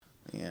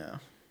Yeah.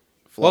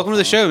 Welcome to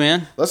the show,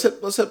 man. Let's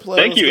hit play.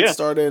 Thank you. Get Yeah.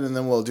 started, and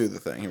then we'll do the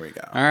thing. Here we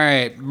go. All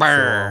right.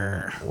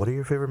 Brr. What are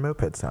your favorite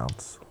moped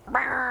sounds? Do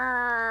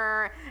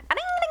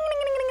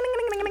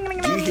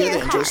you hear the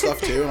intro stuff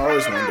too? I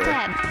always wonder.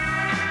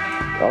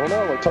 I don't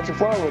know, like touch a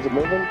flower, is it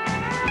moving?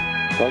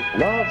 Like,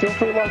 nah, feel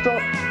pretty locked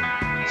up.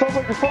 Sounds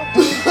like you're fucked,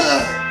 dude.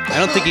 I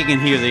don't think you can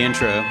hear the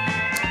intro.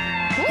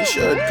 You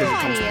should, because it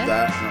comes from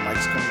that, and the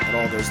mic's coming, it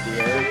all goes to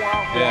the air.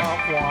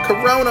 Yeah.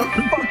 Corona!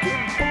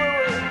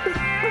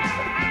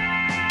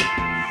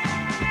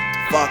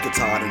 Fuck, it's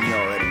hot in here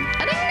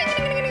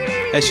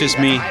already. That's just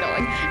me.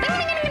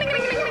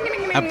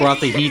 I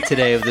brought the heat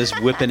today with this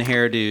whipping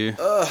hairdo.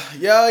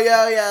 Yo.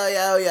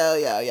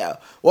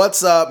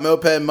 What's up,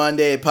 Moped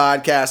Monday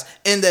podcast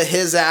in the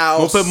his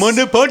house. Moped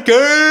Monday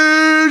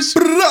podcast.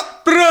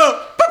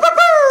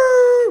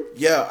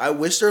 Yeah, I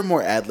wish there were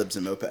more ad-libs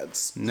in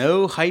mopeds.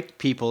 No hype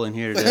people in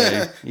here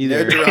today No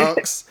either.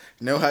 drunks,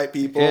 no hype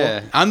people.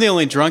 Yeah, I'm the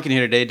only drunk in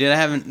here today, dude. I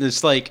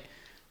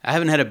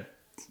haven't had a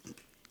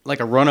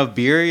run of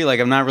beer. Like,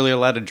 I'm not really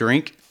allowed to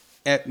drink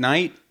at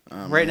night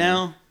right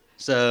now.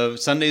 So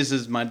Sundays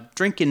is my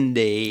drinking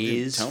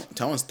days.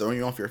 Telling's throwing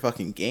you off your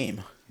fucking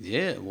game.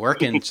 Yeah,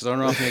 working,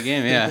 throwing off in the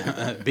game.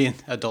 Yeah, being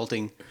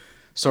adulting,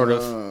 sort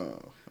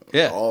of.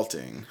 Yeah,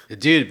 Adulting.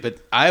 dude. But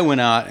I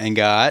went out and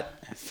got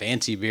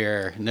fancy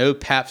beer. No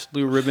Pabst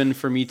Blue Ribbon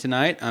for me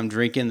tonight. I'm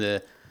drinking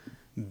the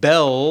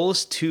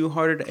Bell's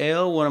Two-Hearted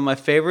Ale, one of my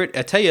favorite.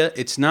 I tell you,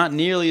 it's not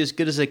nearly as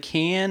good as a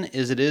can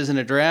as it is in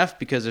a draft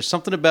because there's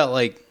something about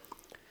like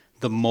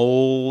the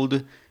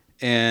mold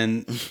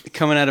and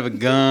coming out of a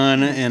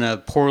gun in a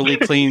poorly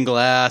cleaned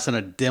glass and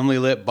a dimly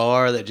lit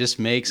bar that just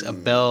makes a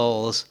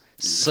Bell's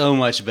so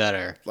much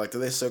better. Like, do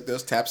they soak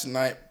those taps at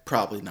night?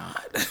 Probably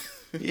not.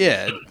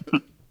 Yeah,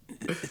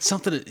 it's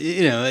something.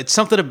 It's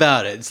something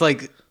about it. It's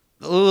like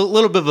a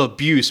little bit of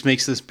abuse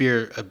makes this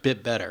beer a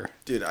bit better.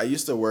 Dude, I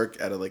used to work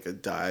at a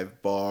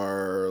dive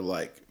bar,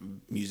 like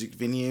music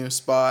venue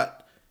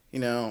spot. You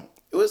know,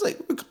 it was like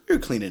we were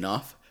clean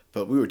enough,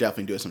 but we were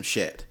definitely doing some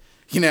shit.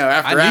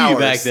 After I knew hours. you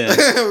back then.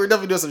 We were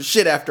definitely doing some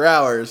shit after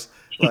hours.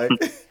 Like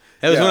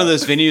That was yeah. one of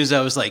those venues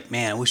I was like,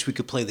 man, I wish we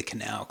could play the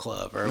Canal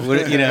Club or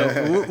what.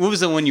 What was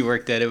the one you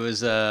worked at? It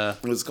was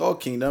It was called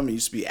Kingdom. It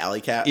used to be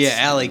Alley Cats. yeah,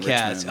 Alley in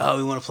Cats. Richmond. Oh,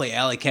 we want to play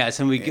Alley Cats,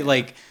 and we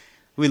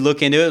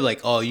look into it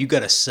like, oh, you got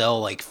to sell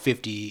like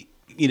 50.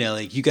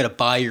 Like you got to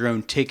buy your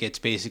own tickets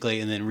basically,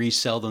 and then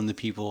resell them to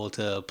people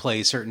to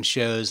play certain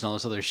shows and all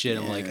this other shit.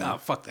 I'm like, oh,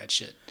 fuck that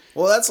shit.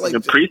 Well, that's like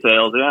The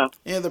pre-sales, yeah.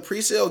 yeah. The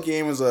pre-sale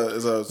game is a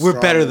We're strong-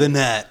 better than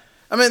that.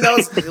 I mean, that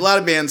was a lot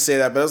of bands say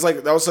that, but it's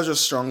like that was such a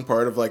strong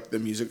part of like the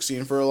music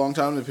scene for a long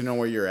time, depending on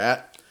where you're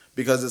at,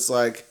 because it's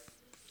like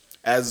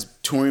as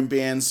touring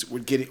bands were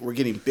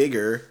getting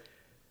bigger,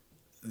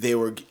 they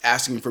were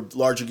asking for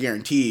larger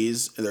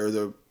guarantees. Or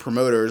the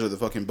promoters or the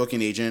fucking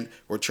booking agent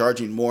were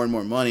charging more and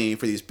more money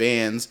for these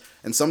bands,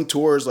 and some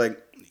tours like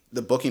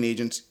the booking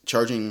agents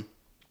charging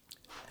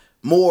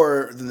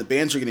more than the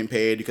bands are getting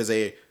paid because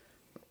they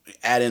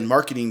add in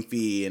marketing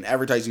fee and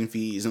advertising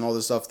fees and all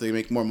this stuff. They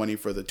make more money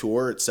for the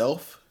tour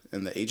itself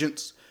and the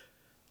agents.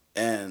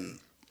 And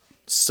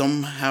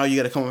somehow you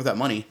got to come up with that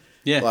money.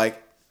 Yeah.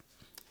 Like,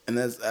 and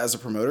as a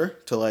promoter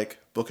to like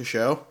book a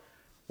show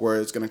where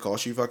it's going to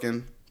cost you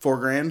fucking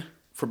 $4,000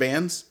 for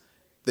bands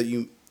that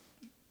you're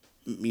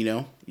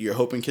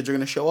hoping kids are going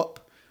to show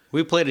up.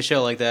 We played a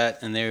show like that,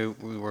 and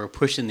we were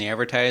pushing the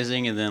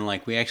advertising, and then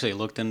like we actually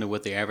looked into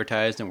what they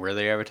advertised and where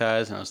they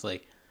advertised, and I was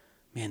like,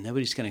 man,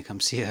 nobody's gonna come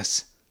see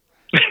us.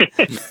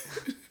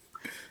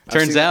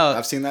 Turns out,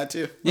 I've seen that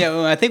too. yeah,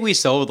 well, I think we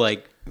sold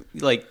like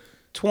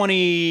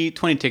 20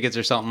 tickets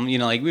or something.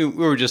 Like we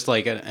were just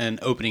like an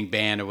opening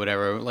band or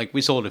whatever. Like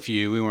we sold a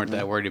few. We weren't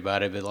that worried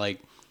about it, but like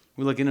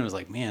we looked into it, it was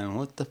like, man,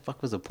 what the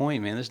fuck was the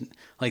point, man? There's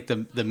like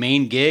the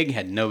main gig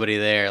had nobody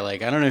there.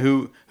 Like I don't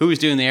know who was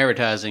doing the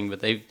advertising, but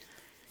they.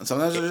 And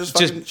sometimes they're just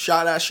fucking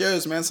shot at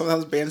shows, man.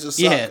 Sometimes bands just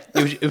suck. Yeah,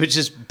 it was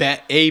just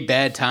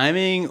bad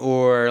timing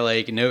or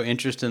like no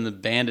interest in the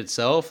band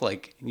itself.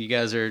 Like you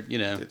guys are,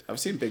 Dude, I've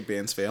seen big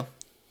bands fail.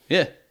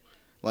 yeah.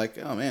 Like,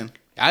 oh man.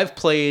 I've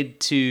played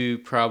to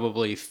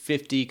probably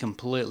 50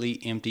 completely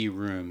empty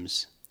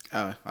rooms.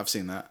 Oh, I've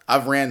seen that.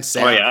 I've ran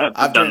sound. Oh, yeah,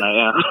 I've done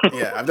that, yeah.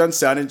 Yeah, I've done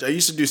sound. I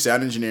used to do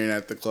sound engineering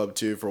at the club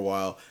too for a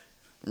while.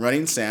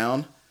 Running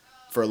sound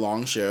for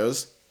long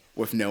shows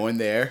with no one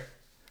there.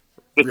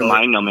 It's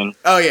mind-numbing.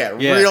 Oh yeah,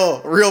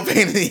 Yeah. real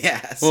pain in the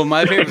ass. Well,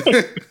 my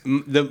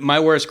favorite, my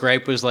worst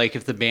gripe was like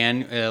if the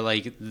band,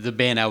 like the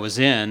band I was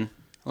in,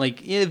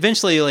 like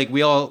eventually, like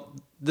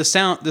the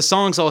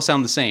songs all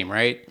sound the same,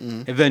 right?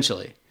 Mm-hmm.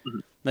 Eventually,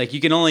 like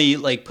you can only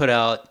like put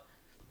out,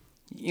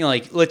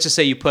 like let's just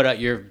say you put out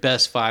your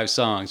best 5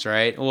 songs,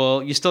 right?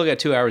 Well, you still got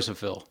 2 hours to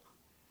fill.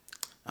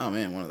 Oh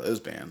man, one of those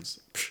bands.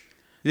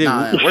 Yeah,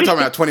 Nah, we're talking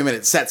about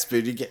 20-minute sets,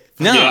 dude. You get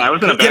No, Yeah, I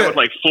was in a Get band it. with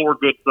like 4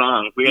 good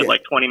songs. We had Yeah.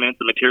 like 20 minutes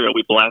of material.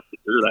 We blasted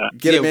through that.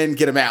 get them in,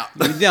 get them out.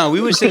 No,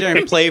 we would sit there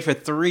and play for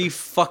 3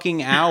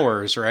 fucking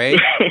hours, right?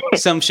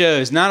 Some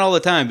shows, not all the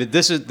time, but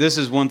this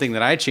is one thing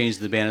that I changed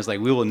the band is like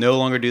we will no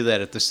longer do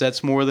that. If the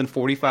set's more than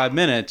 45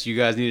 minutes, you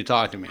guys need to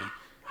talk to me.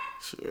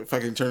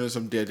 Fucking turn into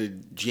some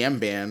dead jam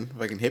band,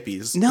 fucking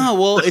hippies. No,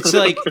 well, it's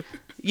like,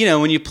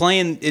 when you're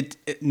playing it,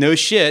 no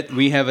shit,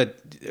 we had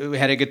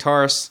a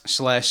guitar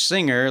slash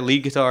singer,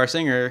 lead guitar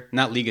singer,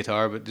 not lead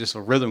guitar, but just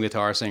a rhythm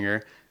guitar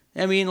singer.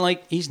 I mean,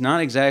 like, he's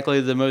not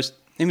exactly the most,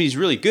 he's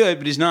really good,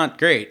 but he's not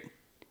great.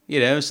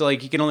 So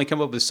like, he can only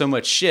come up with so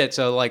much shit.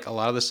 So like, a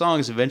lot of the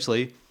songs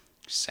eventually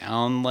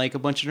sound like a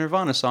bunch of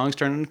Nirvana songs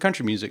turned into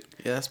country music.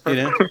 Yeah, that's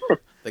perfect.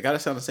 They gotta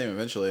sound the same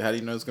eventually. How do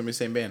you know it's gonna be the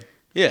same band?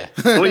 Yeah.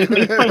 Well, he's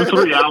playing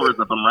 3 hours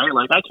of them, right?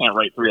 Like, I can't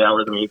write 3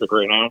 hours of music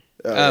right now.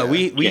 Yeah.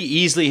 We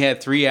easily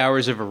had 3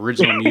 hours of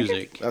original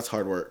music. That's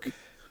hard work.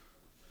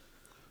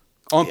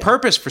 On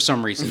purpose for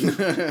some reason.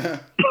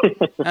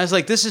 I was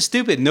like, this is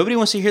stupid. Nobody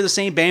wants to hear the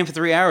same band for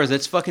 3 hours.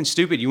 That's fucking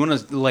stupid. You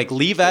want to like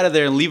leave out of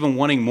there and leave them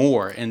wanting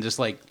more, and just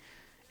like,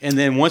 and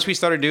then once we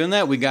started doing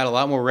that, we got a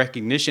lot more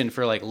recognition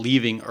for like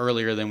leaving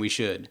earlier than we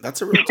should.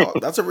 That's a real talk.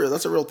 That's a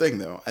real thing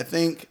though. I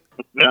think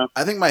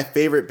my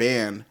favorite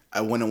band I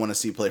wouldn't want to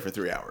see play for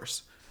 3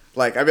 hours.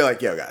 Like, I'd be like,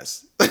 yo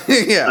guys.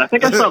 Yeah. I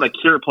think I saw The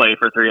Cure play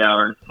for 3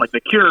 hours. Like, The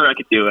Cure, I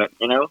could do it,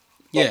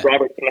 Yeah. Like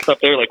Robert Smith up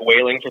there, like,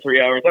 wailing for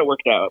 3 hours. That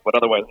worked out, but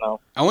otherwise,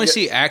 no. I want to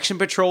see Action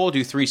Patrol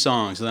do 3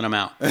 songs, and then I'm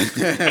out. Play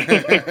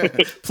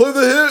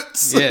the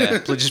hits. Yeah,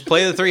 just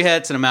play the 3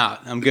 hits, and I'm out.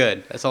 I'm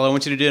good. That's all I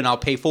want you to do, and I'll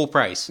pay full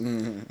price.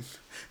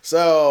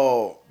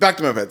 So, back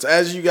to Mopeds.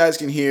 As you guys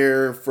can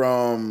hear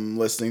from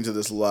listening to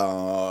this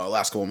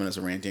last couple minutes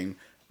of ranting,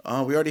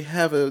 we already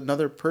have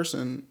another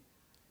person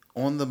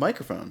on the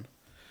microphone.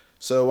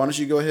 So, why don't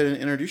you go ahead and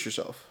introduce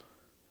yourself?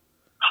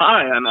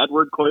 Hi, I'm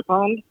Edward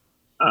Koipond.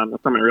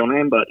 That's not my real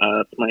name, but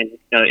it's my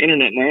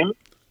internet name.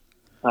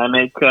 I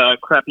make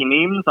crappy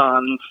memes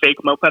on Fake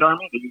Moped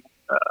Army, the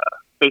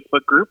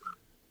Facebook group,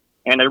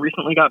 and I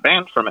recently got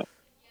banned from it.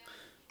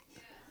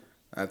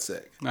 That's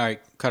sick. All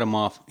right, cut him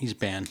off. He's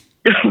banned.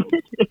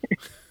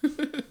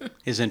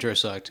 His intro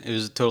sucked. It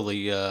was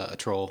totally a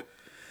troll.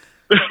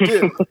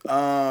 Dude,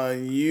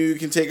 you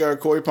can take our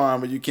koi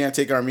pond, but you can't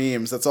take our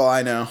memes. That's all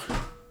I know.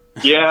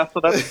 Yeah,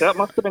 so that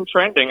must have been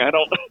trending. I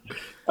don't.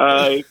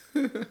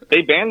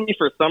 They banned me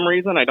for some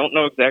reason. I don't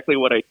know exactly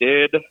what I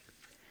did.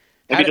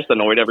 Maybe just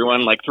annoyed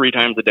everyone like 3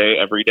 times a day,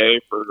 every day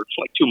for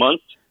like 2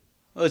 months.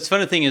 Well, it's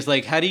funny thing is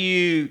like, how do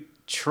you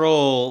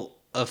troll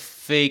a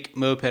fake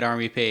Moped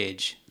Army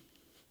page?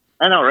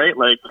 I know, right?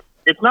 Like,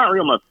 it's not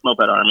real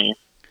Moped Army.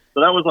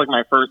 So that was like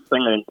my first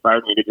thing that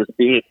inspired me to just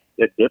be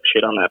a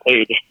dipshit on that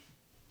page.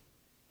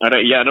 I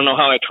don't know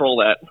how I troll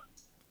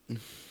that.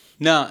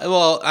 No,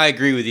 well, I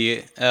agree with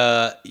you.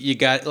 You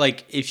got,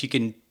 like, if you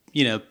can,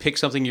 pick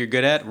something you're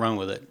good at, run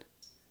with it.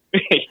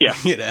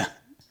 Yeah.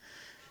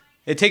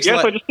 It takes a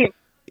lot. So I just think,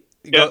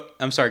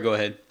 I'm sorry, go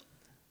ahead.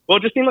 Well,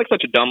 it just seemed like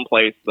such a dumb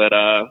place that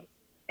I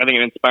think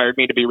it inspired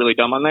me to be really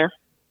dumb on there.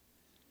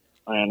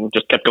 And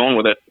just kept going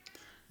with it.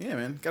 Yeah,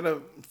 man.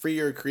 Gotta free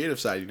your creative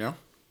side, Yeah,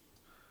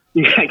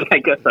 I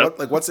guess so.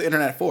 What's the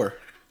internet for?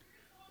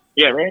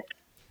 Yeah, right?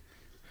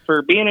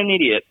 For being an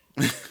idiot.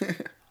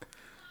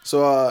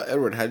 So,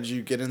 Edward, how did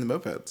you get into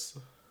mopeds?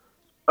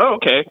 Oh,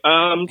 okay.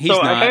 He's so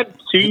not. I had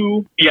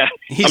 2. Yeah,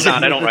 I'm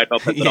not. I don't ride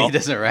mopeds at all. He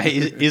doesn't ride.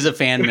 He's a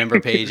fan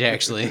member page,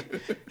 actually.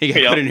 He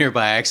got put in here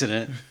by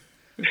accident.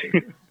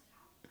 So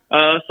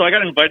I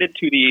got invited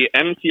to the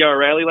MCR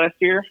rally last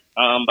year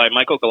by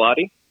Michael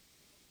Galati.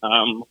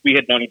 We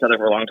had known each other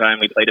for a long time.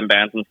 We played in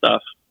bands and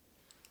stuff.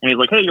 And he's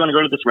like, hey, you want to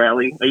go to this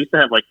rally? I used to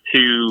have like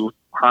 2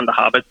 Honda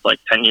Hobbits like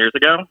 10 years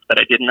ago that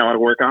I didn't know how to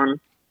work on.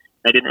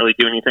 I didn't really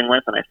do anything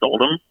with, and I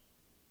sold them.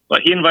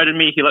 But he invited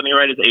me. He let me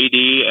ride his AD,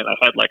 and I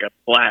had like a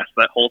blast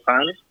that whole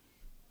time.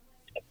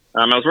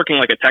 I was working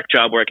like a tech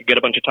job where I could get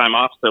a bunch of time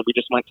off, so we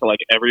just went to like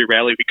every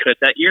rally we could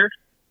that year.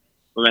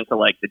 We went to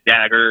like the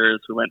Daggers.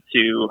 We went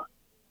to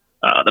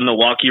the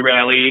Milwaukee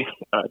rally,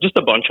 just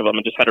a bunch of them,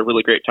 and just had a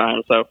really great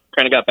time. So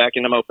kind of got back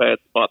into mopeds,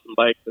 bought some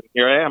bikes, and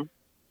here I am.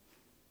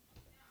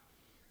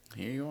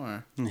 Here you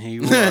are. And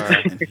here you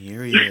are. And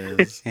here he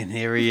is. And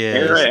here he is.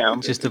 Here I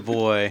am. Just a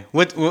boy.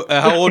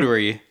 How old were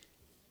you?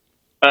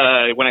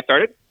 When I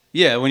started?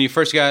 Yeah, when you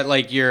first got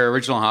like your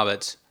original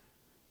Hobbits.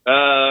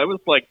 I was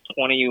like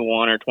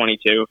 21 or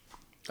 22.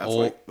 That's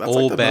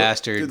Old the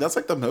bastard. Dude, that's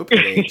like the moped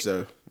age,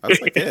 though.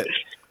 That's like it.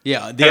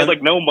 Yeah, I had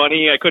like no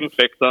money. I couldn't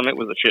fix them. It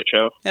was a shit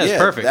show. yeah, it's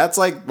perfect. That's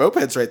like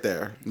mopeds right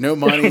there. No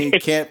money,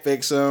 can't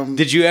fix them.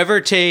 Did you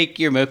ever take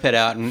your moped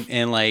out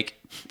and like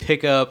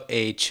pick up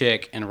a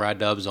chick and ride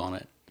dubs on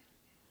it?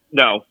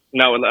 No.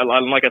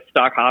 I'm like a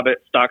stock Hobbit,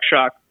 stock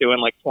shock doing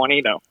like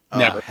 20. No. Oh,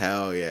 Never.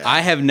 hell yeah.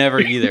 I have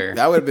never either.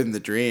 That would have been the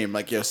dream.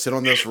 Like, sit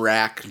on this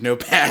rack, no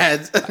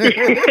pads.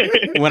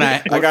 When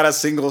I got a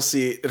single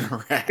seat in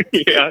a rack.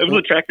 Yeah, it was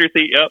a tractor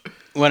seat. Yep.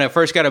 when I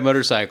first got a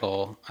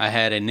motorcycle, I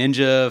had a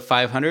Ninja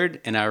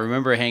 500, and I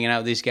remember hanging out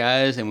with these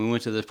guys, and we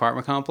went to the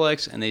apartment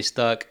complex, and they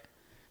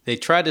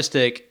tried to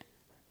stick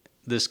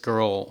this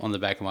girl on the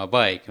back of my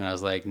bike, and I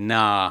was like,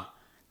 nah,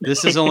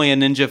 this is only a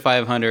Ninja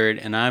 500,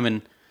 and I'm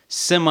an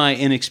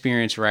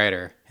semi-inexperienced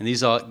rider, and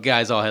these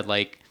guys all had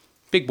like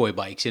big boy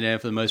bikes, for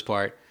the most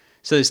part.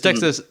 So they stuck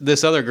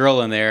this other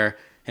girl in there,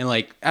 And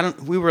like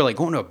we were like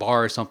going to a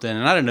bar or something,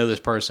 and I didn't know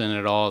this person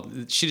at all.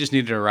 She just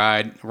needed a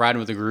riding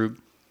with the group.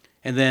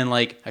 And then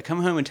like I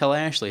come home and tell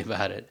Ashley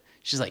about it.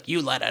 She's like,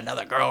 "You let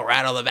another girl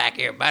ride on the back of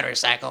your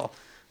motorcycle?"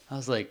 I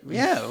was like,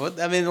 "Yeah." What?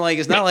 I mean, like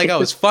it's not like I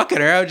was fucking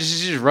her.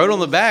 She just rode on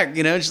the back,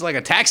 just like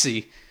a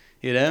taxi,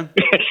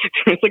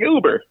 It's like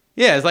Uber.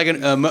 Yeah, it's like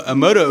a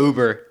moto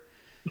Uber.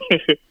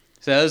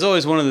 So it was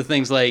always one of the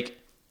things. Like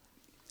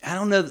I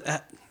don't know.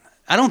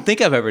 I don't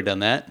think I've ever done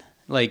that.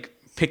 Like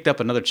picked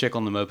up another chick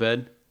on the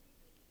moped.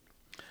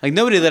 Like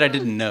nobody that I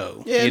didn't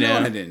know. Yeah, no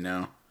one I didn't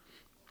know.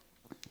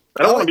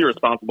 I don't want to be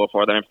responsible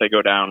for them if they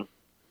go down.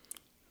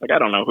 Like, I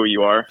don't know who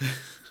you are.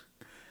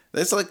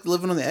 That's like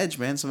living on the edge,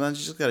 man. Sometimes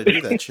you just got to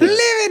do that shit.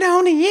 Living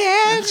on the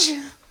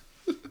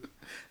edge.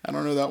 I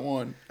don't know that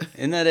one.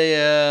 Isn't that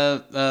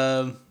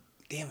a,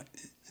 damn it,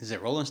 is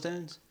it Rolling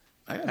Stones?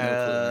 I got no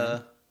clue,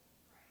 man.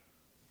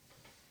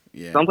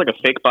 Yeah. Sounds like a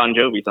fake Bon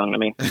Jovi song to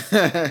me.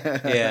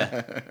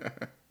 Yeah.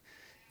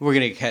 We're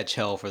going to catch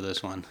hell for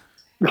this one.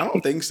 I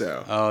don't think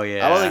so. Oh,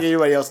 yeah. I don't think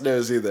anybody else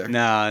knows either.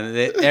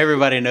 No,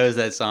 everybody knows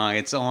that song.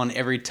 It's on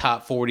every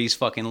top 40s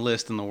fucking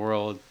list in the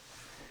world.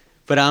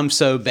 But I'm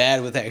so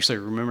bad with actually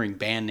remembering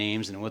band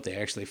names and what they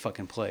actually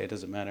fucking play. It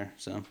doesn't matter.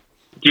 So, Do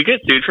you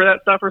get sued for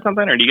that stuff or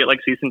something? Or do you get, like,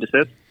 cease and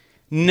desist?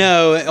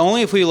 No,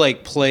 only if we,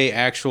 like, play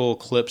actual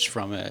clips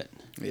from it.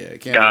 Yeah, you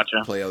can't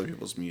play other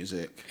people's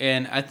music.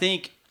 And I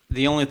think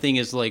the only thing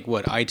is, like,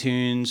 what,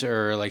 iTunes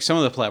or, like, some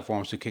of the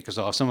platforms would kick us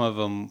off. Some of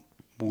them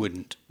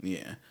wouldn't.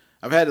 Yeah.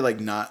 I've had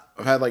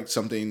like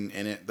something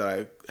in it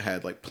that I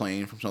had like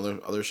playing from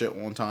some other shit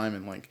one time,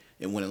 and like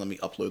it wouldn't let me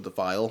upload the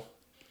file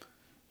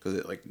because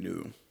it like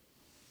knew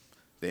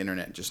the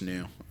internet just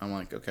knew. I'm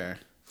like, okay,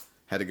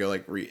 had to go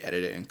like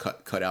re-edit it and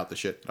cut out the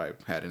shit that I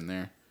had in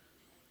there.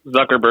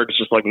 Zuckerberg's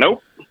just like,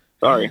 nope,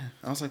 sorry. Yeah.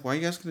 I was like, why are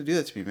you guys gonna do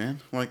that to me,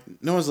 man? I'm like,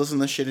 no one's listening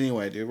to this shit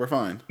anyway, dude. We're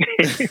fine.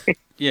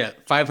 Yeah,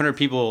 500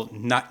 people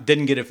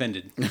didn't get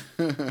offended. I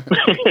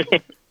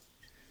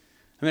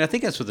mean, I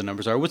think that's what the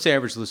numbers are. What's the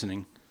average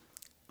listening?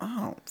 I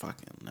don't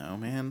fucking know,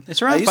 man.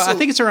 It's around. I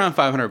think it's around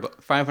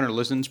 500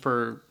 listens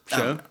per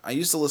show. I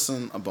used to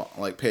listen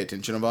pay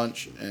attention a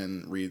bunch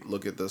and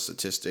look at the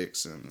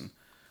statistics and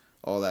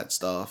all that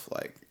stuff.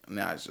 Like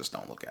now, I just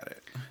don't look at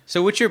it.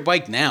 So, what's your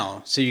bike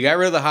now? So you got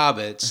rid of the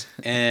Hobbits,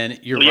 and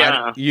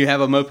you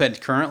have a moped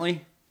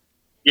currently.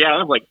 Yeah, I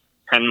have like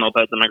 10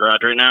 mopeds in my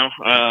garage right now.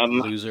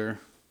 Loser.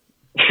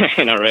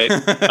 I know, right?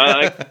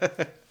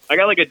 I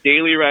got like a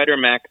Daily Rider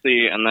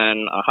Maxi, and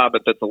then a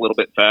Hobbit that's a little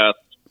bit fast.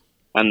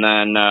 And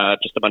then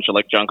just a bunch of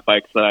like junk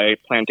bikes that I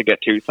plan to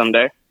get to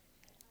someday.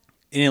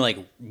 Any like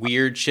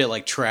weird shit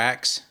like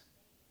tracks?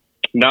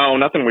 No,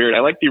 nothing weird. I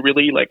like the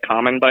really like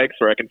common bikes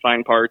where I can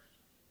find parts.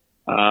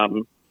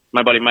 My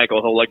buddy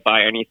Michael, he'll like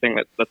buy anything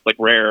that's like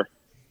rare.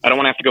 I don't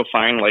want to have to go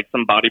find like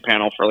some body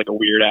panel for like a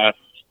weird ass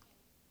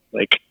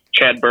like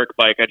Chad Burke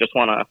bike. I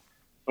want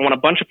a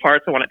bunch of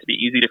parts. I want it to be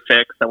easy to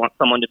fix. I want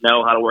someone to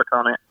know how to work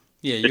on it.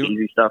 Yeah,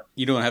 easy stuff.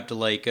 You don't have to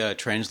like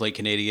translate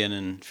Canadian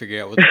and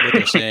figure out what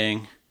they're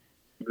saying.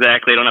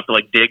 Exactly. I don't have to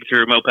like dig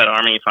through Moped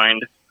Army and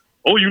find,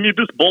 oh, you need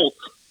this bolt.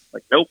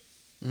 Like, nope.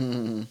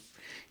 Mm-hmm.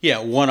 Yeah,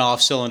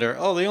 one-off cylinder.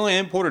 Oh, they only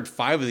imported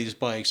 5 of these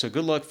bikes, so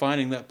good luck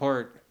finding that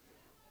part.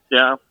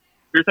 Yeah.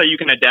 Here's how you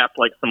can adapt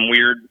like some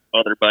weird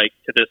other bike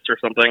to this or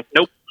something.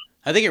 Nope.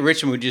 I think at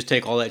Richmond we'd just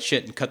take all that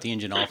shit and cut the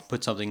engine off,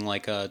 put something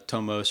like a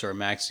Tomos or a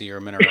Maxi or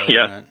a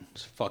Minarelli on it.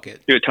 Just fuck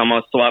it. Do a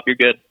Tomos swap, you're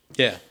good.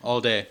 Yeah,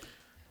 all day.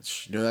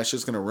 You know that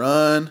shit's gonna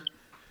run.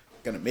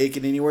 Gonna make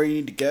it anywhere you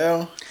need to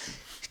go.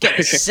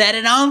 Gotta set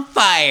it on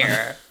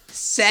fire.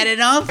 Set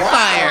it on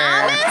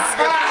fire.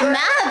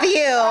 Matthew.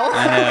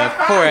 I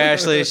know. Poor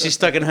Ashley. She's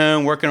stuck at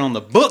home working on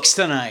the books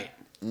tonight.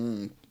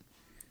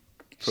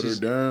 Put her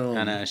down.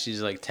 I know. She's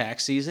like,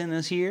 tax season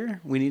is here.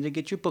 We need to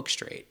get your book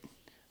straight.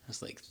 I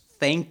was like,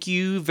 thank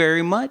you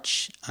very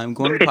much. I'm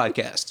going to the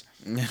podcast.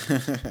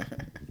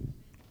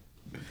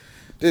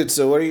 Dude,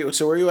 so where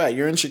are you at?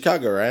 You're in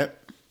Chicago, right?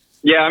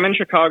 Yeah, I'm in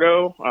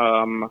Chicago.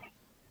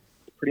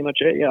 Pretty much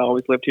it. Yeah, I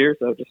always lived here,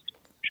 so just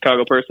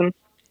Chicago person.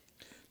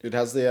 Dude,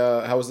 how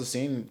was the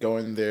scene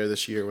going there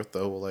this year with the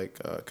whole like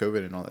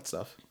COVID and all that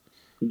stuff?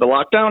 The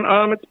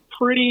lockdown, it's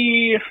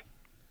pretty.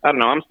 I don't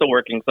know. I'm still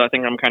working, so I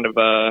think I'm kind of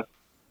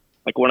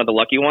like one of the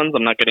lucky ones.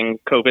 I'm not getting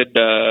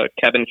COVID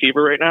cabin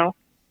fever right now.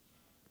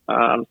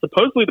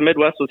 Supposedly the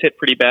Midwest was hit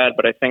pretty bad,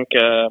 but I think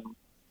I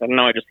don't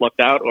know. I just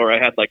lucked out, or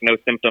I had like no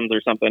symptoms or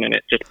something, and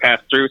it just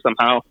passed through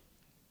somehow.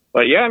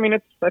 But yeah, I mean,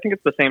 I think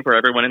it's the same for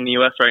everyone in the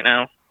U.S. right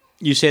now.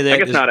 You say that? I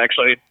guess not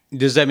actually.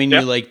 Does that mean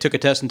you like took a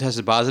test and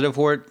tested positive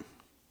for it?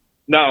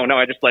 No.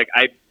 I just like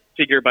I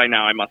figure by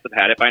now I must have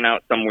had it by now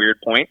at some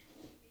weird point.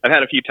 I've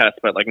had a few tests,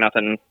 but like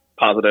nothing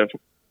positive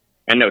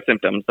and no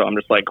symptoms. So I'm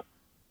just like,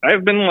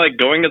 I've been like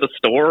going to the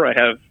store.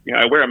 I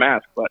wear a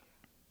mask, but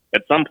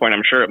at some point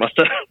I'm sure it must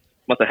have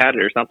had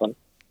it or something.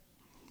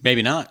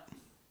 Maybe not.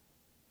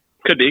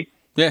 Could be.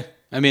 Yeah,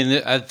 I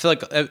mean, I feel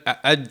like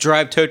I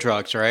drive tow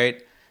trucks,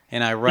 right?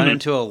 And I run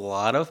into a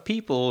lot of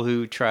people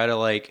who try to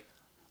like,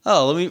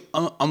 oh,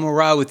 I'm gonna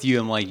ride with you.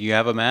 I'm like, you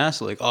have a mask?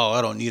 Like, oh,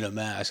 I don't need a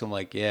mask. I'm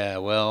like, yeah,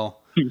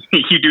 well,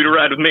 you do to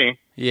ride with me.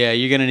 Yeah,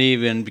 you're gonna need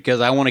even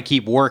because I want to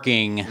keep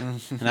working,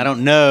 and I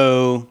don't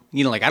know.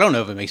 I don't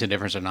know if it makes a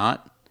difference or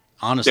not.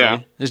 Honestly, Yeah.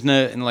 there's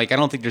no, and I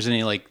don't think there's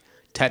any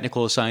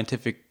technical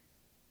scientific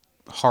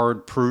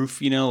hard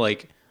proof,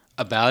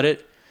 about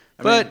it.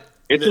 But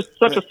It's just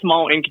such a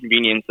small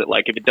inconvenience that,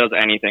 if it does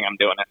anything, I'm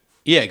doing it.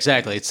 yeah,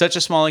 exactly. It's such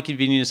a small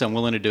inconvenience. I'm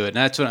willing to do it. And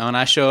that's when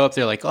I show up,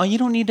 they're like, "Oh, you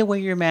don't need to wear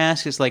your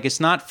mask." It's like,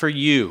 it's not for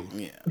you.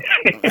 Yeah.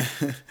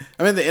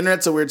 I mean, the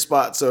internet's a weird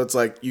spot, so it's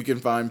like you can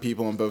find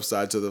people on both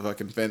sides of the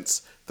fucking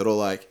fence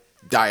that'll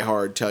die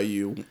hard tell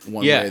you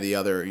one way or the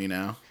other,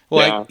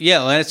 Well,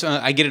 that's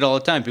I get it all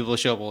the time. People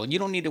show up, well, you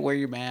don't need to wear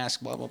your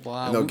mask, blah blah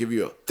blah. And they'll give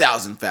you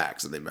 1,000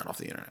 facts that they met off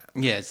the internet.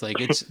 Yeah, it's like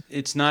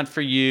it's not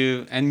for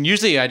you. And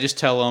usually I just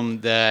tell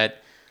them that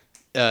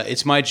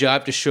it's my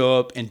job to show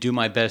up and do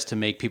my best to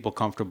make people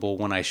comfortable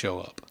when I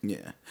show up.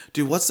 Yeah.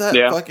 Dude, what's that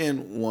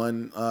fucking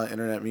one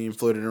internet meme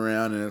floating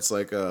around and it's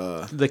like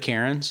the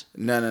Karens?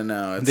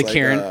 No. It's the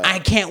Karen, I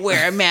can't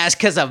wear a mask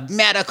because of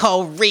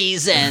medical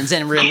reasons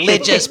and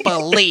religious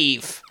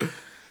belief.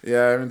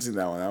 Yeah, I haven't seen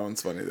that one. That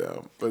one's funny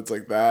though. But it's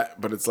like that,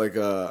 but it's like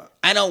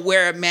I don't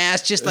wear a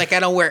mask just like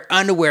I don't wear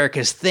underwear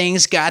because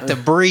things got to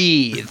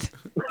breathe.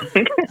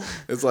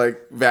 It's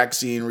like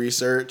vaccine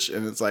research,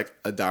 and it's like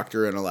a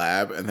doctor in a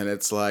lab, and then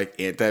it's like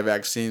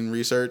anti-vaccine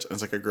research, and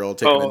it's like a girl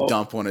taking a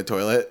dump on a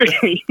toilet.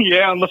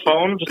 Yeah, on the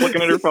phone, just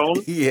looking at her phone.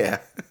 Yeah.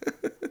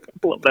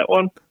 Love that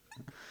one.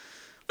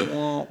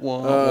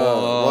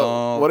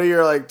 What are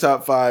your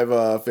top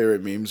 5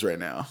 favorite memes right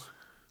now?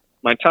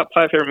 My top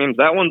 5 favorite memes.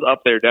 That one's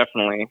up there,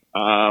 definitely.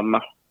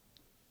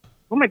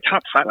 What are my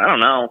top 5? I don't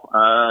know.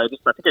 I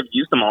think I've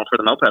used them all for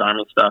the Moped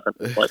Army stuff.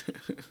 It's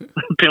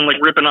been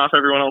ripping off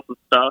everyone else's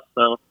stuff.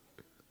 So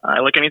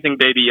I like anything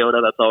Baby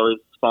Yoda. That's always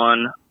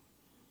fun.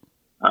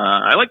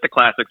 I like the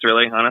classics,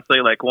 really, honestly.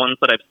 Ones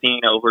that I've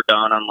seen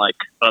overdone on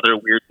other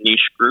weird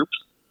niche groups.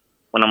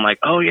 When I'm like,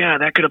 oh yeah,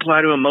 that could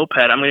apply to a moped.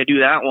 I'm going to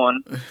do that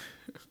one.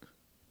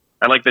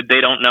 I like the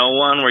They Don't Know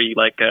one where you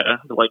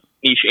the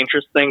niche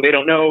interest thing. They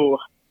don't know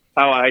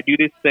how I do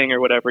this thing or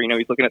whatever.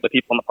 He's looking at the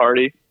people in the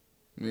party.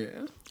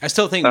 Yeah. I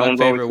still think my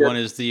favorite one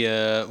is the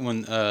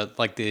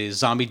the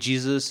zombie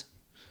Jesus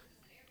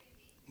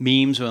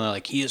memes when they're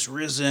like, he is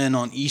risen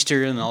on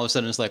Easter, and all of a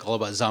sudden it's all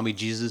about zombie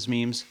Jesus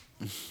memes.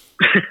 Yeah,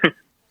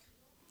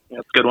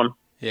 it's a good one.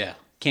 Yeah,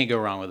 can't go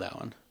wrong with that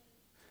one.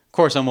 Of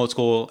course, I'm old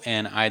school,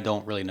 and I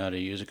don't really know how to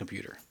use a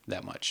computer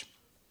that much.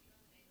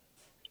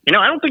 I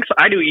don't think so.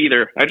 I do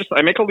either.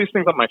 I make all these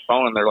things on my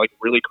phone, and they're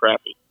really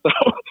crappy. So,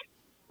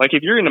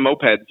 if you're into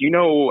mopeds,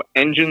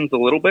 engines a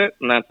little bit,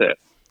 and that's it.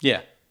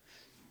 Yeah.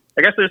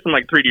 I guess there's some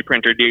 3D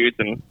printer dudes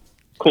and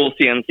cool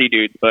CNC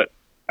dudes, but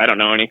I don't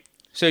know any.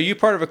 So you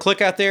part of a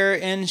clique out there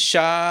in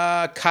Chicago?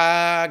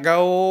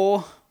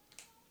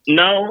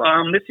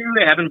 No, this year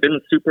they haven't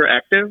been super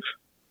active.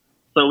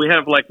 So we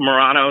have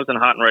Muranos and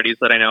Hot and Readies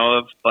that I know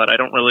of, but I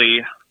don't really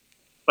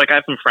I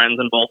have some friends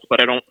in both, but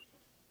I'm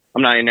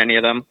not in any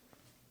of them.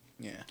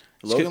 Yeah.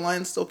 Logan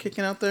Lyon's still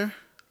kicking out there?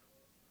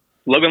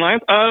 Logan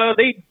Lyons?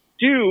 They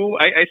do.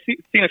 I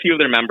seen a few of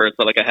their members,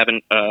 but I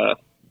haven't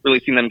really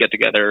seen them get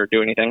together or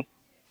do anything.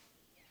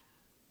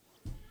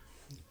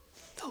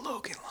 The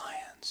Logan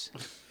Lions.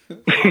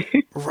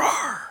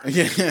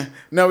 Rawr. Yeah.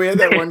 No, we had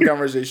that one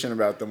conversation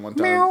about them one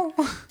time.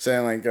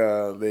 Saying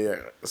they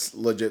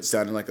legit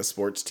sounded like a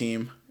sports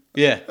team.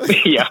 Yeah.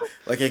 Yeah.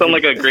 Sound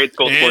like a grade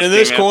school sports team. And in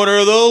this corner,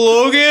 the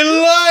Logan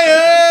Lions.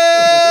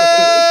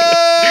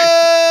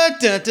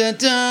 Dun, dun,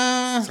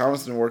 dun.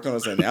 Thomas been working on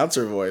his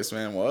announcer voice,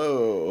 man.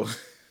 Whoa.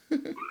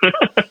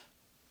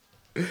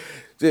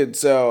 Dude,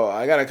 so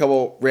I got a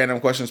couple random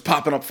questions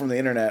popping up from the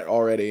internet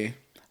already.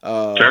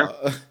 Sure.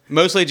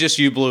 Mostly just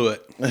you blew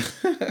it.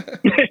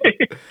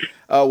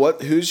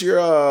 Who's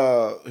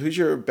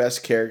your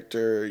best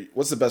character?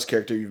 What's the best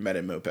character you've met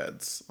in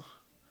mopeds?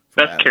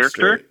 Best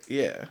character?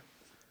 Yeah.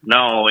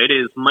 No, it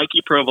is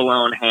Mikey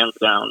Provolone, hands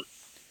down.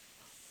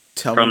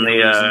 Tell me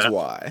the reasons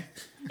why.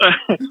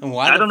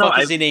 Why the fuck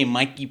is he named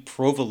Mikey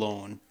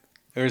Provolone?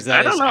 Or is that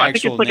I don't know. I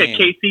think it's name? a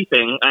KC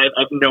thing. I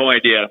have no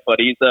idea, but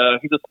he's a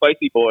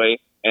spicy boy.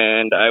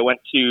 And I went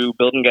to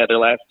Build and Gather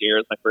last year.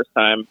 It was my first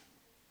time.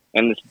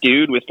 And this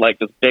dude with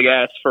this big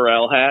ass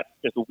Pharrell hat,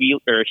 just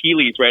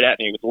Heelys right at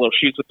me with the little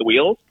shoes with the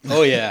wheels.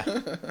 Oh yeah.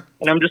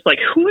 And I'm just like,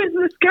 who is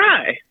this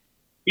guy?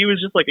 He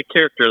was just a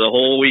character the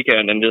whole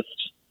weekend, and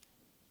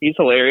he's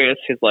hilarious.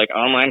 His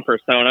online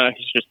persona,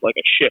 he's just a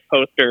shit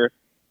poster.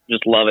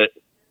 Just love it.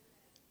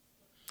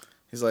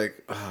 He's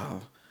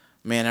oh,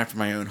 man after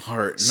my own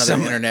heart.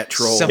 Another internet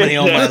troll. Somebody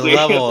on my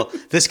level.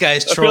 This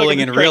guy's trolling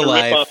in real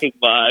life. Off his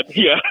vibe.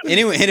 Yeah.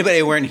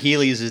 Anybody wearing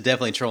Heelys is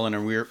definitely trolling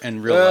in real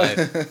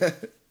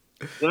life.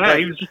 Yeah,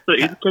 he's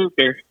a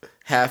character.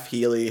 Half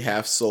Healy,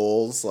 half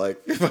Souls,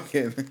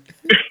 fucking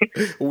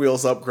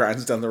wheels up,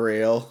 grinds down the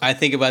rail. I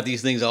think about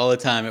these things all the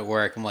time at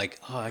work. I'm like,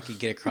 oh, I could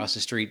get across the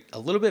street a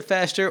little bit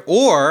faster,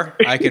 or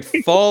I could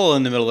fall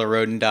in the middle of the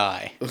road and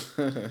die.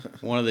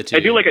 One of the two. I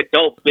do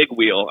adult big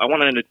wheel. I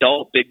want an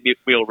adult big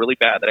wheel really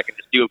bad that I can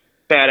just do a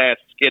badass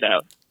skid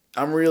out.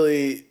 I'm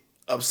really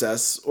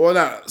obsessed. Well,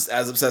 not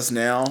as obsessed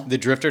now. The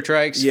drifter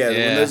trikes? Yeah,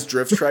 when those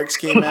drift trikes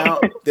came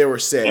out, they were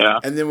sick. Yeah.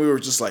 And then we were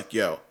just like,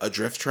 yo, a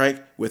drift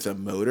trike with a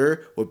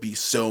motor would be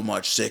so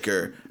much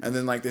sicker. And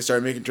then like they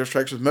started making drift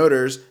trikes with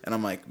motors, and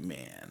I'm like,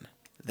 man,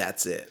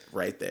 that's it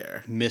right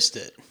there. Missed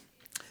it.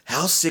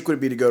 How sick would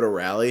it be to go to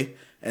rally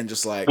and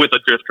just like With a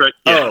drift trike?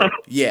 Yeah. oh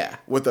yeah,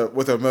 with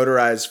a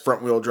motorized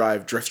front wheel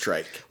drive drift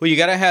trike. Well, you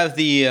got to have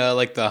the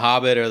like the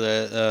Hobbit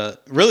or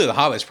really the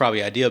Hobbit's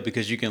probably ideal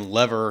because you can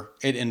lever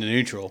it into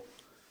neutral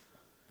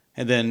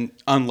and then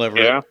unlever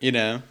Yeah. it, you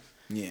know.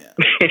 Yeah.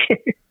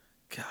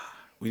 God,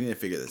 we need to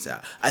figure this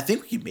out. I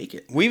think we can make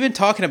it. We've been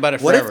talking about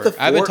it What if forever.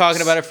 the I've been forks-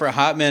 talking about it for a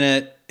hot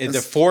minute.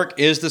 The fork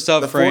is the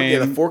The fork, subframe.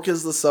 the fork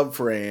is the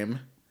subframe.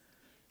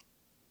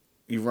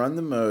 You run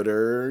the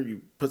motor.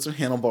 You put some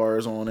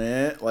handlebars on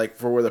it, like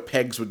for where the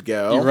pegs would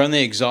go. You run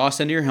the exhaust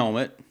into your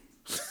helmet.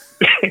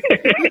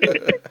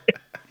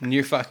 And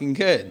you're fucking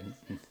good.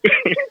 And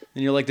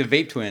you're like the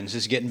Vape Twins,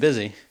 just getting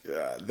busy.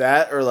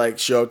 That or like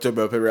show up to a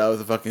moped rally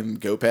with a fucking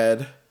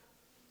GoPed.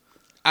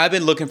 I've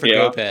been looking for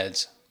Yeah.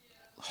 GoPeds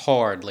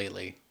hard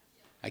lately.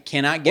 I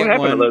cannot What get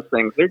happened one. to those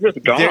things? They're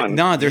just gone. They're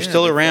Yeah,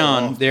 still they fell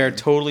around. off, They're man.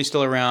 totally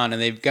still around,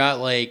 and they've got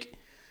like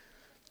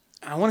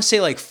I want to say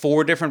like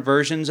 4 different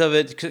versions of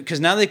it because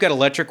now they've got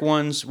electric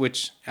ones,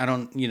 which I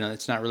don't,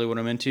 it's not really what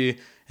I'm into.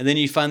 And then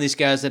you find these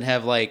guys that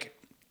have like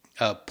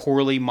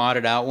poorly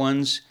modded out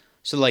ones.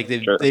 So like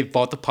they've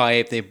bought the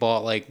pipe, they've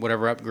bought like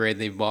whatever upgrade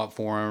they've bought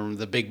for them,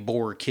 the big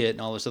bore kit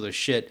and all this other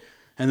shit,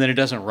 and then it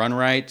doesn't run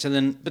right.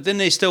 But then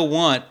they still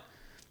want,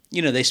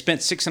 they spent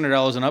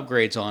 $600 on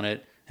upgrades on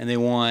it, and they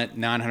want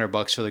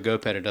 $900 for the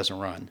GoPed. It doesn't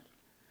run.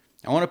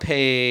 I want to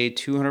pay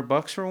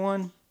 $200 for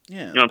one.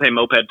 Yeah. You don't pay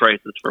moped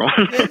prices for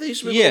one. Yeah, they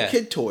used to be Yeah. little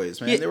kid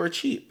toys, man. Yeah. They were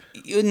cheap.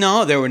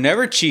 No, they were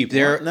never cheap.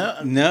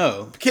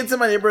 No. Kids in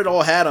my neighborhood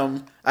all had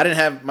them. I didn't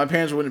have. My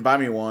parents wouldn't buy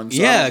me one.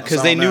 So Yeah, I because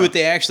don't they knew know. what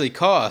they actually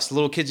cost.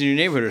 Little kids in your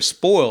neighborhood are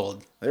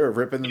spoiled. They were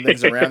ripping the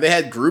things around. They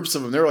had groups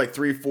of them. They were like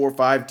 3, 4,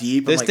 5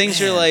 deep. I'm Those like,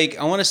 things are man, like,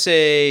 I want to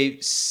say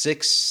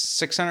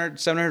 $600,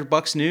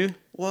 $700 new.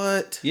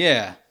 what?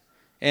 Yeah.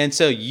 And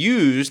so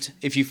used,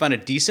 if you find a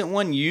decent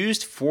one,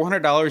 used,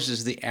 $400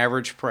 is the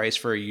average price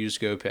for a used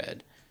GoPed.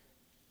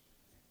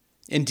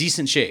 In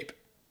decent shape.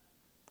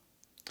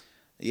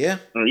 Yeah.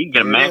 You can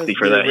get a maxi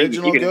for that. The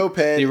original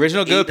GoPed. The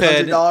original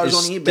GoPed $800 is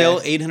on eBay. still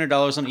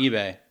 $800 on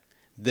eBay.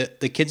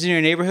 The kids in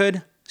your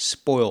neighborhood,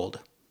 spoiled.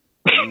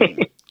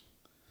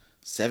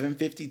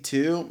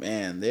 $752.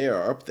 Man, they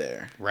are up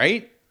there.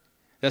 Right?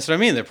 That's what I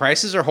mean. The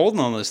prices are holding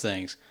on those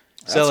things.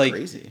 So That's like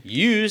crazy.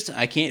 used,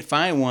 I can't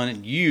find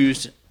one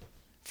used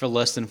for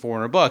less than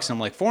 $400. I'm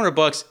like,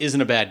 $400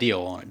 isn't a bad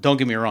deal on it. Don't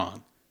get me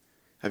wrong.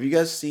 Have you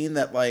guys seen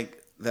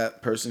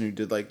that person who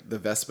did like the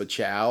Vespa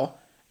Chow?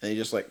 And they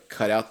just like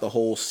cut out the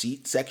whole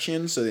seat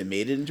section, so they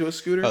made it into a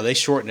scooter. Oh, they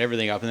shortened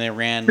everything up and they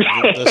ran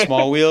the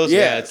small wheels.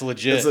 Yeah, it's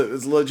legit.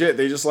 It's legit.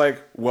 They just like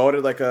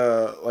welded like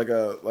a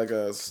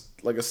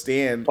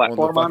stand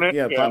Platform on it?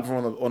 Yeah, Yeah.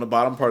 platform on the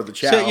bottom part of the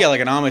Chow. So yeah,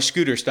 like an Amish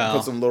scooter style.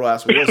 Put some little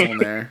ass wheels on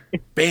there.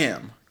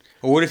 Bam.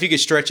 Or what if you could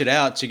stretch it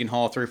out so you can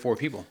haul 3 or 4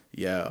 people?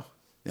 Yo.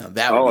 Now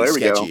that would be there we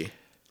go. sketchy.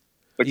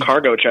 The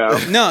cargo chow.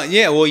 No,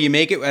 yeah, well, you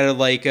make it out of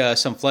like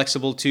some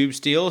flexible tube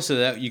steel so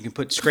that you can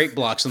put scrape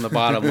blocks on the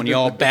bottom. When you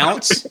all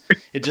bounce,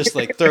 it just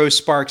like throws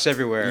sparks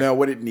everywhere. No,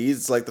 what it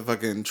needs is like the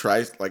fucking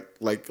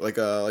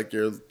like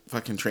your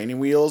fucking training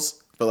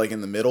wheels, but like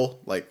in the middle,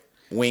 like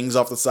wings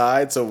off the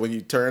side. So when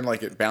you turn,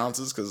 like it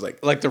bounces because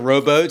like Like the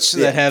rowboats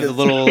Yeah, that have the 'cause-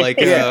 little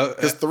like yeah,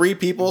 because 3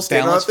 people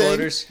standing on balance that thing,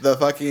 floaters. the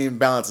fucking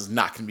balance is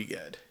not gonna be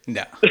good.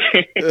 no.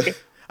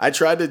 I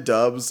tried to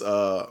dubs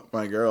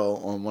my girl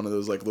on one of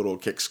those like little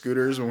kick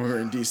scooters when we were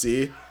in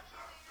DC.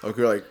 Like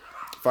we were like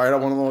fired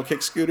up one of the little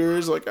kick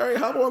scooters, like, all right,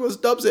 hop on, let's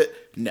dubs it.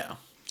 No.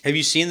 Have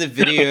you seen the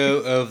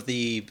video of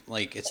the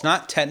like? It's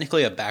not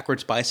technically a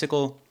backwards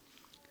bicycle,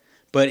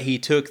 but he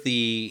took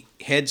the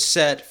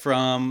headset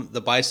from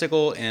the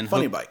bicycle and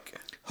Funny bike.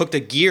 hooked a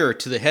gear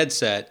to the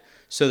headset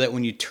so that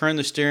when you turn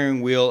the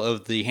steering wheel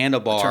of the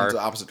handlebar turns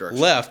the opposite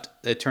direction. left,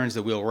 it turns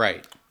the wheel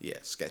right. Yeah,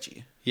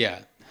 sketchy.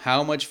 Yeah.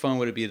 How much fun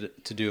would it be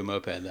to do a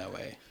moped that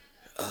way?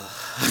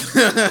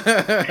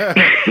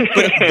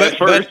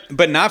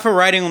 but not for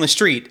riding on the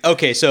street.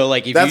 Okay, so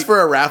like if That's you,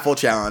 for a raffle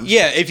challenge.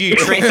 yeah, if you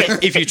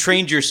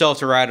trained yourself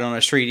to ride on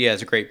a street, yeah,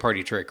 it's a great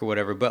party trick or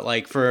whatever. But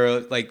like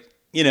for like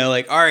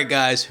all right,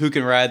 guys, who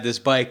can ride this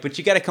bike? But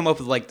you got to come up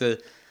with like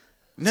the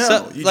No,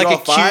 So, you like draw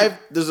a Q- 5.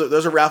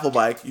 There's a raffle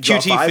bike. You draw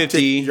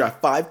QT50. You draw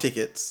 5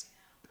 tickets.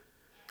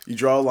 You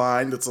draw a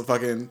line that's a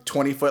fucking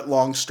 20-foot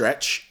long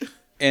stretch.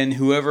 and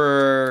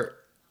whoever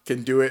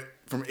Can do it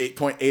from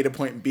point A to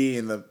point B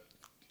in the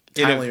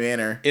timely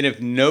manner. and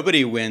if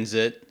nobody wins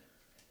it,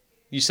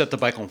 you set the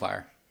bike on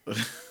fire. Yeah,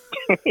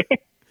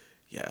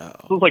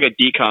 This is like a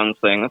decons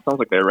thing. That sounds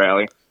like their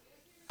rally.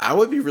 I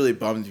would be really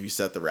bummed if you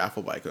set the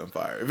raffle bike on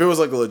fire. If it was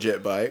like a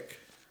legit bike.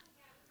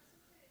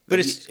 But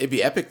it'd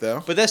be epic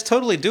though. But that's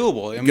totally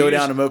doable. I mean, Go you're down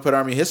just, to Moped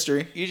Army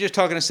history. you're just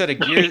talking a set of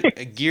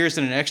gears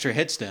and an extra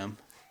head stem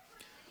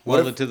What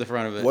welded if- to the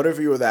front of it. What if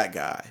you were that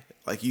guy?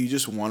 Like you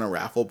just won a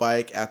raffle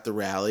bike at the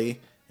rally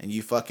and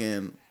you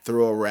fucking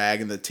throw a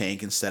rag in the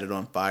tank and set it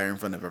on fire in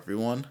front of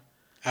everyone.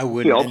 I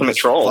wouldn't. The ultimate And just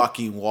troll.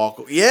 fucking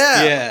walk.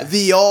 Yeah, Yeah.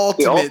 the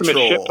ultimate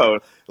troll.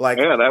 shitpost. Like,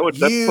 Yeah,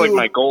 that's like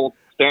my gold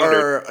standard.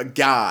 are a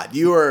god.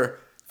 You are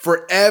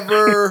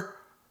forever,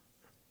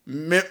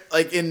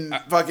 like in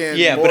fucking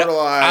Yeah, but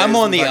immortalized. I'm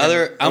on and the fucking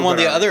other. I'm on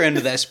the open other end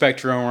of that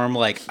spectrum where I'm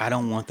like, I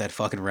don't want that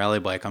fucking rally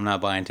bike. I'm not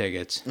buying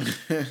tickets.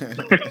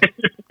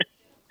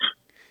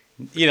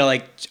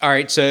 Like, all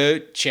right. So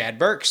Chad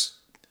Burke's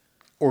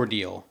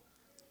ordeal.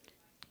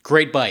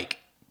 Great bike,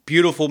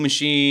 beautiful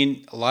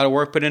machine, a lot of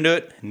work put into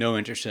it. No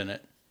interest in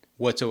it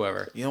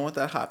whatsoever. You don't want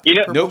that hot You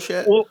know- pepper Nope.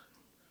 bullshit? Well,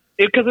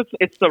 because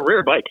it's a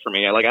rare bike for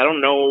me. Like, I don't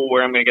know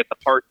where I'm going to get the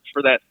parts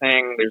for that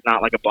thing. There's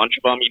not like a bunch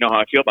of them. You know how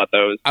I feel about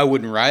those. I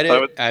wouldn't ride I it.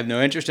 would- I have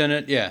no interest in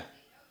it. Yeah.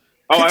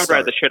 Oh, I would Kickstart.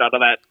 ride the shit out of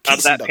that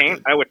paint.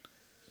 Kickstart. I would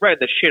ride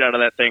the shit out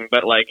of that thing.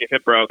 But like, if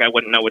it broke, I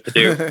wouldn't know what to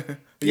do.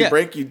 You Yeah.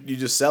 break, you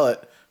just sell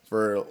it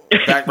for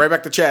right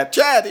back to Chad.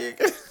 Chad, here you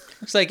go.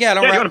 It's like, yeah, I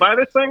don't Yeah, you ride. want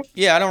to buy this thing?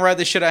 Yeah, I don't ride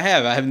the shit I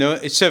have. I have no.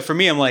 So for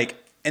me, I'm like,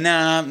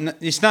 and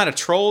it's not a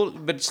troll,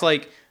 but it's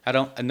like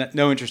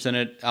no interest in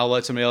it. I'll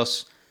let somebody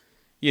else.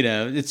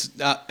 It's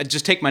I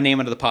just take my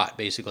name out of the pot.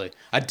 Basically,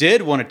 I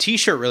did want a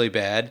T-shirt really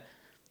bad,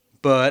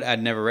 but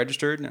I'd never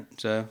registered,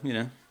 so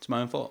it's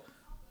my own fault.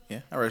 Yeah,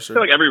 I I registered.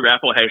 feel like every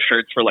raffle has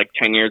shirts for like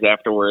 10 years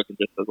afterwards. It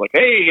just says like,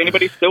 hey,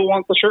 anybody still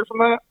wants a shirt from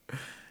that?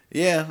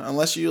 Yeah,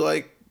 unless you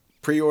like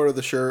pre-order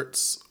the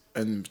shirts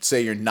and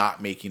say you're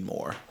not making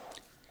more.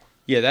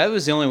 Yeah, that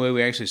was the only way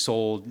we actually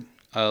sold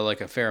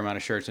like a fair amount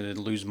of shirts and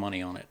didn't lose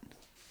money on it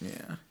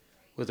Yeah,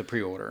 with a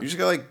pre-order. you just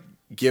gotta like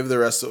give the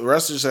rest. The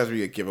rest just has to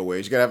be a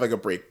giveaway. You gotta have like a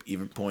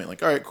break-even point.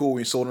 Like, all right, cool,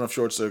 we sold enough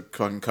shorts to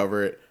fucking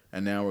cover it,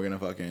 and now we're gonna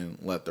fucking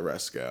let the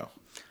rest go.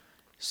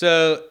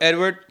 So,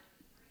 Edward,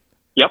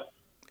 Yep.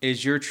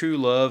 is your true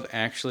love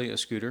actually a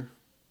scooter?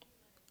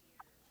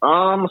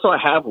 So I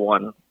have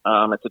one.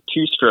 It's a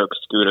 2-stroke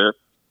scooter.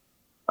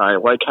 I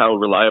like how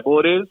reliable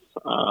it is.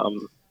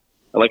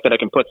 I like that I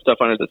can put stuff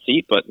under the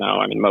seat, but no,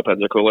 I mean,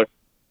 mopeds are cooler.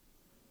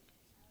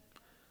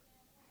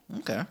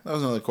 Okay, that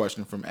was another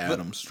question from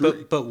Adam.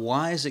 But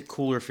why is it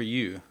cooler for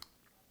you?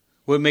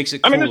 What makes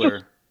it I mean,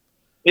 cooler?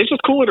 It's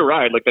just cooler to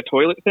ride. Like, the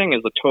toilet thing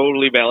is a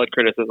totally valid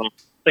criticism.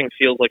 This thing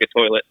feels like a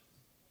toilet.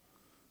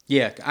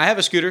 Yeah, I have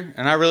a scooter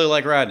and I really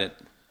like riding it.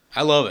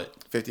 I love it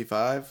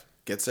 55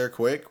 gets there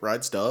quick,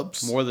 rides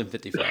dubs, more than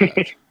 55.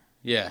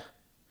 Yeah,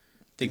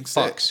 think Think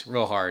sick. fucks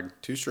real hard,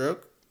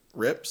 2-stroke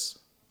rips.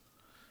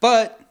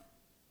 but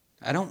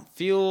I don't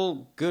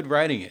feel good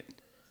riding it.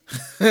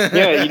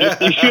 Yeah,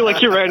 you feel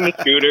like you're riding a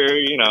scooter,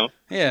 you know.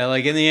 Yeah,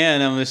 like in the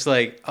end, I'm just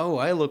like, oh,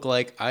 I look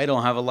like I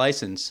don't have a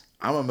license.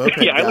 I'm a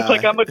moped Yeah, I look guy.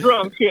 like I'm a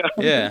drunk, yeah.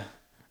 Yeah.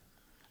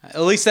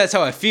 At least that's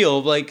how I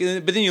feel. Like,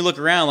 but then you look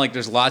around, like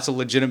there's lots of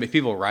legitimate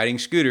people riding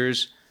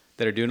scooters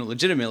that are doing it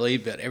legitimately.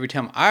 But every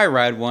time I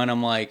ride one,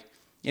 I'm like,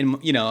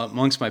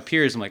 amongst my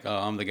peers, I'm like, oh,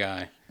 I'm the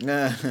guy.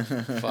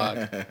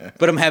 Fuck.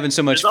 But I'm having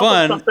so much There's also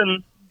fun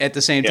something- at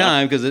the same Yeah.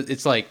 time because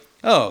it's like,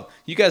 oh,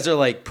 you guys are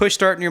like push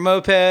starting your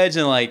mopeds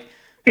and like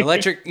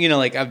electric,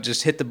 like I've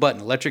just hit the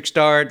button, electric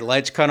start, the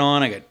lights cut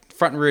on, I got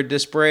front and rear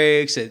disc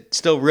brakes, it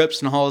still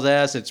rips and hauls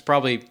ass. It's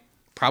probably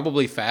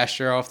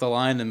faster off the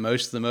line than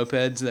most of the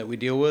mopeds that we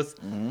deal with.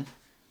 Mm-hmm.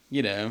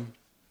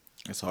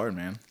 It's hard,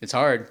 man. It's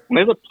hard.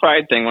 There's a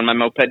pride thing when my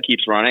moped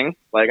keeps running.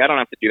 Like, I don't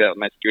have to do that with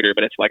my scooter,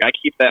 but it's like I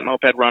keep that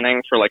moped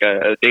running for like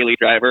a daily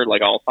driver,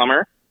 like all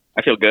summer.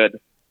 I feel good.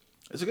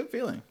 It's a good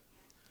feeling.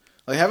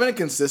 Like having a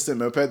consistent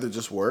moped that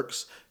just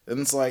works. And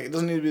it's like, it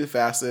doesn't need to be the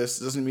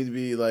fastest. It doesn't need to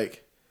be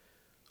like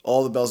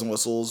all the bells and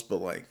whistles, but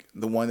like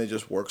the one that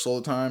just works all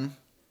the time.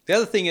 The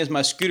other thing is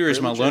my scooter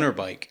is my Pretty legit. loaner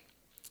bike.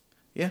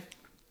 Yeah.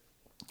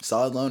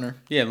 Solid loaner.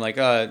 Yeah, I'm like,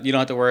 you don't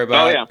have to worry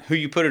about yeah. who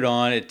you put it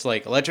on. It's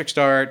like electric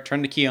start,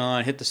 turn the key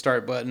on, hit the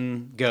start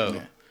button, go.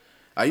 Yeah.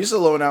 I used to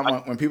loan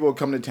out when people would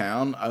come to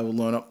town. I'd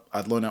loan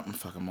out.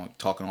 Fuck, I'm like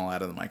talking all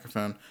out of the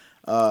microphone.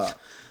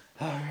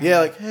 Yeah,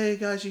 like, hey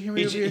guys, you hear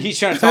me? over here? He's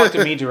trying to talk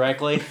to me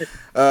directly.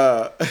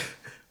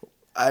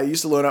 I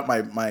used to loan out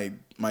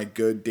my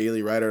good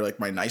daily rider, like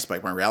my nice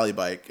bike, my rally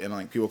bike, and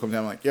like people come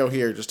down, like, yo,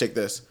 here, just take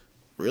this.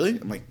 Really?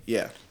 I'm like,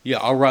 yeah, Yeah,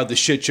 I'll ride the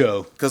shit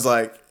show. because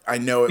like I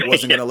know it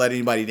wasn't gonna let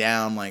anybody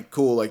down. Like,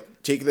 cool, like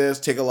take this,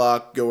 take a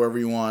lock, go wherever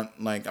you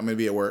want. Like, I'm gonna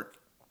be at work.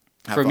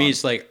 Have For me, fun.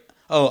 it's like,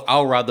 oh,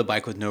 I'll ride the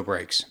bike with no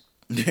brakes.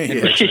 Yeah.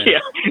 Yeah.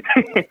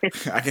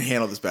 I can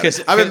handle this better.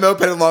 'Cause- I've been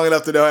mopeding long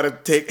enough to know how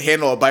to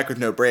handle a bike with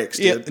no brakes,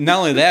 Yeah, dude. not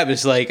only that, but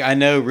it's like I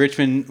know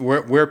Richmond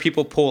where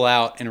people pull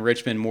out in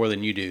Richmond more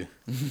than you do.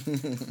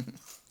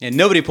 And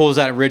nobody pulls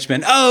out in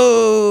Richmond.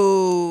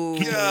 Oh,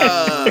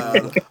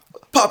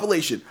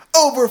 Population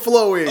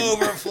overflowing.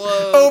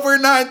 overflow. Over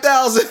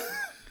 9,000.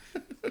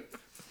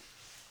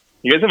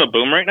 You guys have a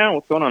boom right now?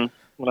 What's going on?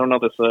 I don't know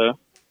this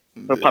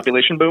the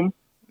population boom.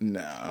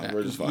 No,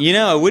 we're just fucking. You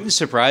know, it wouldn't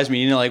surprise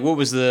me. Like what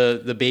was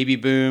the baby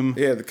boom?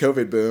 Yeah, the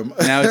COVID boom.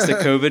 Now it's the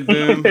COVID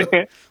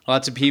boom.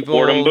 Lots of people.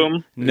 Boredom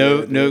boom?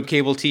 No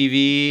cable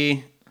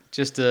TV.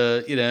 Just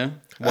saw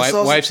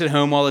wife's at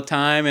home all the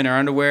time in her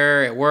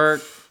underwear at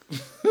work.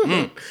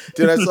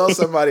 Dude, I saw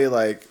somebody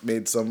like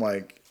made some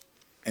like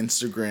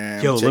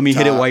Instagram. Yo, let me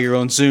hit it while you're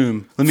on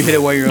Zoom. Let me hit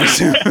it while you're on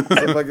Zoom.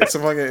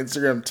 Some like an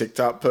Instagram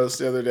TikTok post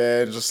the other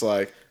day, and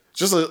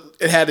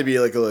it had to be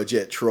like a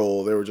legit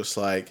troll. They were just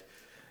like,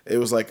 it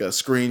was like a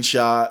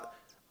screenshot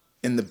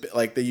in the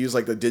like they use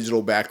like the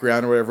digital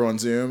background or whatever on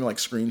Zoom, like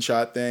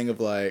screenshot thing of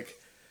like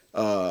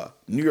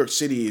New York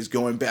City is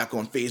going back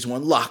on phase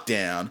 1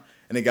 lockdown.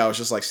 And the guy was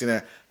just like sitting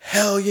there,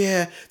 hell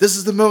yeah, this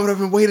is the moment I've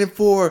been waiting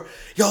for.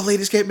 Y'all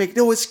ladies can't make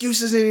no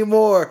excuses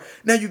anymore.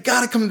 Now you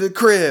gotta come to the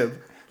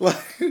crib.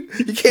 Like,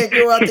 you can't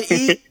go out to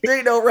eat. There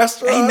ain't no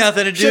restaurant. Ain't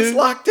nothing to do. Shit's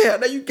locked down.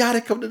 Now you gotta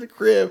come to the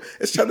crib.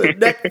 It's trying to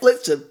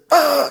Netflix and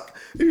fuck.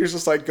 And he was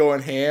just like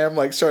going ham,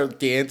 like started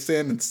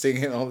dancing and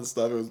singing and all this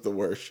stuff. It was the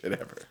worst shit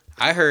ever.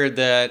 I heard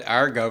that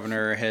our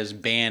governor has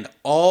banned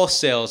all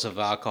sales of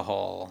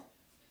alcohol.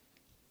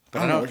 I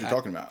don't know what you're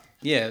talking about.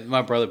 Yeah,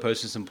 my brother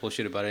posted some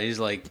bullshit about it. He's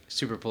like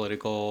super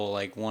political,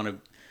 like wanting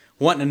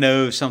to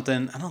know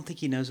something. I don't think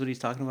he knows what he's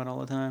talking about all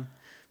the time.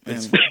 But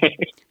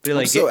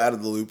I'm so out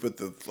of the loop with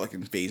the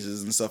fucking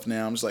phases and stuff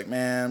now. I'm just like,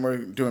 man, we're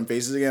doing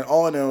phases again.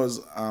 All I know is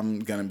I'm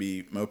gonna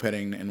be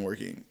mopeding and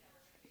working.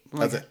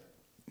 That's it.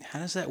 How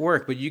does that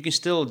work? But you can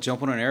still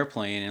jump on an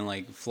airplane and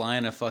like fly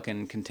in a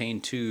fucking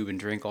contained tube and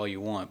drink all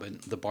you want.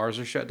 But the bars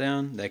are shut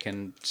down that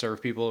can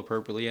serve people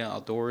appropriately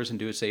outdoors and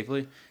do it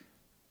safely.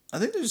 I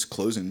think they're just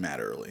closing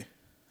mad early.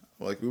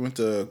 Like we went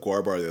to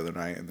Guar Bar the other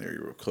night and they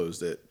were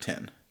closed at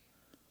 10.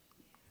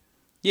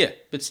 Yeah,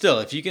 but still,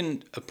 if you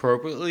can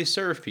appropriately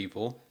serve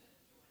people.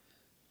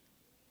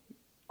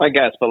 I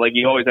guess, but like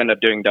you always end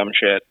up doing dumb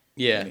shit.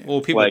 Yeah,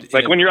 well, people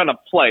like when you're on a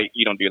flight,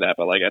 you don't do that,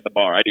 but like at the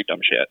bar, I do dumb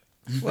shit.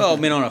 Well, I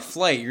mean, on a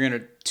flight, you're in a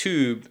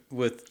tube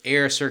with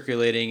air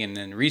circulating and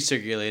then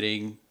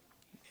recirculating.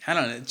 I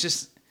don't know. It's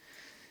just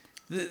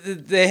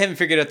they haven't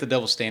figured out the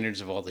double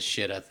standards of all the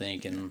shit, I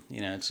think, and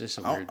it's just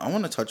a weird. I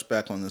want to touch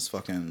back on this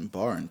fucking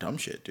bar and dumb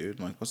shit, dude.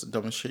 Like, what's the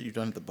dumbest shit you've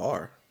done at the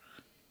bar?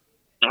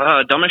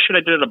 Dumbest shit I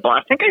did at a bar.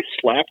 I think I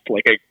slapped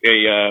like a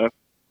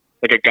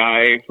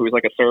guy who was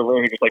like a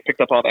server who just like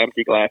picked up all the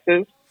empty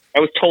glasses. I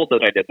was told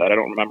that I did that. I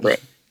don't remember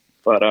it,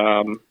 but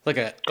like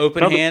an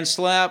open hand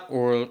slap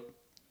or.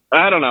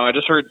 I don't know. I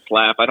just heard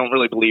slap. I don't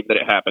really believe that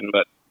it happened,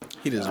 but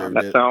he deserved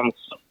it. It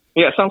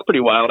sounds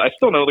pretty wild. I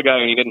still know the guy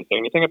and he didn't say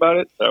anything about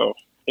it, so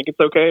I think it's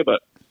okay,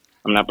 but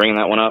I'm not bringing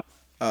that one up.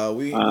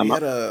 We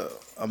had a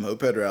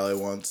moped rally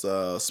once,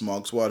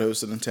 Smog Squad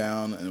hosted in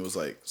town, and it was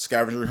like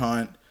scavenger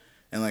hunt,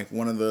 and like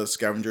one of the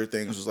scavenger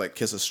things was like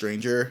kiss a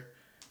stranger.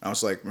 I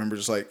was like, remember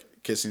just like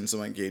kissing some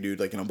like gay dude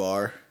like in a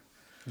bar.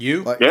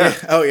 You? Like, yeah.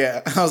 Oh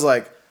yeah. I was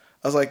like,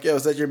 yo,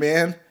 is that your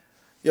man?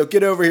 Yo,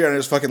 get over here, and I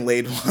just fucking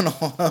laid one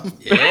on him.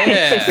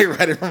 Yeah. He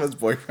read it from his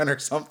boyfriend or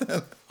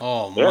something.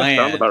 Oh, yeah, man.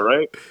 sounds about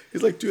right.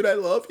 He's like, dude, I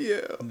love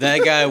you.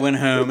 That guy went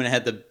home and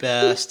had the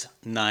best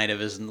night of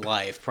his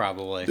life,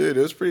 probably. Dude,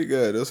 it was pretty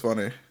good. It was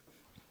funny.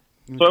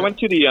 So I went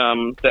to the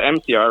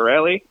MCR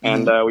rally,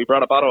 and we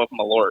brought a bottle of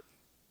Malort.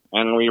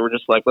 And we were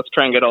just like, let's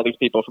try and get all these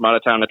people from out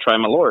of town to try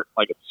Malort.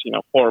 Like, it's,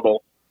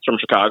 horrible. It's from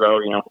Chicago.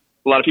 A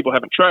lot of people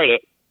haven't tried it.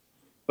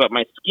 But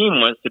my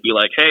scheme was to be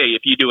like, hey,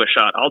 if you do a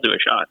shot, I'll do a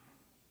shot.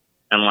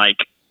 And like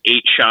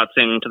 8 shots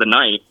into the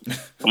night,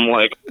 I'm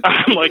like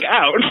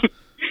out.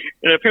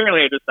 And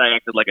apparently I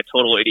acted like a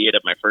total idiot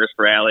at my first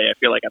rally. I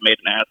feel like I made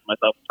an ass of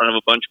myself in front of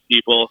a bunch of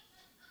people.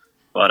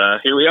 But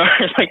here we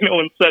are. Like no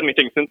one said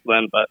anything since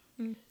then.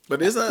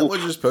 But isn't that what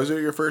you're supposed to do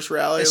at your first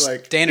rally? It's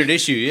like standard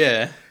issue,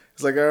 yeah.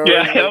 It's like,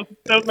 that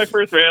was my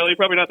first rally.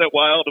 Probably not that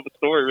wild of a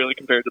story really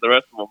compared to the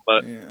rest of them,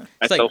 but yeah.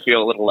 I still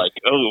feel a little like,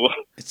 oh.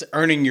 It's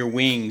earning your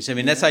wings. I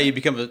mean, that's how you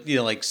become,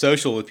 like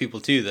social with people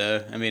too,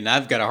 though. I mean,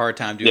 I've got a hard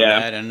time doing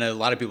that. I know a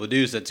lot of people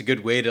do, so that's a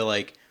good way to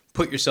like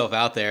put yourself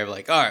out there.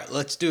 Like, all right,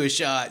 let's do a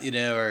shot,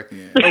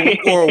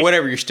 or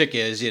whatever your stick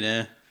is,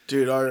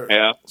 Dude,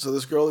 so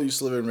this girl who used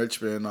to live in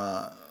Richmond,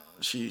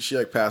 she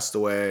like passed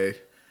away,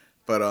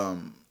 but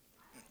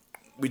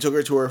we took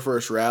her to her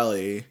first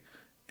rally.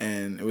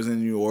 And it was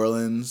in New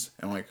Orleans,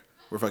 and like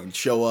we're fucking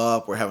show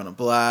up, we're having a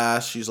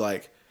blast. She's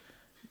like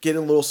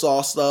getting a little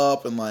sauced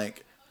up, and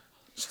like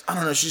I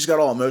don't know, she just got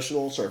all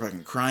emotional, started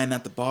fucking crying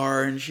at the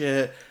bar and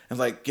shit, and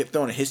like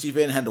throwing a hissy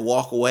fit and had to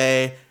walk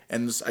away.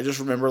 And I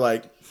just remember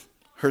like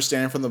her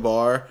standing from the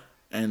bar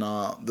and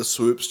the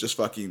Swoops just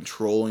fucking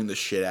trolling the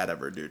shit out of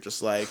her, dude.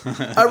 Just like,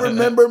 I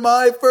remember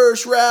my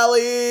first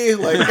rally,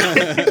 like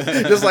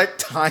just like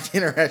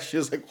taunting her as she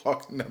was like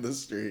walking down the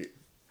street.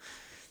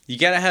 You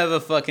gotta have a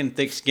fucking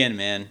thick skin,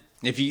 man.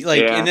 If you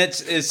like, and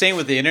it's same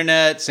with the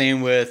internet,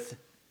 same with,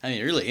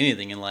 really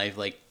anything in life,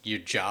 like your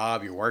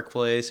job, your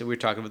workplace. We were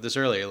talking about this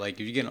earlier. Like,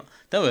 if you get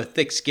done with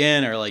thick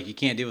skin, or like you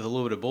can't deal with a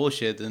little bit of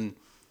bullshit, then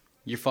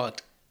you're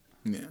fucked.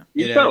 Yeah,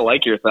 you just gotta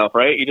like yourself,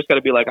 right? You just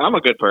gotta be like, I'm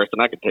a good person.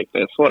 I can take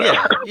this.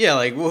 Whatever. Yeah.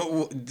 Like,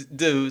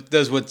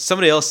 does what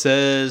somebody else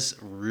says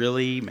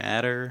really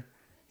matter?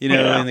 In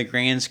the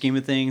grand scheme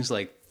of things,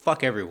 like,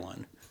 fuck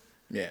everyone.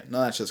 Yeah,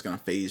 no, that's just gonna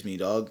phase me,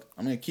 dog.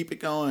 I'm gonna keep it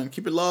going,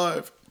 keep it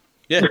live.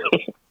 Yeah,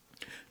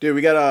 dude,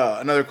 we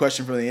got another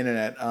question from the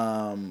internet.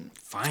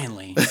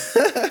 Finally,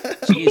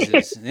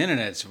 Jesus, the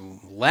internet's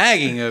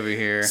lagging over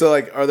here. So,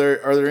 like, are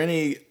there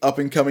any up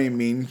and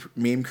coming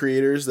meme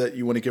creators that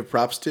you want to give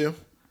props to?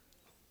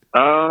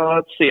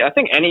 Let's see. I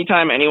think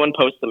anytime anyone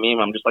posts a meme,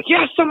 I'm just like,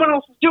 yeah, someone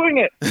else is doing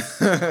it.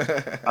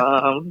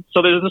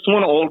 So there's this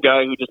one old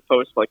guy who just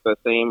posts like the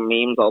same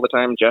memes all the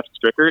time, Jeff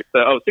Strickert,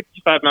 the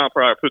 65 mile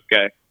per hour poop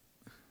guy.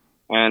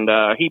 And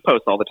he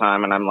posts all the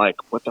time, and I'm like,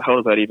 what the hell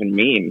does that even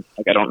mean?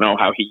 Like, I don't know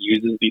how he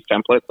uses these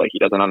templates. Like, he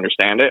doesn't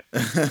understand it.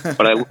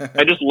 But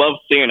I just love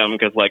seeing them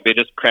because, like, they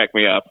just crack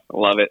me up. I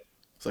love it.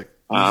 It's like,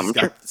 he's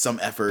got some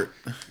effort.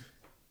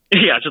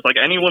 Yeah, just like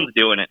anyone's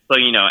doing it. So,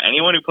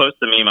 anyone who posts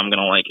a meme, I'm going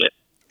to like it.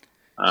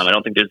 I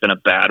don't think there's been a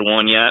bad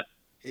one yet.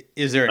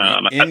 Is there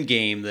an end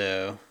game,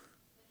 though?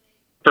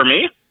 For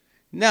me?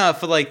 No,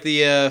 for like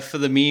for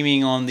the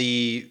memeing on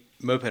the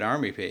Moped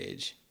Army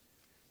page.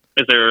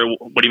 Is there?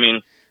 What do you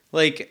mean?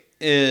 Like,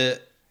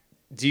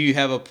 do you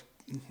have a?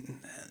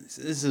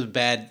 This is a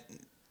bad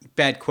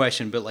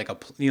question, but like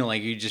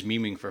like you're just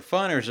memeing for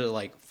fun, or is it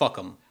like fuck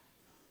them?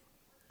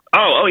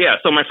 Oh yeah.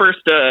 So my first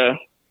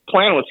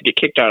plan was to get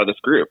kicked out of this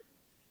group,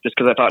 just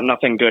because I thought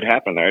nothing good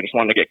happened there. I just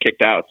wanted to get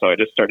kicked out, so I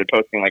just started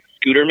posting like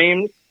scooter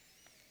memes,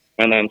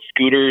 and then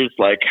scooters,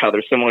 like how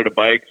they're similar to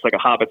bikes, like a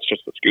Hobbit's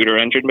just a scooter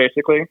engine,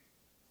 basically.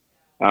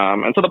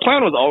 And so the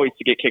plan was always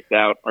to get kicked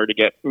out or to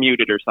get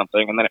muted or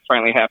something, and then it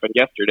finally happened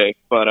yesterday.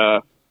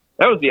 But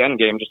that was the end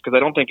game, just because I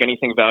don't think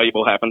anything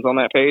valuable happens on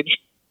that page.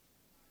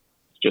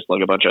 It's just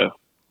like a bunch of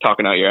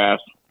talking out your ass.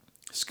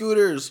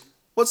 Scooters.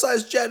 What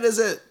size jet is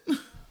it?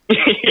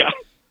 Yeah.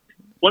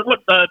 What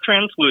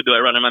trans fluid do I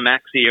run in my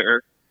Maxi?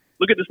 Or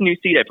look at this new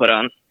seat I put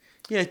on.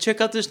 Yeah,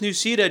 check out this new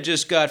seat I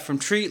just got from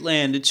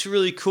Treatland. It's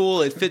really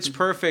cool. It fits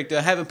perfect.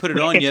 I haven't put it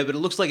on yet, but it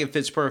looks like it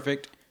fits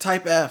perfect.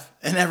 Type F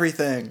and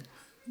everything.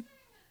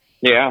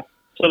 Yeah.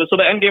 So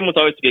the end game was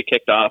always to get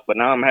kicked off, but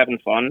now I'm having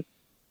fun.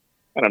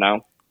 I don't know.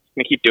 I'm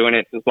going to keep doing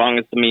it as long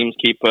as the memes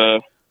keep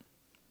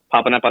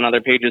popping up on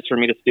other pages for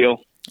me to steal.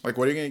 Like,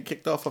 what are you going to get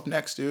kicked off of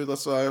next, dude?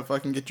 Let's if I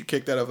can get you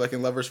kicked out of like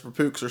Lovers for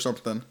Pooks or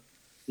something.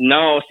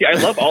 No, see, I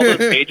love all those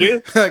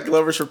pages. Like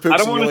Lovers for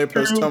Pooks and you only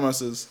post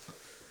Thomas's.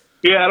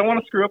 Yeah, I don't want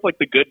to screw up like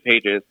the good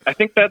pages. I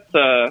think that's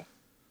the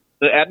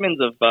admins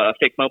of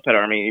Fake Moped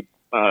Army.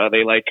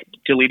 They like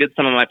deleted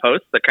some of my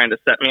posts that kind of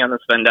set me on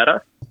this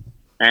vendetta.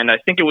 And I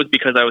think it was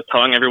because I was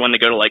telling everyone to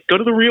go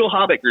to the real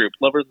Hobbit group,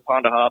 Lovers of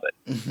Honda Hobbit.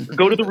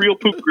 Go to the real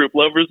Pook group,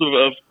 Lovers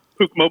of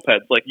Pook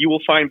Mopeds. Like, you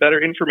will find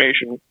better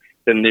information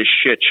than this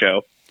shit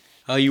show.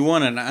 Oh, you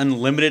want an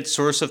unlimited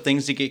source of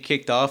things to get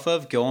kicked off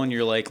of? Go on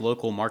your like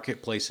local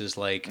marketplaces,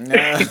 like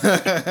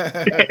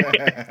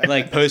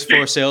like post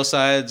for sale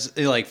sites,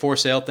 like for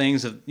sale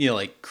things of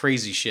like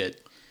crazy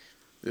shit.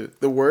 Dude,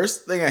 the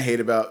worst thing I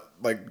hate about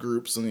like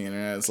groups on the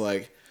internet is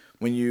like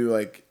when you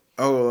like,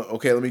 oh,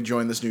 okay, let me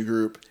join this new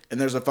group, and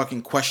there's a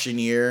fucking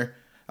questionnaire.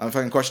 On the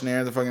fucking questionnaire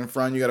at the fucking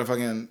front, you gotta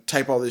fucking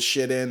type all this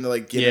shit in to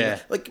like get in.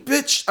 Like,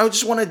 bitch, I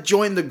just want to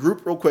join the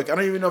group real quick. I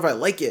don't even know if I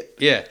like it.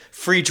 Yeah,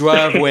 free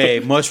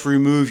driveway, must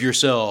remove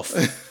yourself.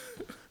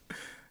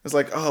 It's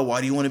like, oh, why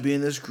do you want to be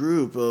in this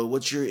group?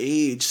 What's your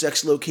age,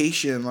 sex,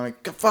 location?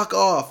 Like, fuck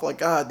off. Like,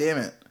 god damn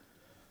it.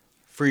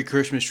 Free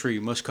Christmas tree,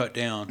 must cut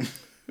down.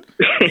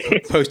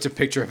 Post a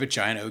picture of a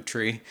giant oak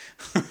tree.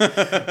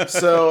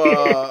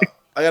 So,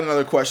 I got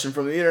another question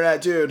from the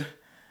internet, dude.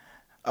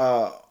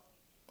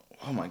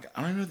 Oh my god,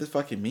 I don't know what this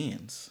fucking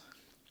means.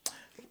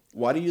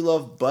 Why do you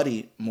love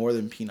Buddy more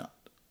than Peanut?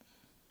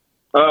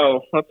 Oh,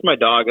 that's my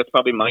dog. That's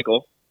probably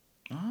Michael.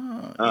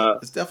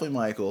 It's definitely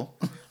Michael.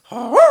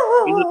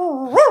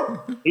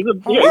 He's a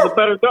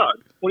better dog.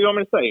 What do you want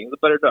me to say? He's a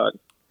better dog.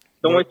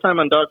 Don't waste time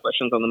on dog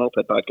questions on the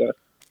Moped Podcast.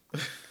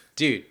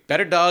 Dude,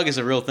 better dog is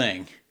a real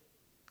thing.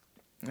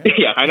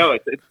 Yeah, I know.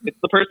 It's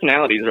the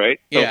personalities, right?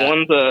 So yeah.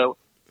 One's a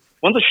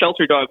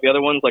shelter dog. The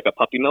other one's like a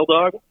puppy mill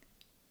dog.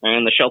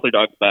 And the shelter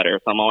dog's better,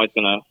 so I'm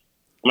gonna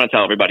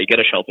tell everybody, get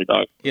a shelter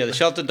dog. Yeah, the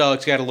shelter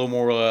dog's got a little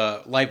more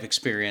life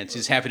experience.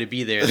 He's happy to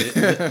be there.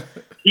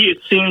 He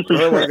seems the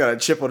other one's got a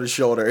chip on his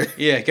shoulder.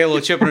 Yeah, got a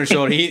little chip on his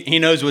shoulder. He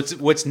knows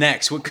what's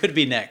next. What could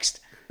be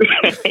next?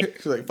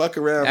 He's like, fuck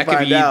around,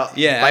 find out.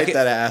 Yeah, bite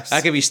that ass. I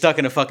could be stuck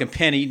in a fucking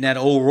pen eating that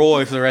old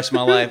Roy for the rest of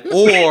my life,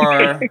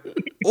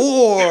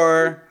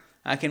 or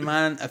I can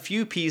mind a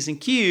few P's and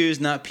Q's,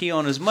 not pee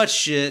on as much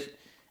shit,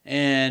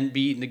 and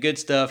be eating the good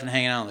stuff and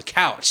hanging out on the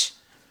couch.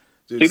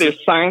 Dude, see, there's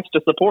science to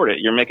support it.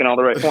 You're making all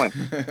the right points.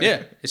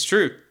 Yeah, it's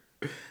true.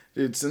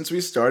 Dude, since we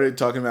started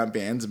talking about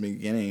bands in the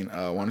beginning,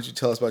 why don't you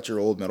tell us about your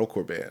old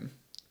metalcore band?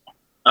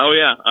 Oh,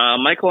 yeah.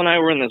 Michael and I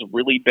were in this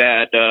really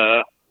bad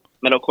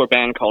metalcore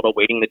band called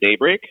Awaiting the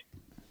Daybreak.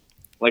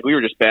 Like, we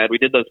were just bad. We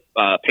did those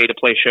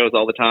pay-to-play shows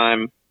all the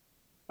time.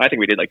 I think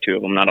we did, like, 2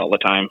 of them, not all the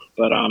time.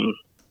 But,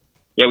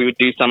 yeah, we would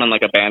do some and,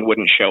 like, a band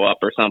wouldn't show up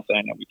or something,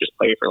 and we'd just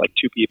play for, like,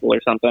 2 people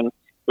or something.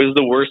 It was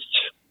the worst...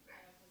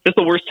 It's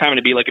the worst time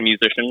to be like a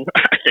musician,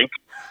 I think.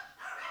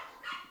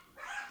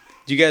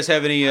 Do you guys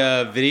have any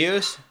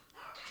videos?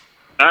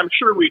 I'm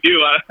sure we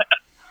do.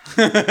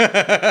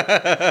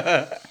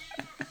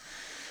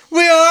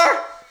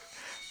 We're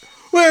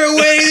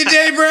awaiting the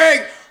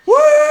daybreak.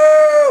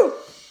 Woo!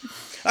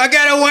 I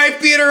got a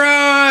wife beater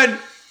on.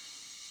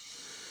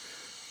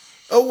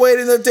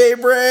 Awaiting the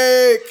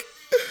daybreak.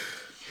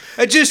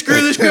 I just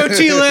grew this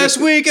goatee last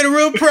week and I'm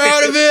real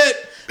proud of it.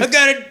 I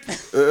got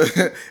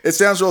it. It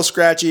sounds real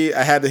scratchy.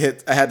 I had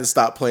to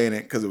stop playing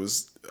it because it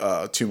was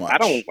too much. I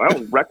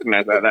don't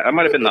recognize that. That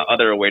might have been the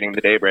other Awaiting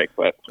the Daybreak,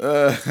 but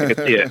I could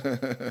see it.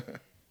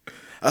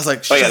 I was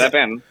like, oh yeah, that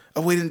band.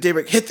 Awaiting the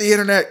daybreak. Hit the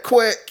internet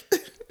quick.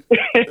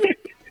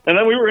 And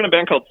then we were in a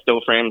band called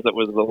Still Frames that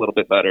was a little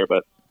bit better,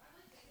 but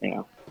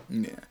yeah,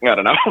 I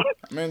don't know.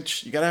 I mean,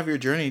 you gotta have your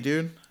journey,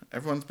 dude.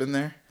 Everyone's been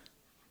there.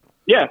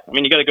 Yeah, I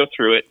mean, you got to go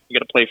through it. You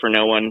got to play for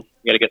no one. You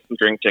got to get some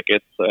drink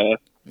tickets.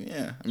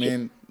 Yeah, I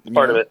mean,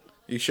 part of it.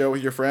 You show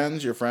with your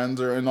friends. Your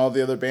friends are in all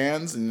the other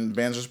bands, and the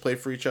bands just play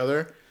for each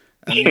other.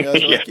 And you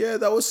guys are like, yeah,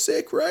 that was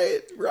sick, right?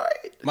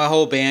 Right. My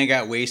whole band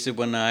got wasted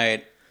one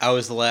night. I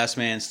was the last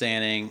man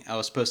standing. I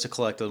was supposed to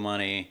collect the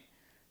money,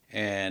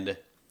 and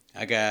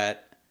I got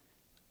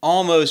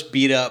almost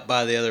beat up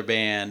by the other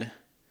band.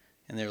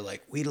 And they were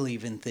like, we don't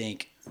even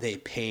think they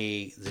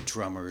pay the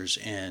drummers.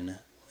 And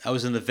I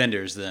was in the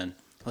vendors then.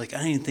 Like, I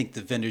don't even think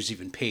the vendors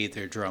even paid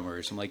their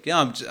drummers. I'm like, yeah,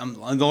 I'm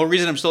the only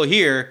reason I'm still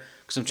here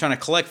because I'm trying to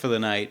collect for the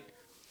night.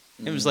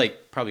 It was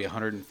like probably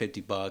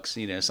 $150,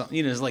 you know, something,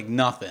 you know, it's like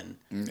nothing.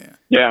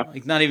 Yeah.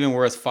 Like not even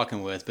worth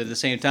fucking with. But at the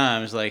same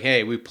time, it's like,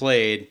 hey, we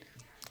played,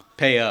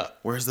 pay up.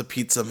 Where's the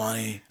pizza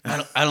money?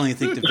 I don't even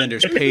think the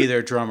vendors pay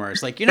their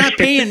drummers. Like, you're not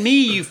paying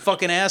me, you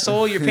fucking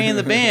asshole. You're paying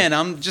the band.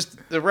 I'm just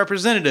the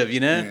representative,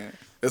 you know? Yeah.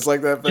 It's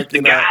like that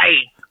fucking guy.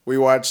 We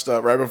watched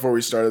right before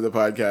we started the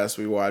podcast.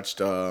 We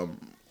watched.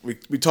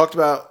 We talked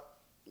about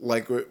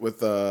like with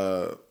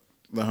the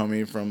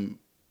homie from.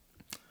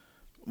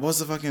 What was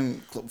the fucking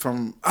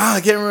from?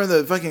 I can't remember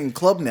the fucking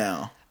club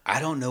now.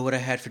 I don't know what I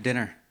had for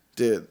dinner.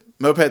 Dude,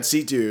 Moped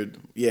Seat Dude.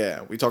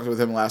 Yeah, we talked with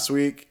him last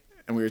week,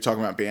 and we were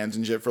talking about bands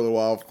and shit for a little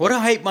while. What a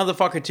hype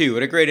motherfucker too!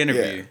 What a great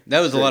interview. Yeah. That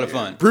was a lot of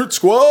fun. Brute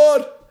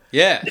Squad.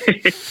 Yeah.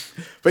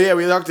 But yeah,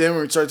 we talked to him.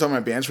 And we started talking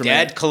about bands for a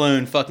minute. Dad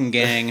Cologne fucking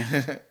gang.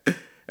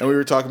 And we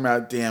were talking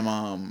about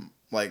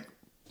like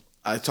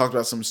I talked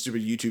about some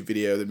stupid YouTube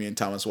video that me and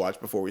Thomas watched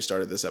before we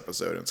started this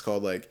episode. And it's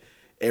called like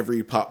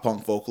Every Pop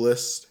Punk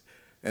Vocalist,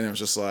 and it was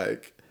just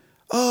like,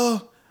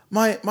 oh,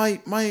 my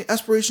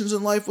aspirations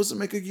in life was to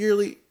make a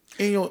yearly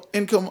annual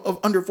income of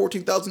under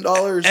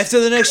 $14,000. After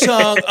the next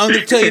song, I'm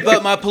going to tell you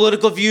about my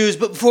political views,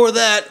 but before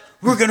that,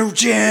 we're going to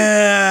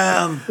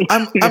jam.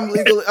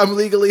 I'm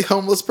legally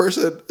homeless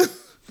person.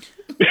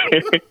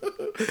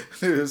 It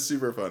was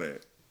super funny.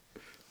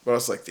 But I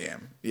was like,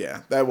 damn,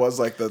 yeah, that was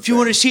like the. If you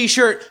want a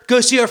t-shirt,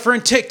 go see our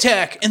friend Tic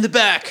Tac in the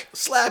back.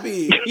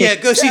 Slappy. Yeah,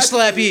 go see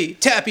Slappy,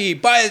 Tappy,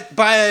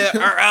 buy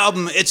our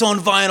album. It's on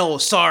vinyl.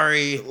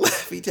 Sorry.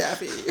 Laffy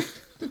Taffy.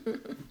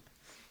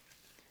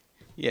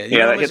 Yeah,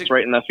 That hits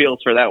right in the feels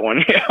for that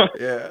one.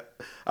 Yeah,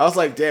 I was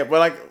like, damn. But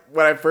like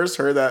when I first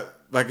heard that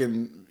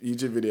fucking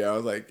YouTube video, I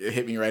was like, it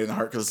hit me right in the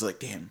heart because it's like,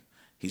 damn,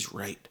 he's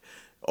right.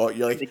 Oh,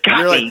 you're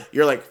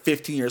like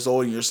 15 years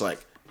old and you're just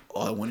like,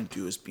 all I want to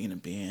do is be in a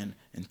band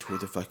and tour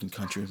the fucking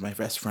country with my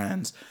best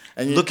friends.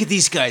 And look at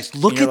these guys.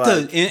 Look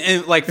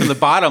at like from the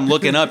bottom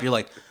looking up. You're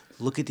like,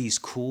 look at these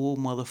cool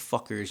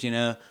motherfuckers. You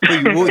know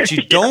what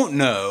you don't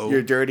know.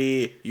 You're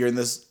dirty. You're in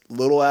this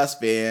little ass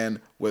van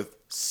with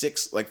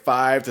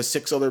 5 to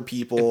 6 other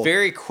people. A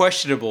very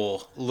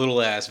questionable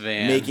little ass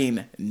van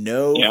making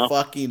no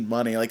fucking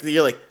money. Like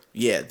you're like,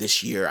 yeah,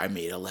 this year I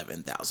made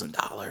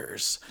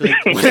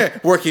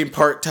 $11,000 working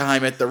part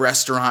time at the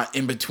restaurant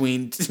in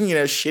between,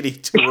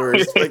 shitty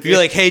tours. Like, you're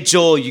like, hey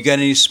Joel, you got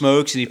any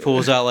smokes? And he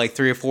pulls out like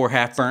 3 or 4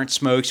 half burnt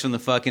smokes from the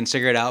fucking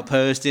cigarette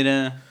outpost.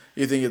 You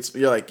think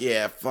you're like,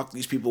 yeah, fuck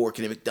these people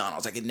working at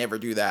McDonald's. I could never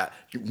do that.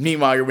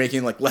 Meanwhile, you're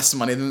making like less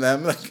money than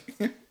them.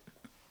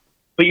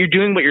 But you're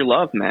doing what you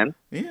love, man.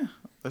 Yeah,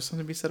 there's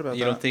something to be said about that.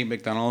 You don't think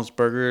McDonald's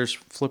burgers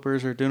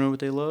flippers are doing what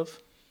they love?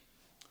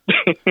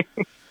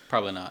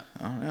 Probably not.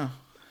 I don't know.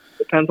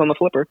 Depends on the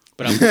flipper.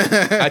 But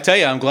I tell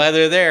you, I'm glad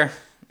they're there.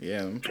 Yeah,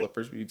 them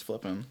flippers beats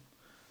flipping.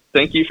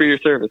 Thank you for your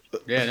service.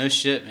 Yeah, no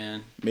shit,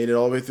 man. Made it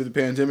all the way through the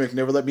pandemic.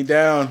 Never let me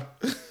down.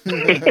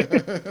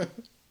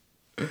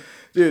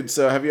 Dude,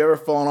 so have you ever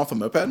fallen off a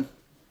moped?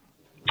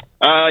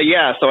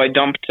 Yeah, so I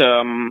dumped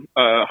a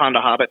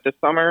Honda Hobbit this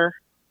summer,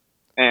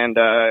 and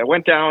I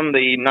went down,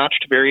 the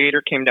notched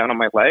variator came down on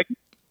my leg.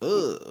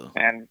 Ugh.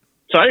 And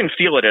so I didn't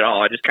feel it at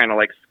all. I just kind of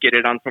like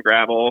skidded on some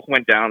gravel,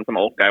 went down. Some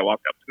old guy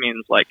walked up to me and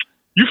was like,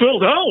 "You fell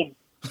down."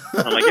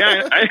 I'm like,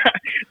 "Yeah,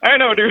 I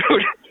know, dude."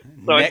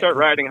 So I start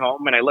riding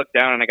home, and I look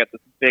down, and I got this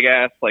big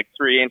ass like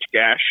 3-inch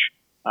gash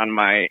on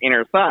my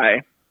inner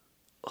thigh,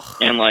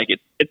 and like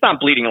it's not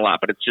bleeding a lot,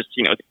 but it's just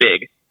it's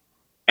big.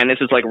 And this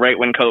is like right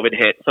when COVID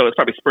hit, so it's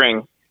probably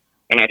spring.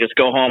 And I just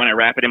go home and I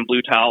wrap it in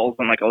blue towels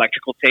and like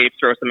electrical tape,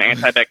 throw some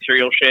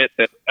antibacterial shit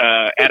that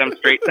Adam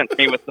Straight sent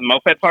me with some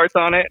moped parts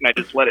on it, and I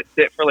just let it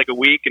sit for like a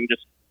week and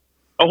just,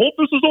 I hope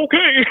this is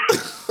okay.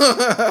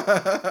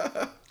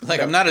 Like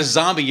I'm not a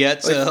zombie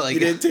yet, so like you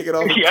didn't take it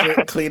off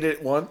and clean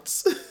it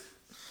once.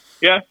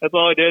 Yeah, that's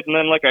all I did. And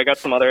then like I got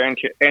some other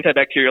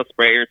antibacterial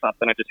spray or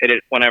something. I just hit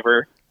it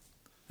whenever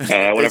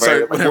I was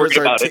worried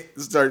about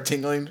it. Started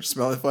tingling,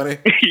 smelling funny.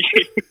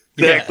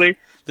 Exactly.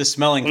 the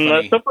smelling Mm,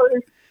 funny. so far,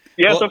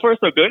 Well- so far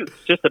so good.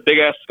 It's just a big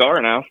ass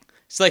scar now.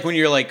 It's like when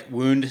you're like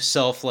wound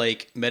self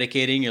like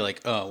medicating, you're like,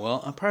 oh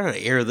well, I'm probably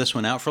gonna air this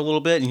one out for a little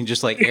bit, and you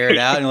just like air it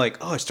out, and you're like,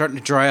 oh, it's starting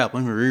to dry up.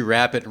 Let me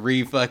rewrap it,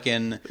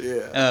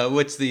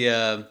 what's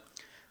the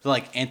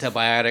like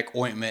antibiotic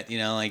ointment,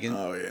 like,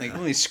 Oh, yeah. like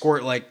let me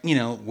squirt like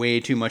way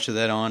too much of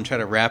that on, try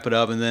to wrap it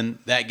up, and then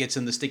that gets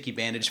in the sticky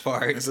bandage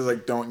part. This is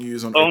like don't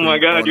use on. Oh open- my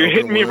god, on you're open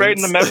hitting me right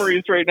in the wounds.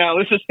 memories right now.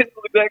 This is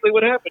exactly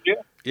what happened. Yeah.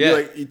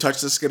 Yeah, You touch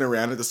the skin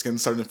around it, the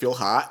skin's starting to feel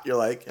hot. You're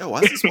like, oh,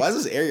 why is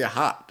this area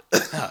hot?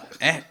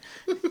 Can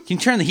you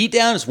turn the heat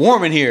down? It's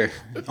warm in here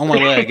on my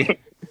leg.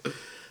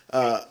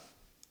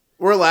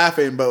 We're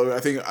laughing, but I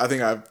think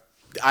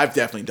I've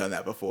definitely done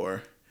that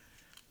before.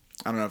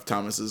 I don't know if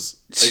Thomas has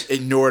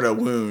ignored a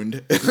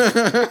wound.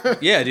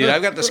 Yeah, dude,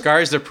 I've got the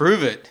scars to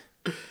prove it.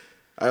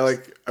 I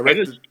I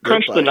just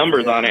crunched the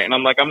numbers on it, and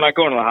I'm like, I'm not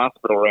going to the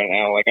hospital right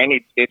now. Like, I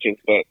need stitches,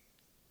 but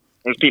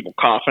there's people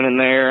coughing in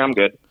there. I'm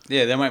good.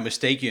 Yeah, they might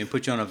mistake you and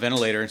put you on a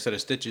ventilator instead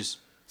of stitches.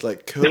 It's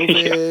like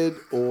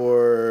COVID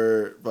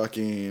or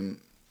fucking,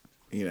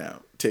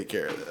 take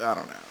care of it. I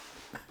don't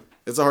know.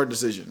 It's a hard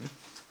decision.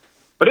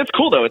 But it's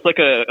cool though. It's like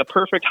a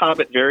perfect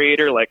Hobbit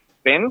variator, like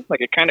spin. Like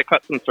it kind of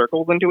cuts some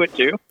circles into it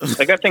too.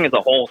 Like that thing is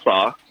a hole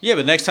saw. Yeah,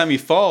 but next time you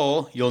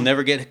fall, you'll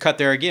never get cut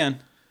there again.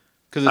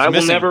 Because I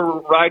will never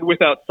ride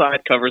without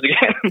side covers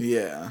again.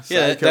 Yeah.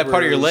 Yeah, that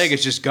part of your covers. leg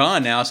is just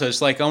gone now, so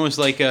it's like almost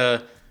like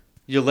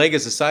your leg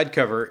is a side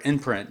cover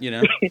imprint,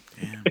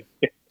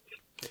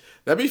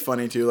 That'd be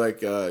funny too.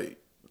 Like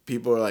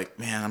people are like,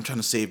 man, I'm trying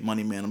to save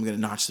money, man. I'm gonna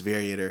notch the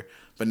variator,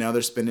 but now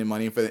they're spending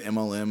money for the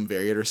MLM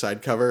variator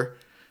side cover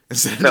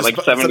instead of That like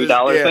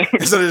 $70 thing?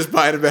 Instead of just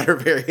buying a better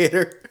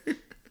variator.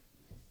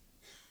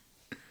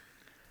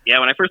 Yeah,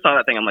 when I first saw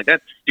that thing, I'm like,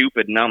 that's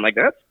stupid. And now I'm like,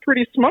 that's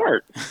pretty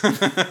smart. I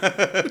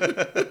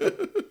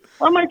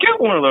might get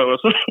one of those.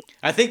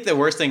 I think the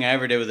worst thing I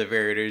ever did with a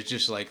variator is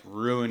just like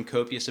ruin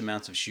copious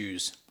amounts of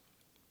shoes.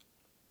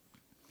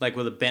 Like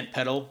with a bent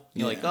pedal,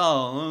 you're like,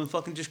 oh, I'm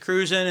fucking just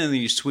cruising, and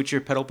then you switch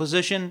your pedal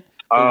position.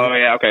 Oh,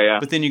 yeah, okay, yeah.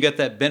 But then you got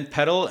that bent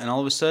pedal, and all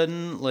of a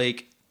sudden,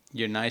 like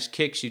your nice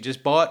kicks you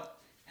just bought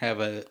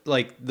have a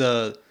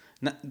the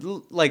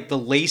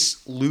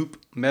lace loop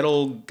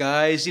metal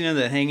guys,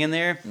 that hang in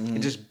there. It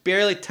just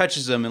barely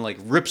touches them and like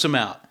rips them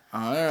out.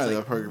 Oh, yeah,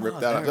 they'll probably rip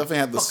that out. Definitely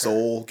had the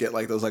sole get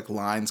like those like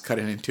lines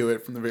cutting into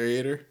it from the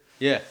variator.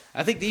 Yeah,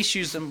 I think these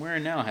shoes I'm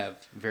wearing now have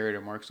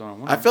variator marks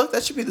on them. I feel like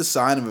that should be the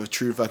sign of a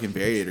true fucking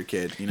variator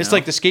kid. It's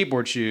like the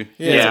skateboard shoe.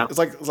 yeah. It's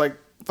like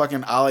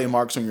fucking ollie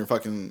marks on your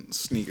fucking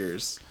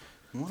sneakers.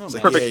 It's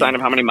like, Perfect sign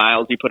of how many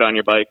miles you put on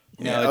your bike.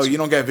 Yeah. Oh, you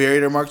don't got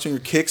variator marks on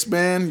your kicks,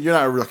 man? You're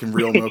not a fucking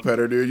real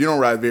mopeder, dude. You don't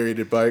ride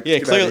variated bikes. Yeah,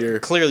 Get out of here.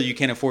 clearly you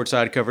can't afford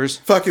side covers.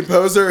 Fucking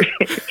poser.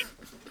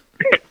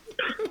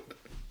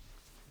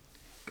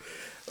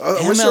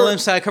 MLM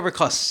side cover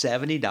costs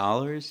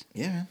 $70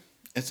 Yeah, man.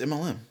 It's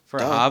MLM. for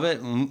a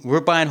Hobbit.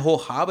 We're buying whole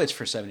Hobbits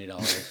for $70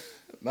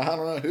 I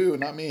don't know who,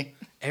 not me.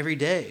 every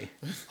day,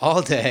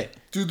 all day.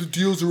 Dude, the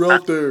deals are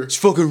out there. It's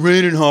fucking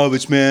raining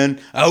Hobbits, man.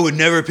 I would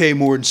never pay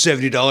more than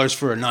 $70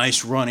 for a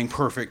nice running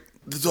perfect.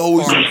 There's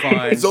always Farm find.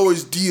 there's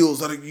always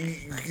deals. Like,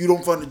 you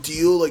don't find a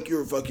deal, like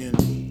you're a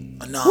fucking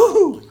a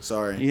knob.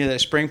 Sorry. You hear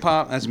that spring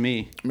pop? That's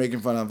me.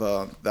 Making fun of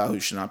thou who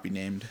should not be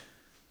named.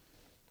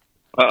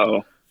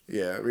 Uh-oh.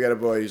 Yeah, we got a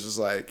boy who's just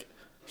like,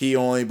 he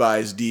only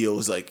buys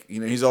deals. Like,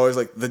 he's always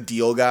like the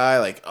deal guy.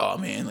 Like, oh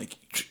man, like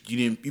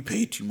you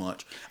paid too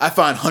much. I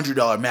find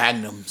 $100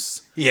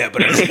 magnums. Yeah,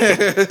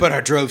 but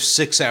I drove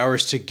 6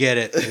 hours to get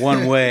it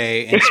one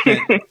way and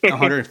spent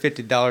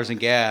 $150 in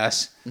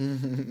gas.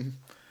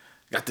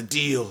 Got the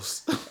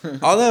deals.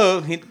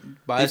 Although he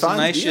buys some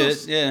finds nice deals.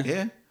 shit. Yeah.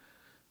 Yeah.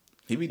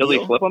 He be Does he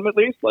deal. flip them at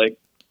least? Like,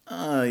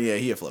 Yeah,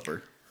 he a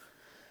flipper.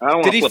 I don't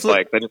want Did to he flip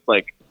flip-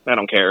 bikes. I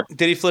don't care.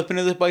 Did he flip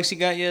into the bikes he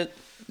got yet?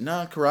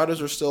 No,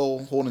 Corrados are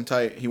still holding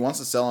tight. He wants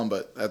to sell them,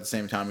 but at the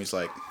same time, he's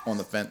like on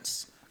the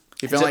fence.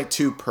 He found like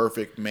two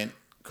perfect mint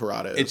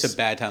Corrados. It's a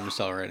bad time to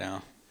sell right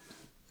now.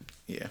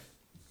 Yeah.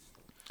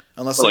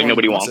 Unless So, like, someone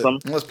nobody wants it. them?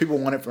 Unless people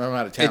want it from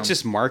out of town. It's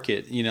just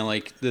market,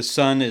 like the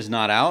sun is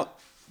not out,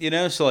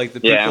 so like the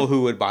Yeah. people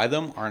who would buy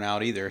them aren't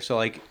out either. So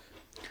like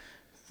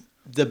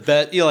the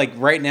bet, like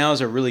right now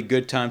is a really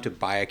good time to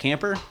buy a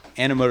camper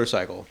and a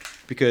motorcycle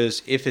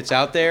because if it's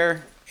out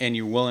there and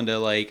you're willing to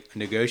like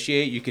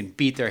negotiate, you can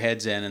beat their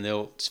heads in and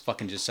they'll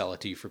fucking just sell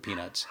it to you for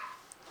peanuts.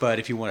 But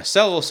if you want to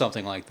sell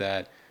something like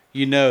that,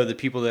 the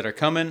people that are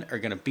coming are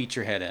going to beat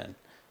your head in.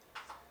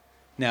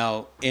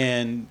 Now,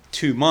 in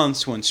 2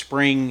 months, when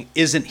spring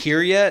isn't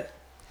here yet,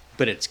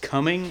 but it's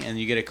coming, and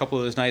you get a couple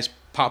of those nice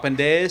popping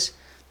days,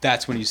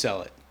 that's when you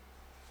sell it.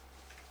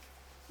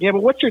 Yeah,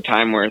 but what's your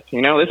time worth?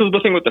 This is the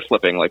thing with the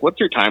flipping. Like, what's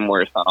your time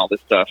worth on all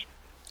this stuff?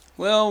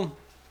 Well,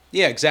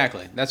 yeah,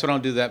 exactly. That's what I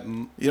don't do that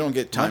you don't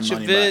get time much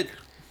money of it. back.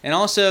 And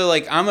also,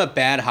 like, I'm a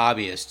bad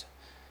hobbyist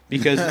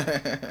because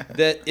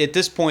that at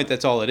this point,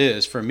 that's all it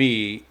is for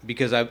me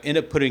because I end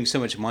up putting so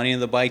much money in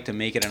the bike to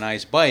make it a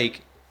nice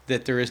bike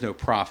that there is no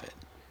profit.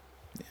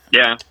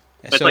 Yeah.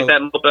 It's So- like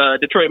that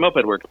Detroit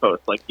Moped Works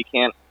post. Like, you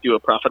can't do a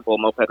profitable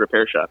moped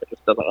repair shop. It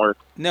just doesn't work.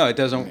 No, it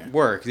doesn't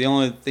work. The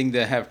only thing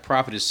that have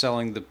profit is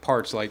selling the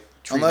parts like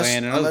Treatland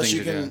and other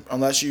things.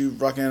 Unless you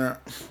fucking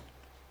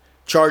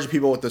charge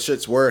people what the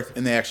shit's worth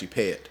and they actually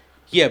pay it.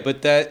 Yeah,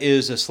 but that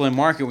is a slim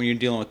market when you're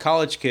dealing with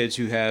college kids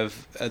who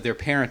have their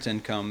parents'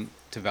 income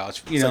to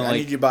vouch. You It's know, like, I like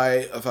need you to buy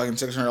a fucking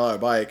 $600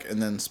 bike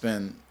and then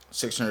spend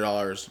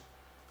 $600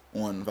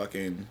 on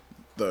fucking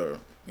the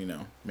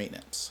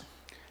maintenance.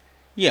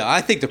 yeah,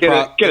 I think Get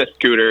a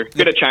scooter.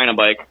 Get a China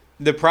bike.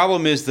 the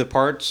problem is the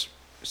parts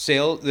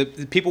sale. The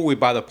people we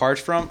buy the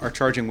parts from are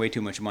charging way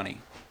too much money.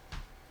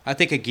 I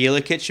think a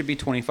Gila kit should be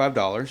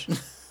 $25.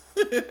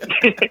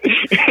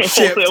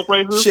 Wholesale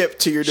prices. Shipped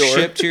to your door.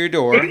 Shipped to your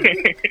door.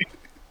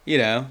 You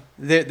know,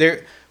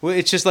 well,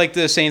 it's just like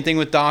the same thing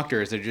with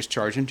doctors. They're just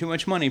charging too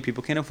much money.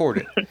 People can't afford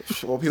it.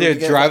 Well, people They're can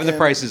get driving the fucking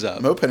prices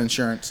up. Moped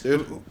insurance,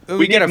 dude. We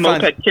need gotta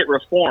moped kit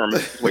reform,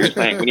 is what you're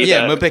saying. We need,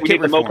 Yeah, we moped need kit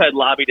the reform. moped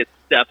lobby to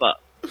step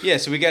up. Yeah,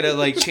 so we got to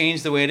like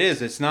change the way it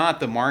is. It's not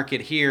the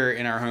market here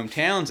in our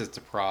hometowns that's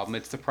the problem.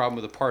 It's the problem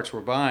with the parts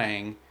we're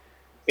buying.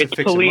 to It's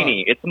fix 'em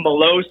Polini. up. It's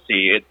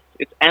Melosi.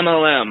 It's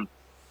MLM.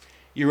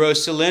 Euro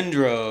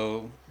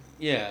Cilindro.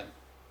 Yeah.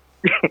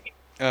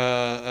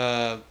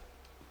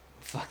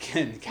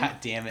 Fucking god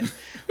damn it.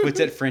 What's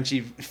that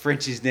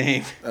Frenchie's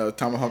name?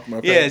 Tomahawk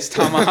Moped. Yeah, it's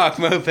Tomahawk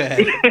Moped.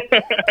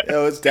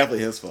 Oh, it's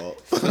definitely his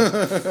fault.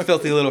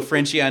 Filthy little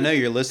Frenchie. I know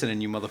you're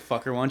listening, you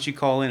motherfucker. Why don't you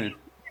call in?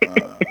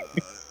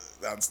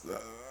 That's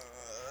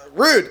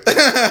rude.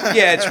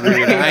 Yeah, it's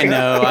rude. I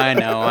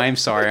know. I'm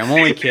sorry. I'm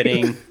only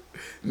kidding.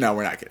 No,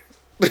 we're not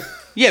kidding.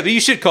 Yeah, but you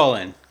should call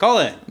in. Call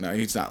in. No,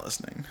 he's not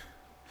listening.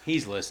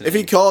 He's listening. If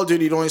he called,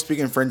 dude, he'd only speak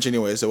in French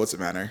anyway, so what's it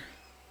matter?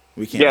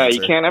 We can't. Yeah, answer.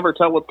 you can't ever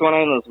tell what's going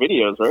on in those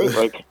videos, right?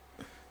 Like,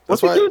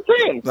 what's That's the why. dude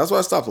saying? That's why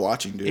I stopped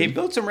watching, dude. He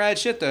built some rad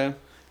shit though.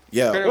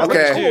 Yeah. Better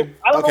Okay. look, dude.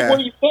 I don't Okay. know what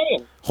he's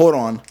saying. Hold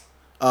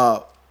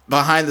on.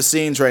 Behind the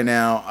scenes right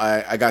now,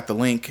 I got the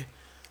link.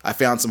 I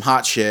found some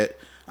hot shit.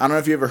 I don't know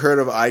if you ever heard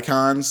of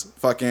Icon's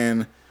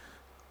fucking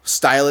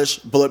stylish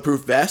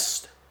bulletproof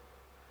vest.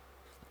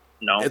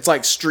 No. It's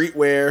like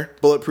streetwear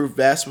bulletproof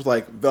vest with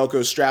like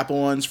Velcro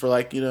strap-ons for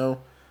like,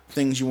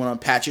 things you want on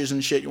patches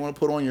and shit you want to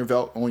put on your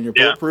Yeah.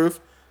 bulletproof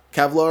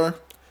Kevlar.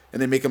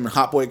 And they make them in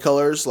hot boy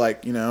colors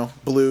like,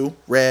 blue,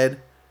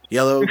 red,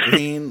 yellow,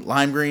 green,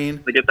 lime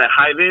green. They get that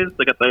high vis.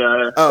 They got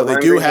the. Oh, they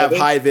lime do green have high-vis.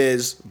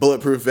 high-vis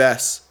bulletproof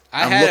vests.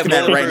 I I'm had a looking at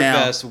it bulletproof right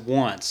now. vest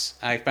once.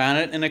 I found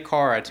it in a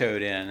car I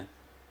towed in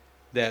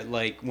that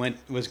like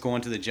was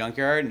going to the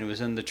junkyard and it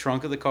was in the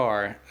trunk of the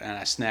car and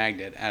I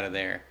snagged it out of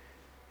there.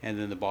 And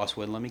then the boss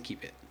wouldn't let me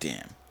keep it.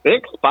 Damn. They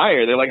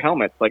expire. They're like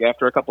helmets. Like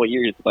after a couple of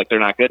years, like they're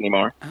not good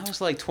anymore. I was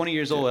like 20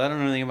 years old. I don't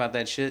know anything about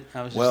that shit.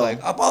 I was just Well- like,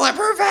 a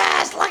bulletproof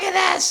vest. Look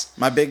at this.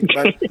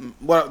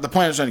 What the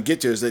point I was trying to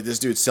get to is that this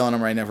dude's selling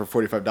them right now for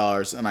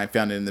 $45, and I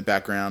found it in the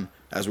background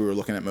as we were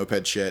looking at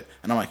moped shit,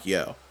 and I'm like,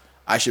 yo,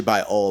 I should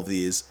buy all of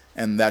these,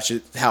 and that's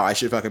how I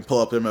should fucking pull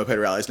up their moped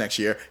rallies next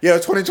year. Yo,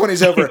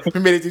 2020's over. We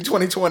made it through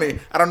 2020.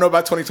 I don't know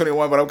about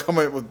 2021, but I'm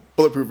coming with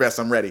bulletproof vests.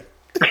 I'm ready.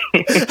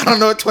 I don't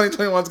know what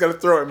 2021's gonna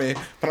throw at me,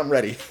 but I'm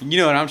ready. You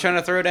know what I'm trying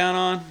to throw down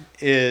on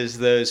is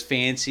those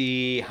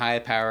fancy,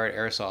 high-powered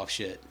airsoft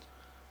shit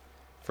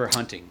for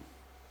hunting.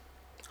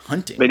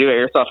 Hunting. They do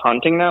airsoft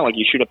hunting now. Like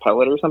you shoot a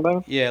pellet or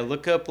something. Yeah,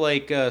 look up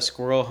like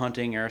squirrel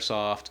hunting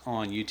airsoft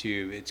on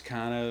YouTube. It's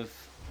kind of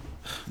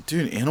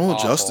Dude, animal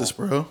Awful. justice,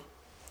 bro.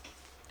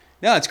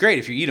 no, it's great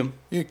if you eat them.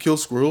 You kill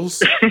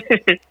squirrels.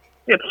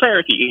 It's fair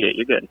if you eat it.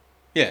 You're good.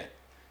 Yeah,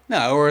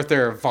 no, or if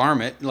they're a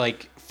varmint,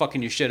 like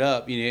fucking your shit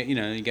up.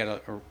 You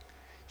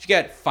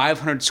got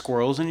 500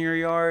 squirrels in your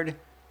yard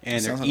and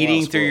That they're sounds like a lot of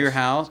eating through your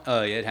squirrels. house.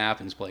 Oh, yeah, it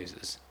happens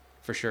places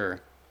for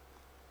sure.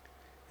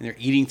 And they're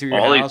eating through your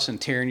All these- house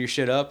and tearing your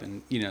shit up,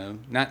 and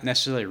not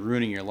necessarily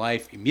ruining your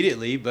life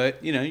immediately,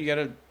 but you got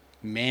to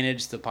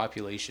manage the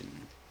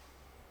population.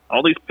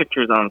 All these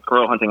pictures on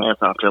squirrel hunting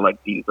airsoft are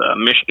like these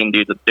Michigan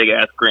dudes with big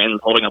ass grins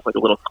holding up like a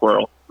little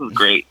squirrel. This is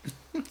great.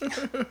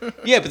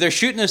 Yeah, but they're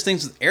shooting those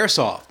things with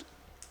airsoft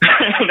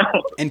I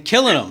know. and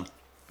killing them.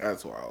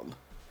 That's wild.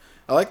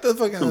 I like the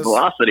fucking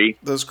Velocity.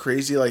 those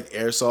crazy like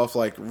airsoft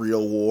like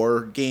real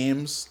war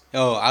games.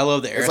 Oh, I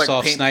love the It's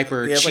airsoft like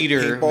sniper they have, like,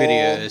 cheater paintball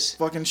videos.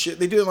 Fucking shit.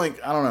 They do it in,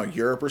 like, I don't know,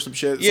 Europe or some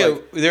shit. It's Yeah,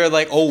 like, they're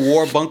like old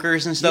war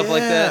bunkers and stuff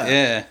like that.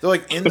 Yeah. They're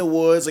like in the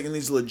woods, like in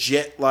these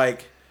legit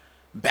like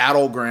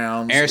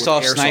battlegrounds. with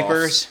Airsoft airsofts.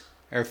 snipers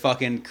are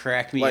fucking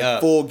crack me Like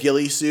up. full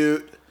ghillie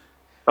suit.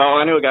 Oh,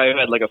 I knew a guy who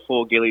had like a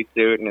full ghillie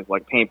suit and his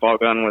like paintball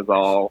gun was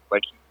all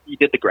like he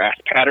did the grass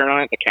pattern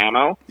on it, the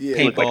camo. Yeah.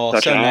 He looked like Paintball,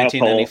 such so an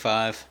asshole.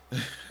 1995.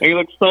 And he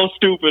looked so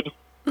stupid.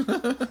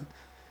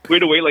 We had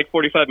to wait like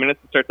 45 minutes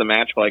to start the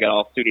match while I got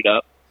all suited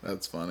up.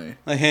 That's funny.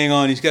 Like, hang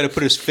on, he's got to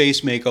put his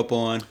face makeup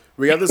on.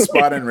 We got this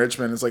spot in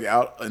Richmond. It's like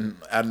out in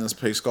this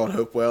place called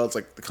Hopewell. It's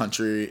like the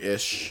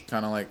country-ish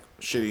kind of like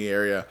shitty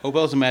area.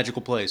 Hopewell's a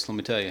magical place, let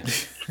me tell you.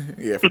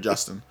 Yeah, for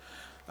Justin.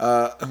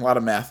 A lot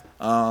of math.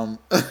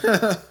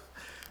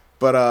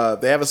 But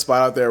they have a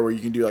spot out there where you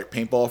can do like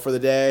paintball for the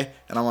day,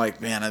 and I'm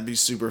like, man, that'd be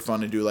super fun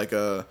to do like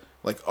a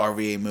like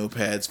RVA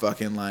mopeds,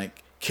 fucking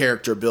like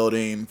character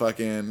building,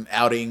 fucking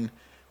outing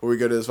where we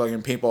go to this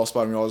fucking paintball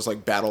spot and we all just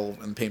like battle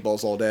and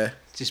paintballs all day.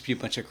 Just be a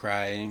bunch of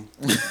crying.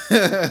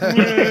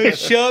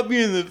 Shot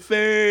me in the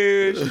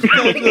face.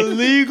 That's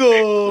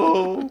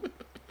illegal.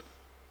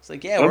 It's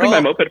like, yeah, I don't think my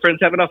moped friends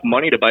have enough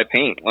money to buy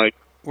paint. Like,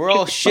 we're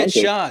all shit's shit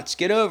expensive. shots.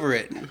 Get over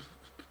it.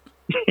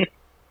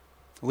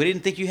 We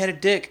didn't think you had a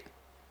dick.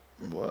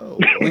 Whoa.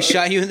 We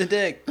shot you in the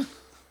dick.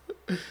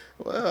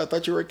 Well, I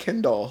thought you were a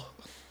Ken doll.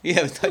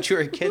 Yeah, we thought you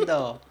were a kid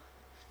doll.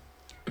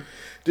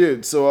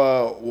 Dude,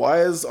 so why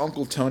is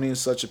Uncle Tony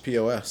such a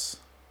POS?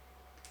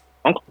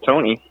 Uncle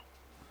Tony.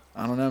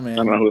 I don't know, man. I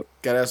don't know who.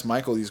 Gotta ask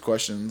Michael these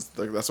questions.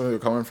 Like, that's where they're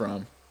coming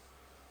from.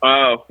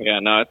 Oh, yeah,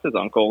 no, it's his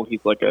uncle. He's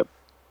like a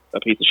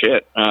piece of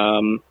shit.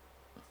 And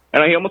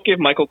he almost gave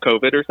Michael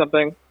COVID or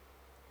something.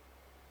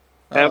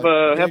 Have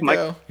Here you Mike.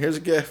 go. Here's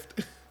a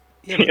gift.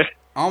 Yeah, Yeah.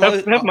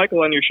 almost, Have Michael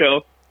on your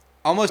show.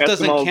 almost Ask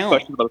him all doesn't his count.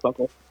 questions about his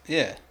uncle.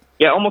 Yeah.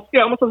 Yeah, almost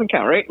doesn't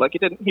count, right? Like he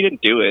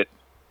didn't do it.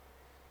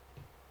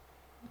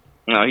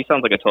 No, he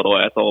sounds like a total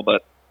asshole,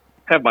 but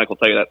have Michael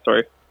tell you that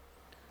story.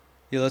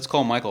 Yeah, let's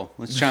call Michael.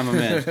 Let's chime him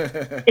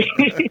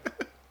in.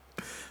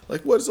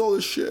 Like, what is all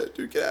this shit?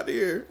 Dude, get out of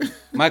here.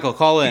 Michael,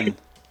 call in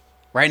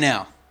right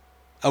now.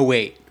 Oh,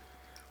 wait.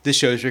 This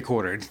show's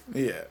recorded.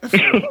 Yeah. This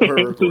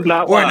is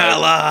not We're live.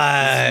 not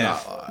live.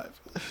 Not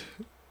live.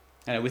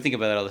 I know, we think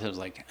about that all the time. It's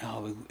like,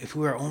 oh, if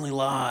we were only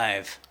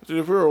live, Dude,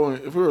 if we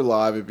were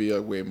live, it'd be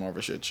like way more of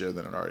a shit show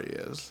than it already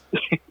is.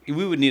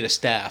 we would need a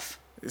staff.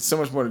 It's so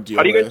much more to deal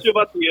How do you with. guys feel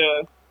about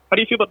the? How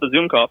do you feel about the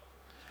Zoom call?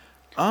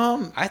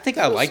 I think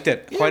I liked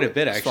it quite a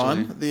bit, it's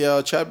actually. fun.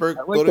 The Chad Burke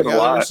I Go liked it a Together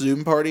lot.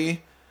 Zoom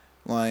party.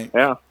 Like,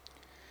 Yeah.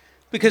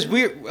 Because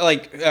we're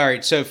like, all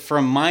right. So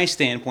from my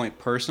standpoint,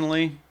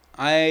 personally,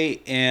 I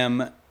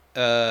am,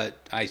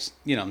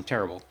 I'm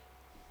terrible,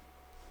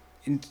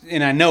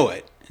 and I know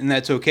it, and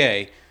that's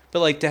okay. But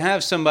like to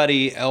have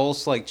somebody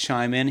else like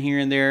chime in here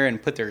and there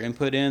and put their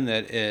input in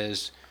that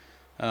is,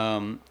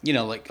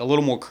 like a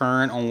little more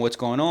current on what's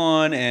going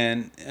on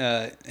and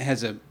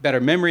has a better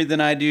memory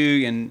than I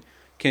do and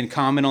can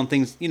comment on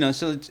things.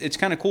 So it's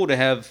kind of cool to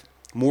have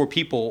more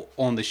people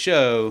on the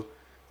show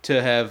to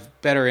have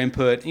better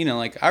input.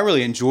 Like I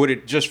really enjoyed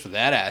it just for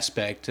that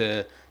aspect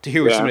to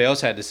hear what Yeah. somebody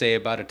else had to say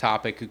about a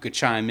topic who could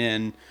chime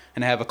in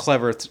and have a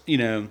clever,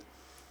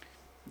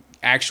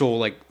 actual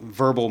like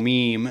verbal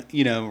meme,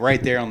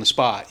 right there on the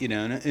spot,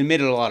 and it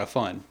made it a lot of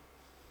fun.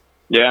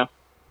 Yeah.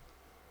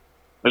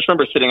 I just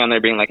remember sitting on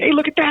there being like, "Hey,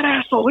 look at that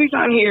asshole! He's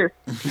on here.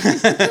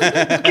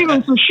 Give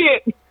him some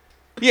shit."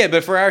 Yeah,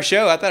 but for our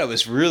show, I thought it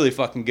was really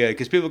fucking good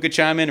because people could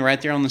chime in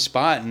right there on the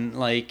spot and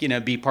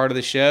be part of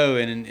the show,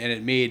 and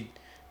it made,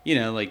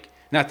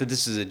 not that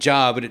this is a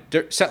job, but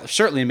it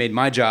certainly made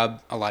my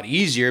job a lot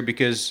easier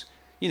because,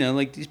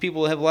 these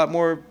people have a lot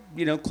more,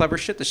 clever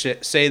shit to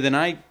say than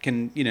I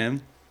can,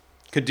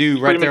 could do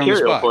right great there on the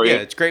material spot. for you. Yeah,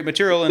 it's great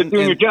material. It's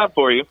doing your job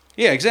for you.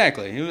 Yeah,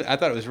 exactly. I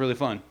thought it was really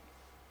fun.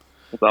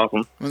 That's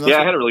awesome. Well, that's Yeah, I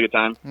what- had a really good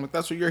time. I'm like,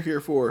 that's what you're here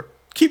for.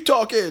 Keep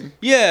talking.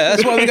 Yeah,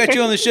 that's why we got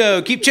you on the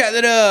show. Keep chatting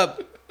it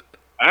up.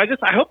 I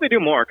hope they do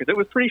more because it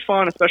was pretty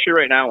fun, especially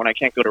right now when I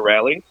can't go to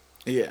rallies.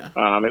 Yeah.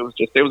 It was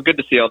good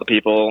to see all the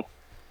people,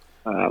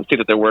 see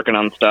that they're working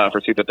on stuff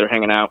or see that they're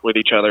hanging out with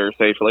each other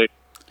safely.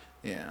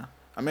 Yeah.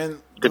 I mean,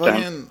 Good time.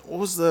 fucking, what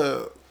was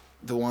the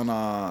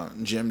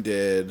one Jim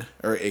did,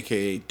 or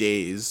AKA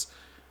Days?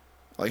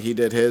 Like, he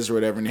did his or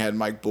whatever, and he had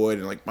Mike Boyd,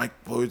 and like Mike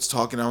Boyd's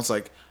talking. I was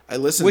like, I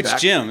listened Which back.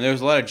 Jim? There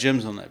was a lot of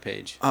Jims on that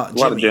page. A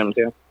lot of gyms,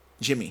 yeah.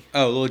 Jimmy.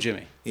 Oh, little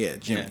Jimmy. Yeah,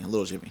 Jimmy. Yeah.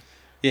 Little Jimmy.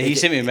 Yeah, he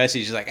sent me a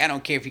message. He's like, I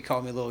don't care if you call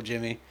me little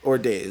Jimmy. Or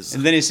Days.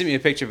 And then he sent me a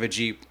picture of a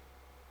Jeep.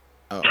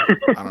 Oh,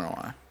 I don't know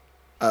why.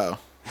 Oh,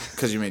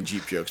 because you made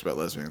Jeep jokes about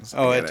lesbians.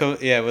 Oh, I get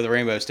it. with a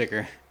rainbow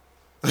sticker.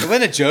 It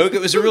wasn't a joke.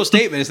 It was a real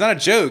statement. It's not a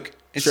joke.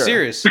 It's Sure.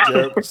 serious.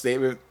 Joke,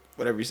 statement,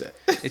 whatever you say.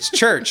 It's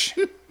church.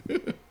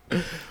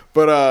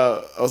 But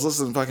I was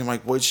listening to fucking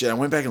Mike Boyd shit. I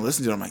went back and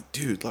listened to it. I'm like,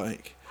 dude,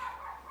 like,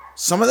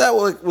 some of that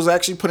was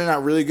actually putting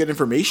out really good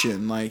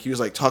information. Like, he was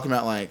like talking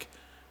about like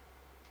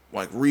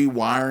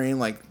rewiring,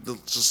 like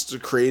just the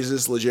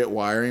craziest legit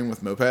wiring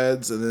with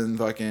mopeds. And then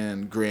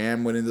fucking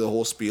Graham went into the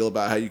whole spiel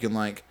about how you can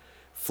like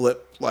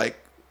flip like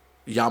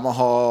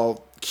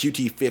Yamaha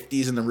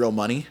QT50s into real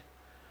money.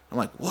 I'm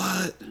like,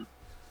 what?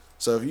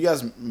 So if you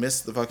guys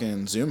missed the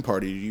fucking Zoom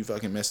party, you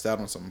fucking missed out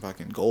on some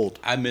fucking gold.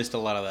 I missed a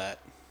lot of that.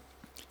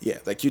 Yeah,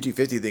 that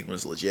QT50 thing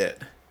was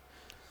legit.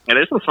 Yeah,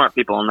 there's some smart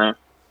people in there.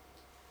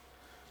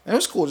 And it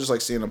was cool just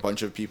like seeing a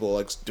bunch of people,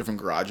 like different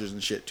garages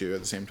and shit too at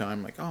the same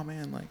time. Like, oh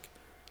man, like,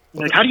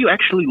 Like, how do you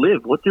actually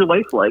live? What's your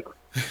life like?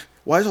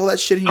 why is all that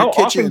shit in How your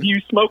kitchen? often do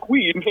you smoke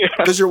weed?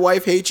 Yeah. Does your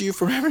wife hate you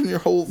for having your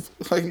whole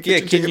fucking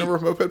kitchen can taken you- over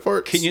with moped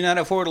parts? Can you not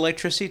afford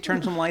electricity?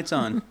 Turn some lights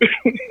on.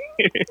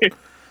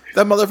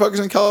 That motherfucker's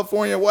in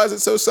California. Why is it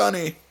so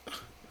sunny?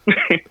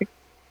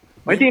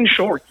 Why is he in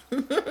shorts?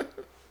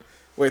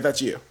 Wait, that's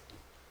you.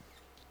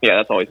 Yeah,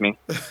 that's always me.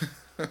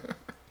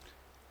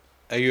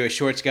 Are you a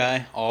shorts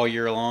guy all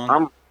year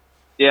long?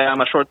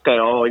 I'm a shorts guy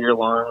all year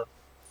long.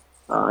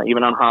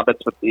 Even on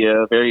Hobbits with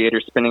the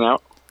variator spinning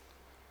out.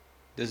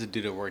 There's a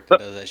dude at work that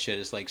does that shit.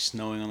 It's like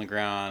snowing on the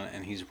ground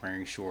and he's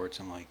wearing shorts.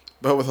 I'm like,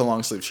 But with a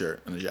long sleeve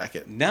shirt and a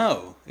jacket.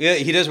 no. Yeah,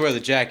 he does wear the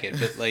jacket,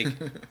 but like,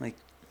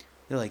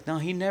 they're like, no,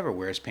 he never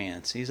wears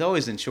pants. He's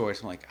always in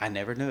shorts. I'm like, I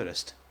never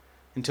noticed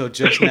until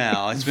just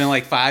now. It's been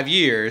like 5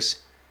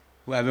 years.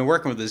 I've been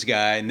working with this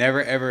guy.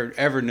 Never,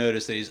 ever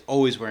noticed that he's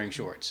always wearing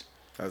shorts.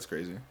 That's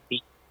crazy.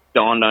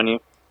 Dawned on you.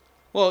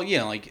 Well,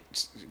 yeah, like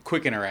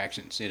quick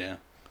interactions, you know.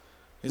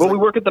 He's Well, like,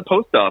 we work at the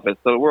post office,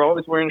 so we're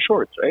always wearing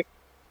shorts, right?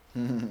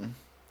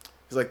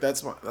 he's like,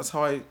 that's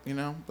how I,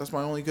 that's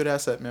my only good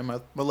asset, man. My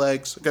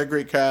legs. I got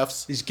great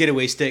calves. These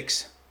getaway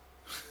sticks.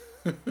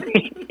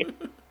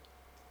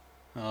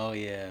 Oh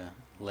yeah,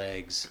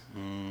 legs.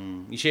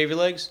 You shave your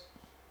legs?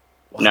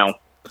 No.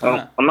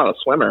 Why I'm not a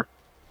swimmer.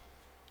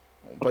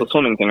 It's a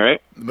swimming thing,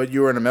 right? But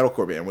you were in a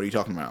metalcore band. What are you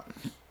talking about?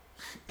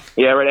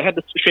 Yeah, right. I had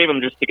to shave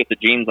them just to get the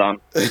jeans on.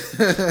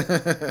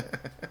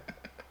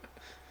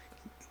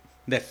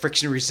 That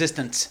friction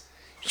resistance.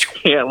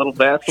 Yeah, a little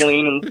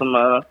Vaseline and some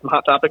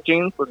Hot Topic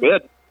jeans. We're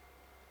good.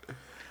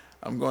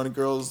 I'm going to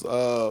girls'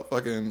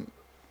 fucking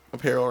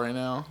apparel right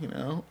now.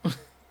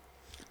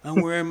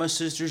 I'm wearing my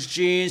sister's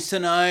jeans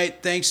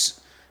tonight.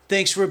 Thanks,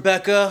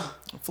 Rebecca.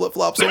 Flip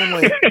flops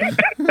only.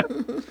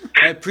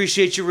 I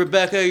appreciate you,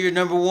 Rebecca. You're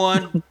number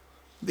one.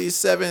 These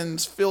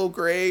sevens feel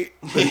great.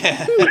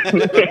 Yeah.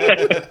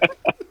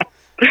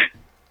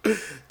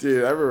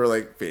 Dude, I remember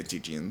like fancy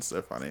jeans.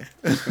 They're funny.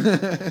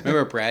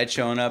 Remember Brad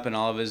showing up in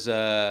all of his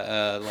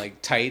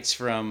like tights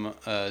from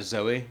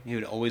Zoe? He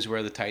would always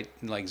wear the tight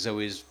like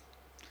Zoe's.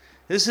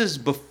 This is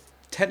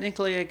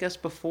technically, I guess,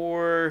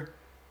 before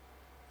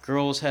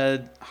girls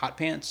had hot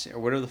pants or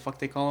whatever the fuck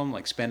they call them,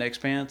 like spandex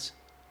pants.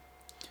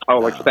 Oh,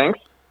 like Spanx?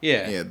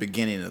 Yeah. Yeah, the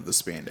beginning of the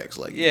spandex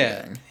legging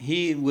Yeah, thing.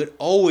 he would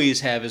always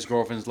have his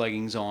girlfriend's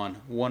leggings on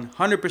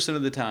 100%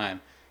 of the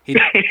time. He,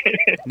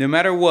 no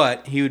matter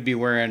what, he would be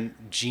wearing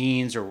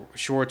jeans or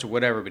shorts or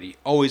whatever, but he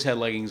always had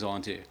leggings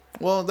on too.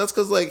 Well, that's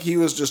because like he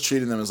was just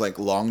treating them as like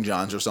long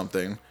johns or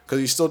something. Because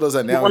he still does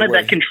that now. You wanted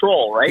that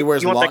control, right? he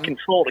wears You want long- that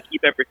control to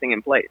keep everything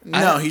in place.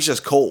 No, he's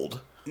just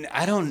cold.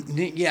 I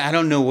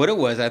don't know what it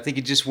was. I think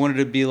he just wanted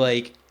to be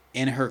like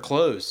in her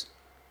clothes.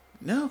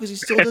 No, because he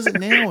still does it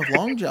now with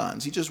long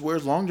johns. He just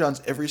wears long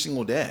johns every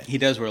single day. He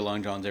does wear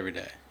long johns every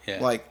day. Yeah.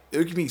 Like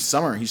it could be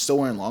summer, he's still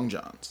wearing long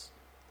johns.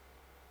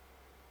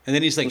 And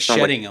then he's like Sound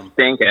shedding like them.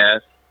 Stink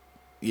ass.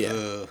 Yeah,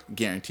 Ugh.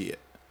 guarantee it.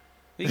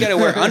 You got to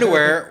wear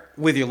underwear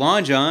with your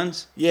long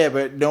johns. Yeah,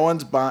 but no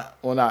one's buying.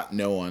 Well, not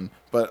no one,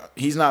 but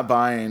he's not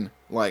buying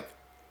like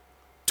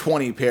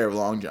 20 pair of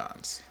long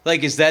johns.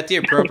 Like, is that the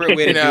appropriate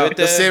way to do it?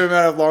 The Though? same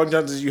amount of long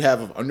johns as you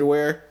have of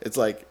underwear. It's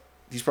like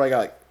he's probably got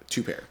like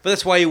 2 pair. But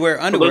that's why you wear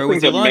underwear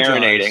with things your are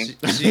long marinating.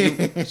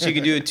 johns. So you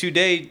can do a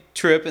 2-day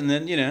trip and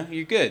then,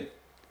 you're good.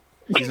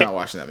 He's not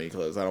washing that many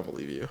clothes. I don't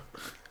believe you.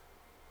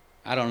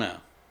 I don't know.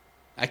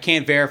 I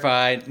can't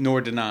verify nor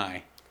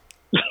deny.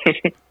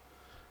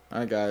 All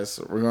right, guys,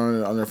 we're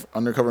going on an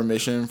undercover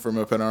mission for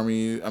Moped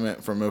Army.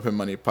 For Moped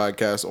Money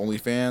Podcast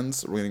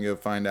OnlyFans. We're gonna go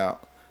find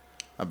out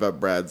about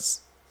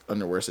Brad's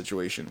underwear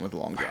situation with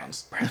long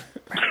johns.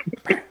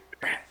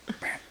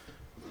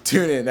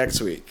 Tune in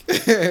next week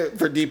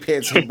for Deep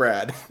Pants from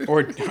Brad.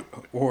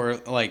 Or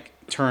like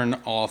turn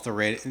off the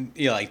radio.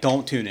 Yeah, like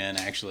don't tune in.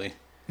 Actually,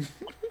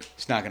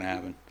 it's not gonna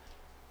happen.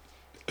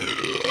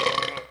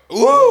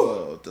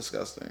 Whoa,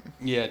 disgusting,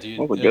 Yeah, dude.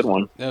 That was a good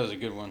one. That was a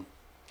good one.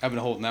 I've been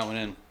holding that one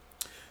in.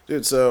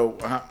 dude. So,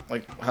 how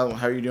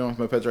are you doing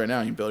with mopeds right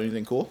now? You build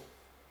anything cool?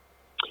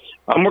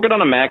 I'm working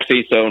on a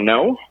maxi, so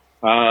no.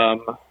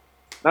 No,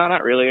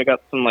 not really. I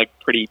got some like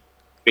pretty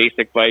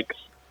basic bikes.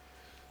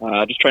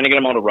 Just trying to get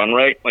them all to run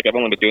right. Like I've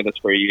only been doing this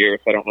for a year,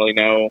 so I don't really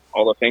know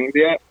all the things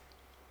yet.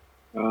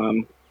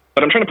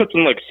 But I'm trying to put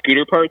some like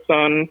scooter parts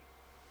on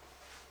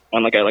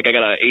like I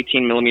got a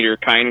 18 millimeter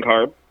Kind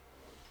carb.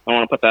 I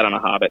want to put that on a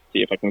Hobbit,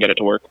 see if I can get it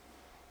to work.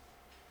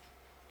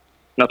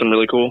 Nothing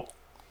really cool.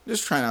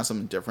 Just trying out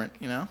something different,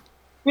 Yeah,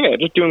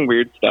 just doing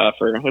weird stuff,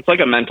 or it's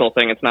like a mental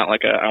thing. It's not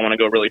like I want to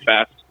go really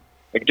fast.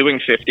 Like doing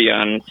 50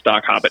 on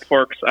stock Hobbit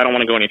forks, I don't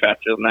want to go any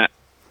faster than that.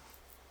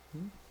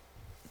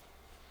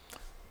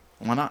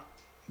 Why not?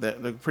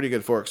 They're pretty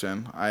good forks,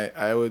 man.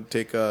 I would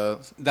take The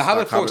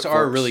Hobbit forks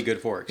are really good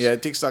forks. Yeah,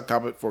 it takes stock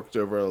Hobbit forks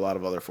over a lot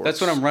of other forks.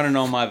 That's what I'm running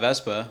on my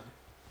Vespa.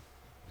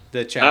 The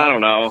I challenge.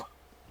 don't know.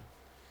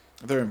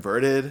 They're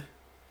inverted.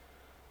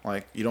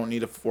 Like you don't need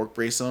to fork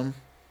brace them.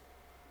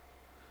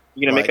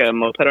 You gonna make Like- a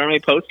Moped Army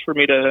post for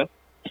me to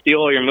steal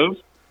all your moves?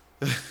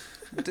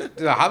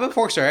 The Hobbit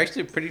forks are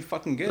actually pretty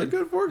fucking good. They're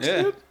good forks,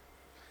 Yeah. dude.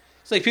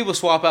 It's like people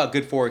swap out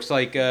good forks.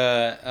 Like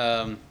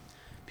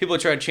people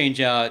try to change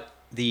out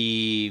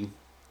the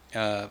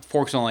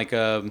forks on like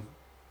a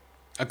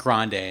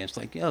Grande. It's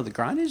like, the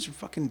Grandes are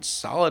fucking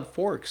solid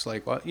forks.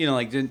 Like what?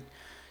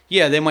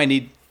 Yeah, they might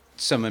need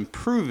some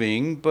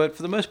improving, but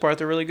for the most part,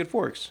 they're really good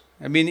forks.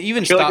 I mean,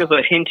 even I feel like stock.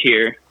 there's a hint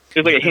here.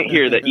 There's like a hint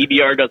here that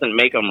EBR doesn't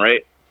make them,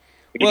 right?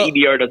 Like Well- if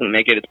EBR doesn't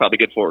make it, it's probably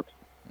good forks.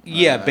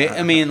 Yeah,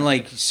 I mean,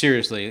 like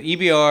seriously,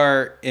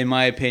 EBR, in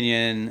my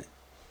opinion,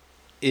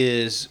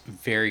 is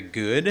very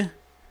good,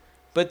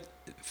 but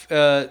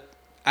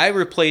I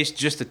replaced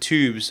just the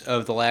tubes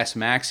of the last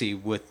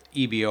Maxi with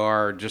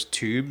EBR just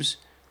tubes,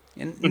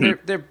 and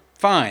they're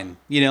fine.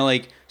 You know,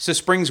 like, so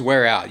springs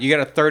wear out. You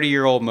got a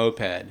 30-year-old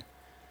moped,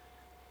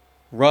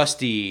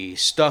 rusty,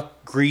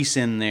 stuck grease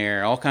in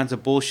there, all kinds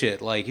of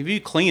bullshit. Like, if you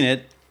clean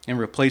it and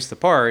replace the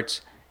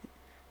parts,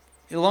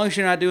 as long as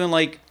you're not doing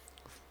like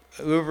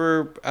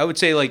I would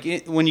say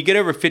like when you get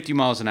over 50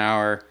 miles an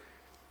hour,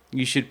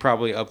 you should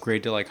probably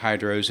upgrade to like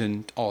hydros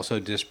and also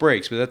disc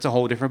brakes. But that's a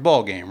whole different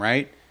ball game,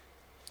 right?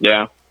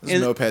 Yeah. This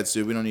is mopeds,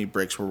 dude. We don't need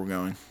brakes where we're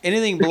going.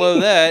 Anything below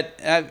that,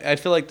 I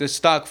feel like the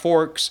stock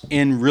forks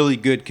in really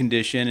good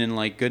condition and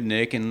like good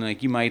nick, and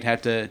like you might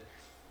have to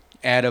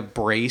add a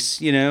brace,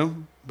 you know,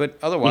 but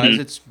otherwise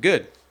it's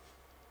good.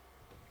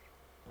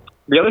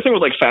 The other thing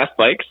with like fast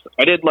bikes,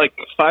 I did like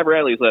 5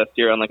 rallies last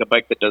year on like a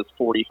bike that does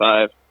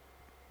 45,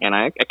 and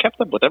I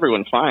kept up with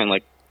everyone fine.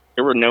 Like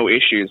there were no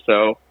issues,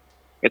 so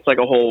it's like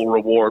a whole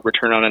reward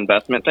return on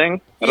investment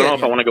thing. I don't know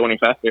if I want to go any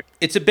faster.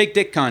 It's a big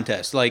dick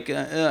contest. Like, all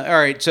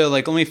right, so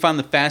like let me find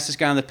the fastest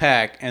guy in the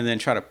pack, and then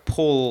try to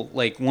pull.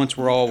 Like once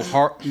we're all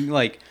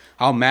like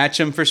I'll match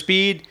him for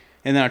speed,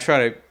 and then I'll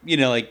try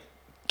to like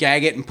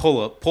gag it and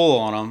pull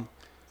on him.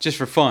 Just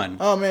for fun.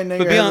 Oh man, now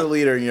you're the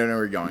leader and you don't know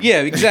where you're going.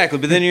 Yeah, exactly.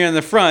 But then you're in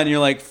the front and you're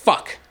like,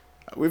 fuck.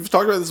 We've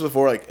talked about this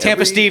before. Like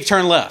Tampa Steve,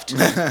 turn left.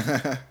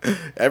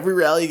 Every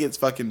rally gets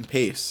fucking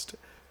paced.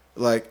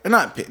 Like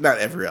not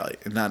every rally,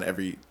 not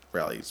every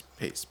rally is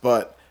paced,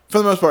 but for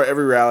the most part,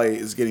 every rally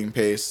is getting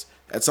paced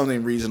at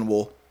something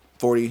reasonable,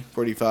 40,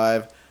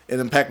 45, and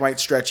then pack might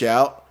stretch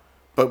out.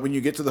 But when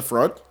you get to the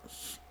front,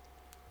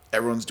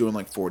 everyone's doing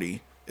like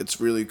 40. It's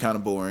really kind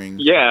of boring.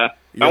 Yeah.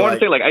 You're I want to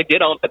say, like, I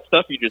did all that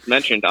stuff you just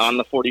mentioned on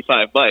the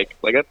 45 bike.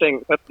 Like, that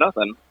thing, that's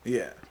nothing.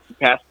 Yeah. You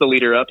pass the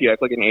leader up, you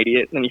act like an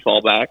idiot, and then you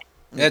fall back.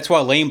 That's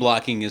why lane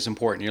blocking is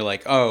important. You're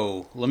like,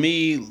 oh, let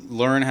me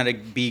learn how to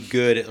be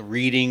good at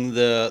reading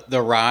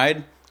the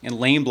ride and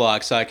lane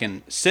block so I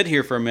can sit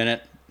here for a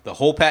minute, the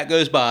whole pack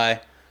goes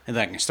by, and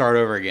then I can start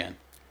over again.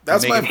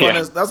 That's my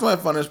funnest. That's my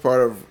funnest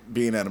part of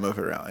being at a moped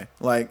rally.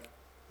 Like,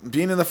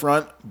 being in the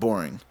front,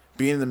 boring.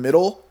 Being in the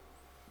middle,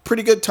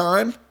 pretty good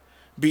time.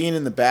 Being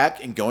in the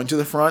back and going to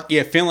the front,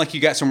 yeah, feeling like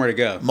you got somewhere to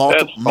go.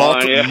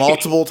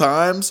 Multiple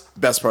times,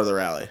 best part of the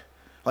rally.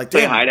 Like,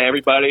 damn, say hi to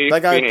everybody.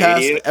 That guy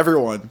passed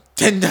everyone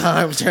 10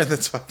 times during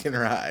this fucking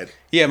ride.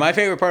 Yeah, my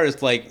favorite part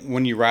is like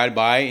when you ride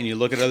by and you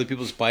look at other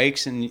people's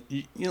bikes and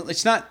you know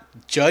it's not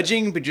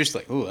judging, but just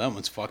like, ooh, that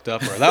one's fucked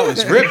up or that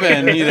one's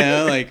ripping,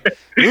 like,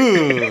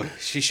 ooh,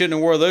 she shouldn't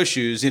have wore those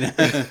shoes, And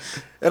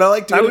I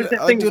like doing it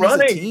as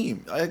a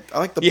team. I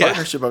like the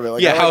partnership of it.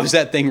 Like, how is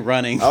that thing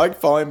running? I like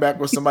falling back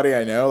with somebody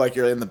I know. Like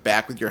you're in the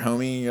back with your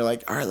homie and you're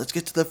like, all right, let's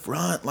get to the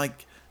front.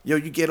 Like, yo,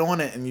 you get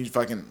on it, and you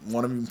fucking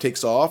one of them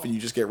takes off, and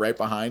you just get right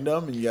behind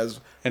them, and you guys.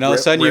 And all of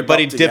a sudden, your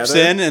buddy dips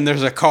in, and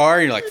there's a car,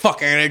 and you're like, "Fuck,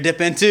 I gotta dip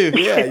in too."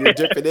 Yeah, you're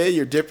dipping in,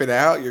 you're dipping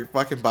out, you're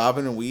fucking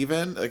bobbing and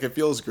weaving. Like it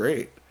feels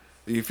great.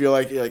 You feel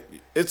like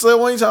it's the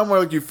only time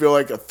where like you feel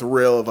like a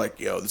thrill of like,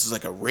 yo, this is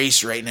like a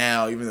race right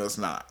now, even though it's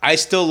not. I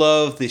still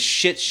love the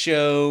shit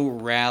show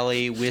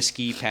rally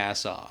whiskey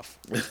pass off.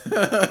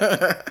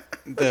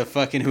 The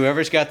fucking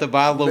whoever's got the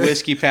bottle of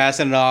whiskey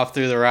passing it off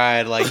through the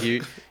ride, like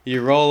you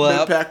roll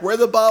up. Mid-pack, where'd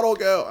the bottle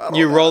go?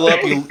 You roll up,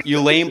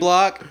 you lane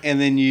block,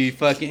 and then you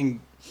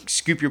fucking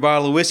scoop your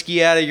bottle of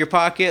whiskey out of your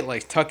pocket,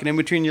 like tuck it in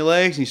between your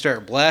legs, and you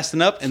start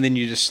blasting up, and then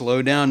you just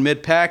slow down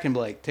mid-pack and be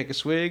like, take a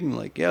swig, and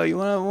like, yo, you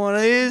want one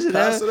of these?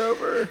 Pass it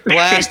over.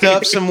 Blast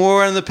up some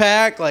more in the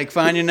pack, like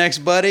find your next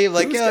buddy,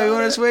 like, yo, you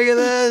want a swig of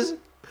this?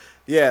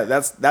 Yeah,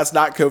 that's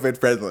not COVID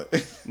friendly.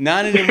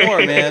 Not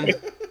anymore, man.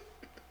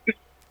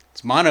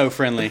 It's mono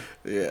friendly.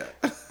 Yeah.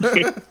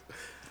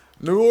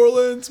 New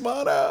Orleans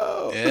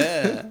mono.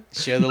 Yeah.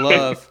 Share the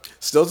love.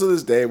 Still to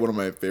this day, one of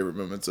my favorite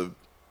moments of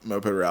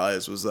moped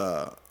rallies was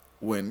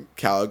when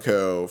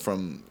Calico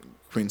from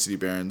Queen City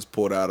Barons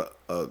pulled out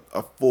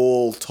a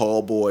full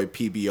tall boy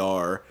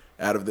PBR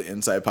out of the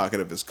inside pocket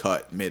of his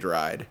cut mid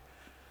ride.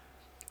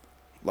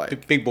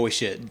 Like big boy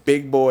shit.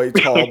 Big boy,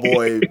 tall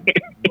boy,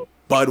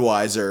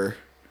 Budweiser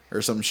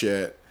or some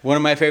shit. One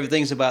of my favorite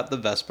things about the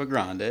Vespa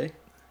Grande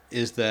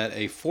is that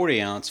a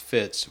 40 ounce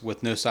fits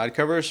with no side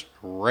covers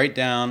right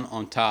down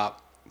on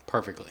top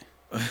perfectly.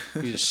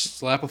 You just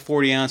slap a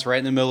 40 ounce right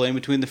in the middle, in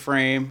between the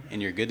frame,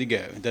 and you're good to go.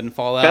 It doesn't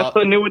fall out.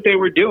 Vespa knew what they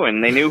were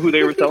doing. They knew who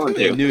they were selling to.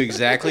 They knew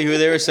exactly who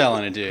they were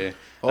selling it to.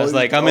 I was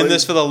like, I'm in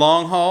this for the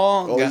long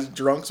haul. All these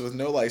drunks with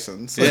no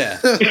license. Yeah.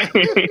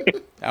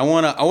 I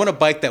want a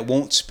bike that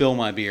won't spill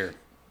my beer.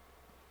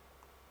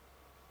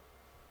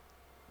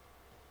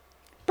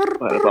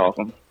 That's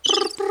awesome.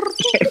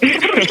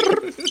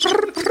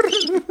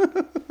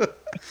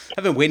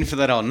 I've been waiting for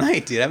that all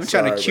night, dude. I've been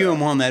trying to cue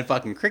him on that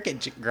fucking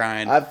cricket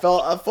grind. I've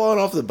fallen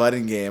off the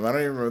button game. I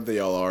don't even remember what they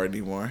all are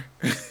anymore.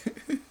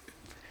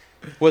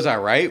 Was I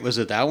right? Was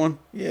it that one?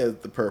 Yeah,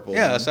 the purple.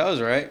 Yeah, so I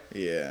was right.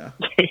 Yeah.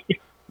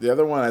 The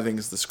other one I think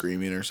is the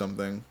screaming or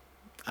something.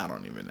 I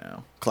don't even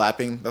know.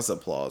 Clapping? That's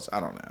applause. I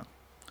don't know.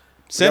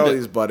 Send all it.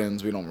 these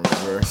buttons we don't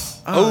remember.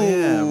 Oh,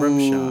 yeah, rim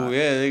shot. Yeah,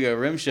 there you go,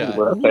 rim shot.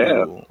 That's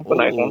a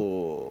nice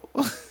one.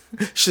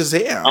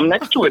 Shazam! I'm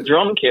next to a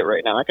drum kit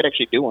right now. I could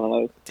actually do one of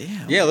those.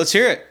 Damn. Yeah, let's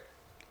hear it.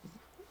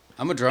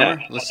 I'm a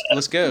drummer.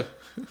 Let's go.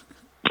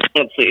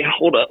 Let's see.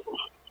 Hold up.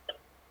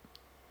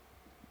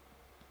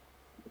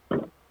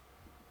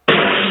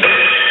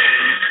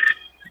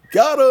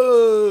 Got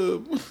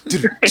him.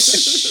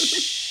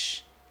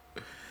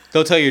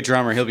 Don't tell your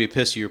drummer; he'll be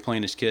pissed you're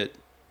playing his kit.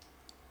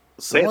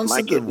 Someone my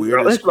sent the kid, bro.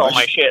 weirdest This is all my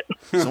question.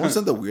 shit. Someone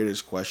sent the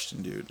weirdest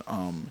question, dude.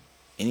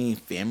 Any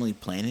family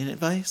planning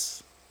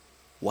advice?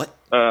 What?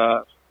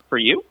 For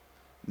you?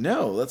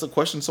 No, that's a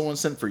question someone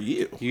sent for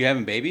you. You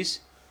having babies?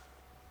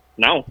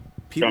 No.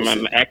 People I'm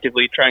send,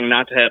 actively trying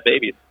not to have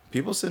babies.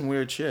 people send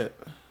weird shit.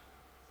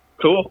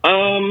 Cool.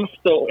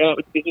 So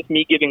is this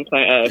me giving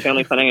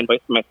family planning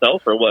advice to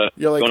myself, or what?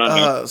 You're like, going on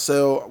here?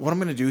 so what I'm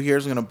gonna do here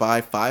is I'm gonna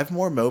buy 5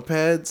 more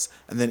mopeds,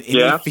 and then any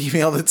Yeah.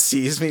 female that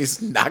sees me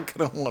is not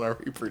gonna want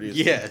to reproduce.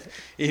 Yeah.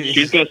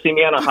 She's gonna see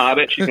me on a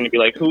Hobbit. She's gonna be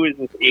like, "Who is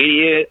this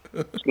idiot?"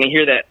 She's gonna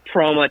hear that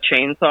Proma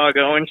chainsaw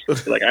going. She's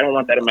gonna be like, "I don't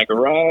want that in my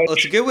garage." Well,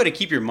 it's a good way to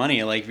keep your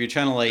money. Like if you're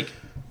trying to like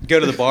go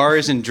to the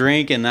bars and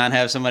drink and not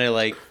have somebody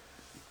like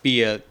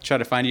try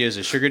to find you as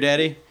a sugar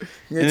daddy,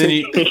 and then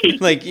you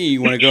like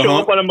you want to go Show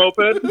home. up on a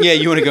moped. Yeah,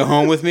 you want to go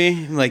home with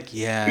me? I'm like,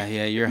 yeah,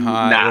 you're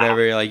hot, Nah.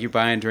 whatever. Like, you're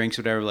buying drinks,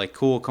 whatever. Like,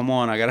 cool, come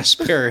on. I got a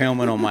spare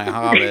helmet on my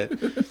Hobbit.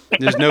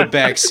 There's no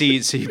back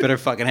seat, so you better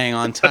fucking hang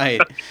on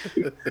tight.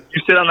 You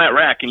sit on that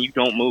rack and you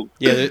don't move.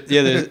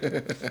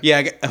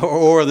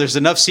 Or there's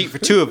enough seat for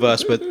 2 of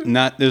us, but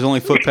there's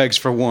only foot pegs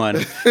for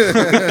 1.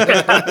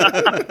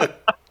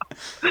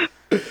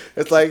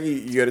 It's like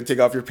you go to take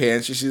off your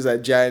pants, you see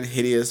that giant,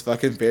 hideous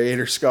fucking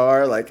variator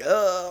scar, like,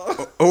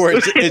 oh. Or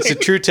it's a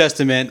true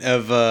testament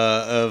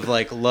of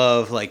like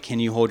love. Like, can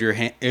you hold your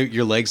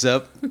legs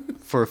up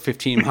for a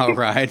 15-mile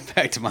ride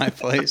back to my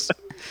place?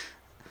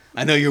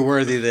 I know you're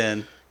worthy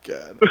then.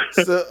 God.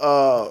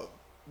 So,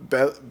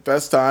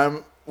 best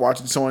time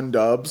watching someone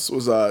dubs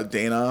was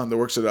Dana that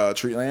works at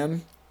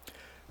Treatland.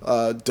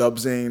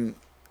 Dubsing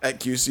at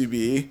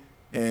QCB,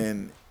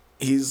 and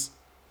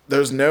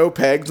there's no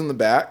pegs on the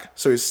back,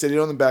 so he's sitting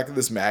on the back of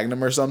this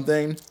Magnum or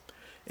something,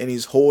 and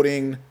he's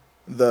holding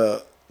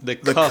the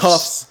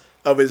cuffs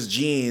of his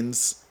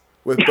jeans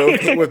with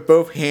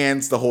both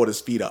hands to hold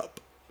his feet up.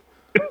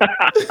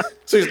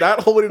 So he's not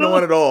holding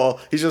on at all.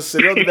 He's just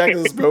sitting on the back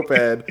of this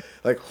moped,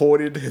 like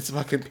holding his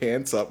fucking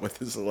pants up with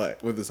his arms.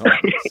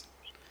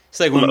 It's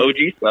like Some OG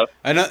stuff.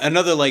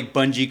 another like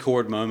bungee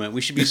cord moment.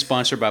 We should be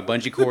sponsored by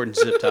bungee cord and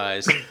zip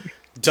ties,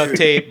 duct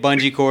tape,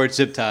 bungee cord,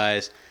 zip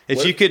ties.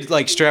 If you could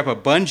like strap a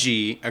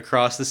bungee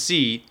across the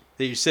seat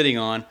that you're sitting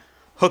on,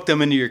 hook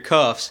them into your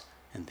cuffs,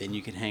 and then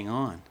you can hang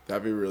on.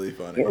 That'd be really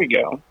funny. There we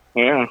go.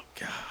 Yeah.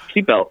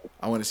 Seatbelt.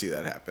 I want to see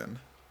that happen.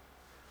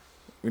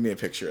 We need a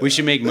picture of We that.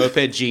 should make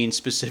moped jeans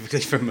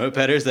specifically for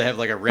mopeders that have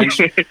like a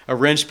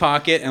wrench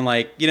pocket, and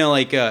like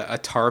like a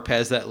tarp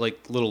has that like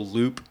little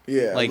loop.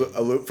 Yeah, like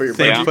a loop for your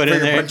thing bungee, put for in your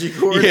there. bungee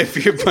cord. Yeah, for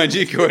your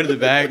bungee cord in the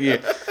back. Yeah.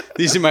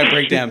 These are my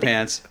breakdown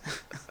pants.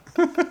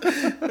 Be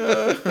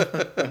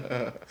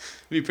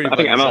pretty. I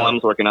think fucking solid.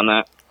 MLM's working on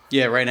that.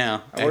 Yeah, right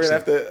now. We're gonna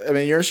have to. I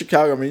mean, you're in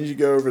Chicago. I mean, you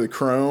go over to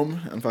Chrome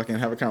and fucking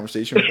have a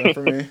conversation with them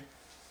for me.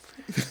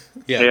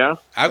 Yeah.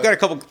 I've got a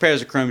couple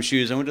pairs of Chrome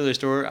shoes. I went to their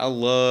store. I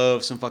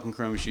love some fucking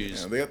Chrome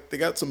shoes. Yeah, they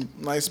got some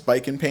nice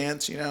biking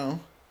pants, you know.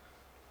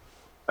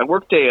 I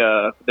worked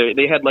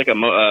they had like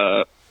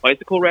a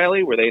bicycle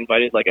rally where they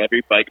invited like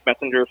every bike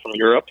messenger from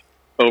Europe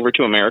over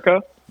to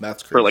America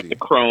That's crazy. for like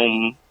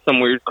the some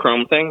weird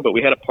Chrome thing. But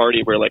we had a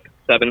party where like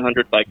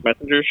 700 bike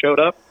messengers showed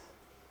up.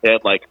 They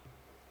had like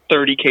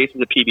 30 cases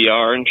of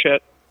PBR and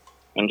shit,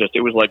 and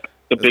it was like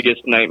the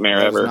biggest nightmare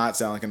That ever. does not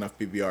sound like enough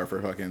PBR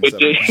for fucking. It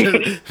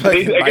did.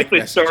 fucking I bike guess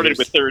they started messengers.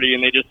 with 30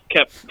 and they just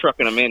kept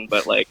trucking them in.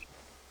 But like,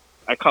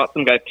 I caught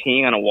some guy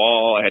peeing on a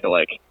wall. I had to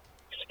like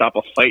stop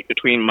a fight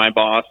between my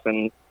boss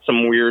and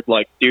some weird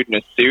like dude in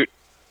a suit.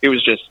 It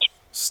was just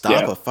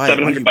Stop a fight. Why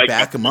 700 don't you bike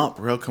back him up,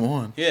 bro? Come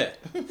on. Yeah.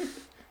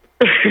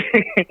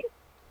 I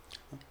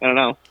don't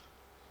know.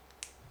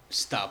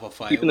 Stop a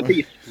fight. Keeping the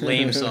peace.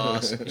 Lame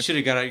sauce. You should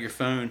have got out your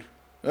phone.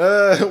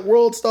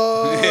 World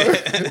Star.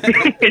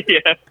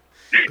 Yeah.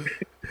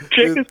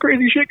 Check this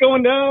crazy shit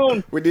going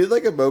down. We did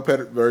like a moped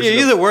Yeah, version.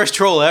 you're the worst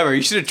troll ever.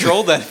 You should have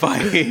trolled that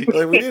fight.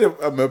 Like we need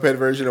a moped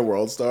version of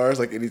World Stars.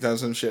 Like anytime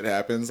some shit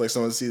happens, like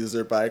someone sees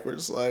their bike, we're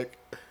just like,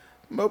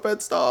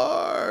 Moped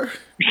Star.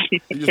 You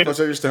just push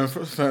out your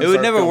phone. It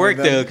would never work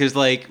though, because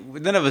like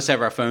none of us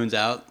have our phones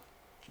out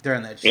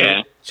during that shit.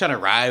 Yeah. Trying to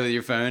ride with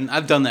your phone.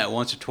 I've done that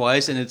once or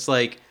twice, and it's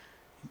like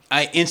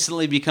I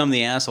instantly become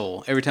the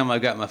asshole every time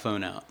I've got my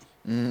phone out.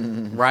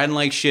 Riding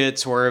like shit,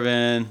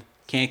 swerving,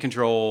 can't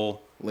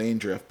control, Lane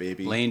drift,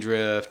 baby. lane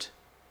drift.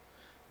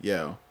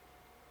 Yo,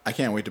 I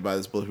can't wait to buy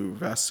this bulletproof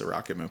vest to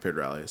rocket moped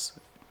rallies.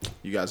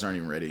 You guys aren't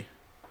even ready.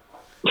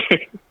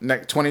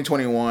 Next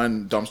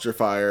 2021 dumpster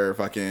fire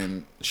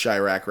fucking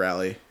Chirac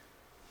rally.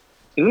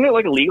 Isn't it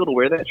like illegal to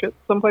wear that shit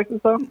some places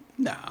though?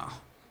 No.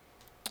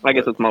 I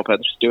guess it's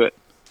mopeds. Just do it.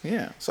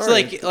 Yeah, It's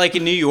sorry. like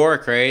in New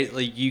York, right?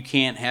 Like you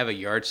can't have a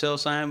yard sale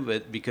sign,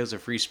 but because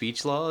of free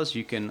speech laws,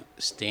 you can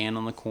stand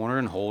on the corner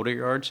and hold a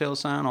yard sale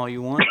sign all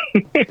you want.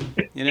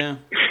 You know,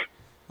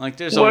 like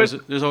there's What?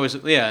 always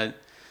yeah,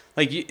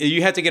 like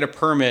you have to get a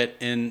permit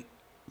in.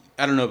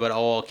 I don't know about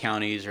all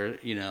counties or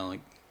like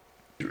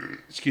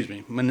excuse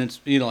me, when it's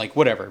like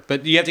whatever,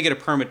 but you have to get a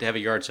permit to have a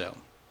yard sale,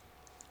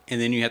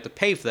 and then you have to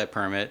pay for that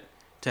permit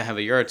to have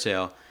a yard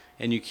sale.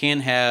 And you can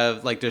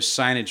have, like, there's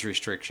signage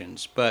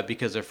restrictions, but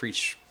because of free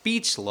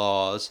speech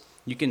laws,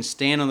 you can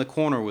stand on the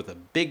corner with a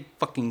big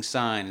fucking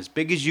sign, as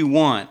big as you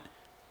want,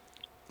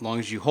 as long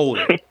as you hold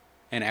it,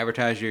 and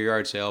advertise your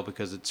yard sale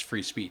because it's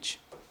free speech.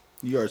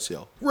 Yard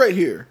sale. Right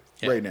here.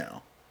 Yeah. Right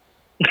now.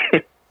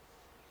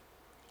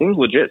 Seems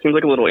legit. Seems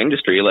like a little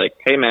industry. Like,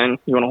 hey man,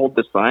 you want to hold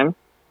this sign?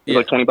 It's Yeah.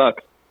 like $20.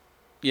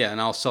 Yeah,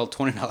 and I'll sell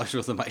 $20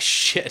 worth of my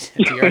shit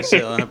at the yard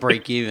sale and I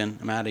break even.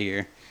 I'm out of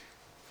here.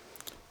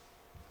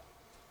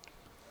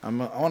 I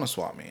want to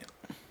swap meet.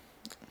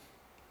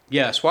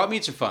 Yeah, swap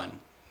meets are fun.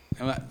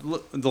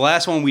 The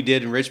last one we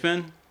did in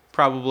Richmond,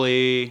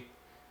 probably,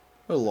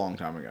 A long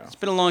time ago. it's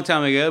been a long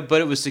time ago,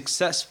 but it was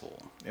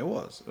successful. It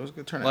was. It was a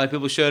good A lot turnout. of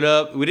people showed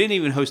up. We didn't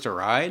even host a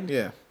ride.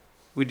 Yeah.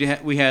 We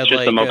had Just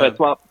like the moped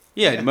swap.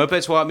 Yeah, Yeah.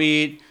 moped swap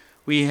meet.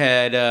 We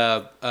had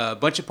a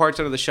bunch of parts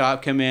out of the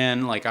shop come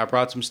in. Like I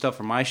brought some stuff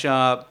from my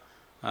shop.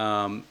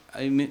 I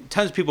mean,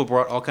 tons of people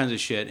brought all kinds of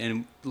shit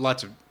and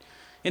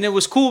and it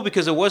was cool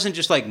because it wasn't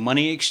just like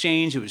money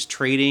exchange. It was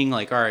trading.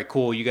 Like, all right,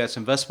 cool. You got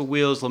some Vespa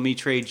wheels. Let me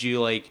trade you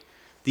like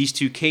these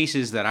two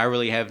cases that I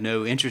really have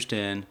no interest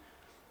in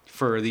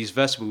for these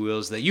Vespa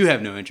wheels that you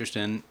have no interest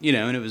in.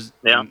 And it was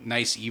Yeah.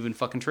 nice, even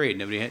fucking trade.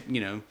 Nobody had,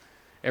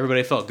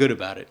 everybody felt good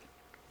about it.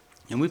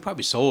 And we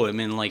probably sold it. I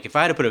mean, like, if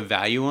I had to put a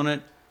value on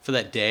it for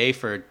that day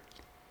for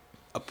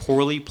a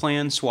poorly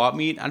planned swap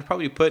meet, I'd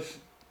probably put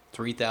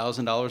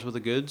 $3,000 worth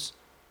of goods.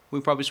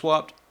 We probably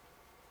swapped.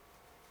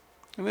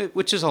 I mean,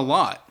 which is a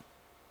lot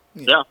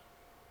Yeah.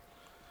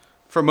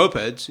 for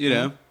mopeds,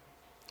 Yeah,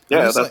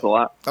 Honestly, that's a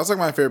lot. That's like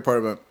my favorite part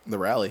about the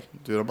rally,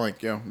 dude. I'm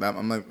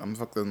like, I'm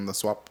fucking the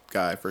swap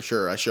guy for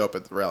sure. I show up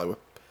at the rally with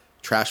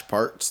trash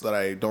parts that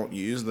I don't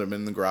use that have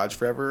been in the garage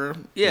forever.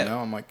 Yeah.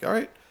 I'm like, all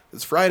right,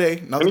 it's Friday.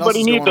 Nothing Anybody else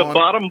is needs going a on.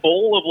 bottom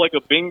bowl of like a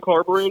Bing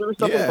carburetor or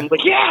something? Yeah. I'm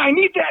like, yeah, I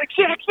need that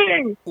exact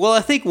thing. Well, I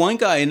think one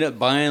guy ended up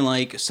buying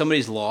like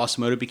somebody's lost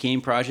Moto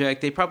Bikini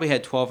project. They probably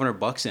had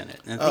 $1,200 in it.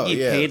 And I think he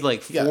paid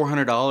like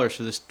 $400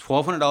 for this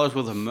 $1,200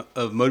 worth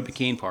of Moto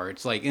Bikini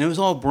parts. Like, and it was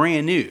all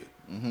brand new,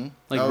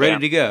 like Oh, ready yeah.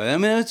 to go. I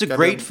mean, it's a Got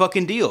great them-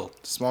 fucking deal.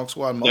 Small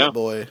Squad Mullet Yeah.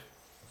 Boy.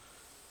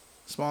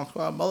 Small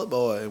Squad Mullet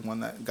Boy, one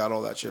that got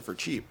all that shit for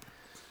cheap.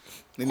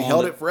 And he On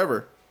held the- it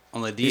forever.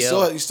 On the He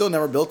DL. still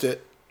never built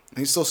it.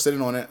 He's still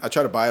sitting on it. I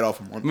tried to buy it off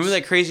him once. Remember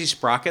that crazy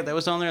sprocket that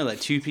was on there, that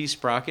 2-piece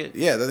sprocket?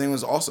 Yeah, that thing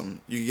was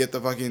awesome. You could get the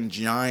fucking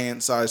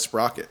giant size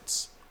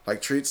sprockets.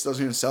 Like Treats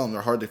doesn't even sell them;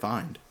 they're hard to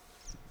find.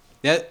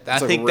 I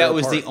That's a think rare that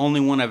was the part. only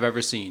one I've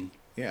ever seen.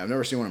 Yeah, I've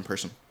never seen one in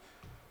person.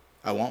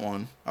 I want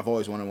one. I've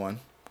always wanted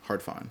one. Hard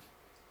to find.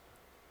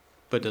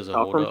 But does it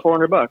I'll hold from up?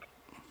 $400.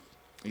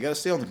 You gotta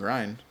stay on the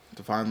grind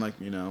to find like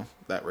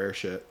that rare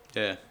shit.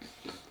 Yeah.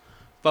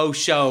 Faux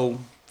show.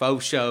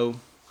 Faux show.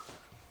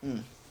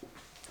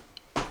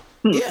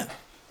 Yeah.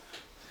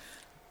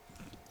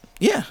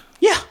 Yeah.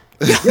 Yeah.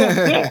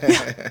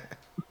 Yeah.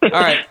 All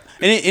right.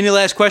 Any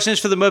last questions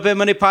for the Moped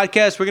Monday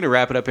podcast? We're going to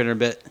wrap it up here in a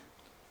bit.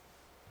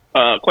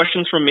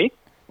 Questions from me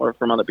or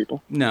from other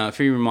people? No,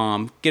 for your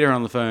mom. Get her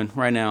on the phone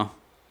right now.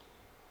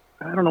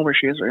 I don't know where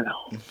she is right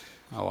now.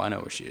 Oh, I know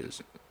where she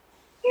is.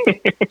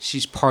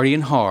 She's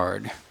partying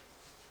hard.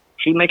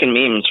 She's making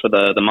memes for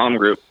the mom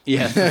group.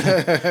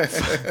 Yeah.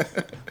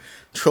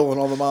 Trolling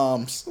all the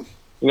moms.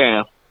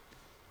 Yeah.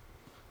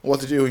 What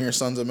to do when your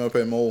son's a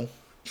moped mole.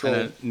 Troll.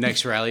 And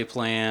next rally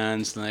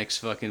plans, the next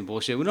fucking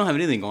bullshit. We don't have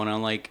anything going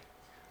on. Like,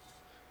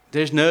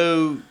 there's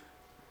no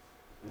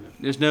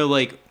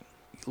like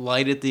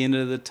light at the end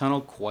of the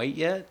tunnel quite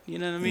yet. You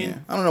know what I mean? Yeah.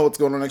 I don't know what's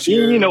going on next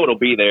year. You know it'll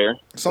be there.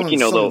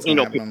 Something's People gonna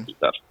do happen.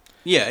 stuff.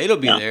 Yeah, it'll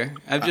be Yeah. there.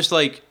 I'm just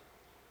like,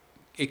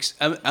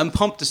 I'm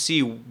pumped to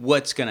see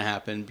what's gonna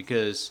happen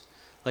because,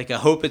 like, I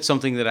hope it's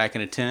something that I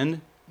can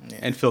attend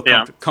and feel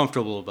Yeah.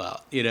 comfortable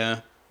about. You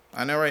know?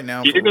 I know right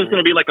now. Do you think there's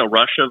going to be like a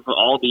rush of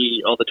all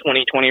the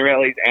 2020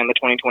 rallies and the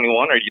 2021,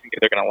 or do you think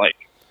they're going to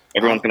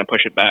everyone's going to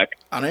push it back?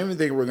 I don't even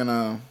think we're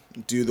gonna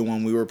do the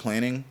one we were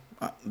planning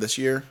this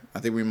year. I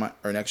think we might,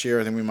 or next year.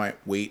 I think we might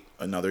wait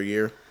another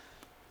year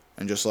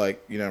and just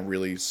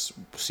really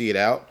see it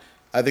out.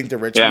 I think the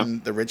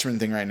Richmond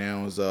thing right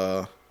now is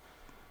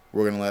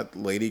we're gonna let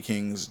Lady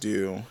Kings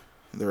do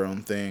their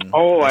own thing.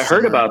 Oh, I this heard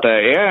summer. about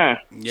that. Yeah.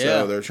 Yeah.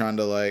 So they're trying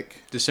to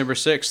December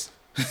 6th.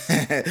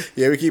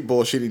 yeah, we keep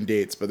bullshitting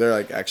dates, but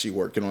they're actually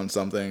working on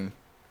something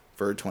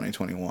for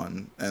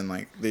 2021,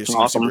 and they seem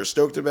Awesome. super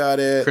stoked about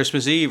it.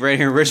 Christmas Eve right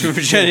here in Richmond,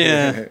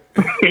 Virginia.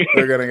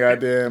 They're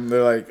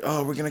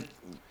we're gonna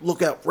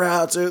look at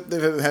routes.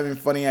 They're having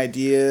funny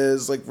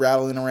ideas,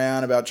 rattling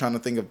around about trying to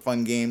think of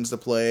fun games to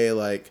play,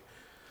 like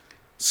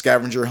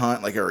scavenger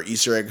hunt, or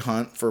Easter egg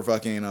hunt for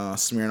fucking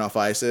Smirnoff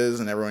Ices,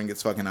 and everyone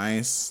gets fucking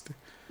iced.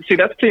 See,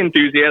 that's the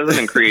enthusiasm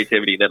and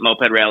creativity that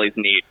moped rallies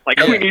need. Like,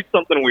 we need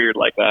something weird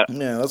like that.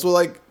 Yeah, that's what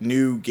like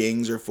new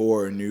gangs are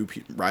for, new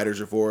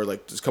riders are for.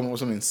 Like, just come up with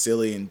something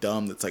silly and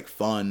dumb that's like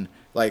fun.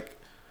 Like,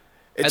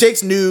 it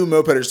takes new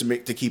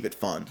mopeders to keep it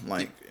fun.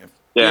 Like,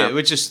 Yeah.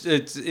 which is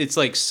it's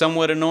like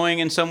somewhat annoying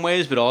in some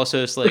ways, but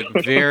also it's like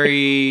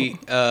very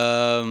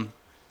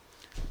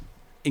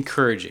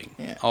encouraging.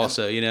 Yeah.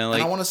 Also, you know, like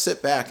and I want to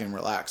sit back and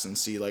relax and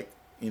see like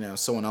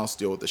someone else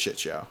deal with the shit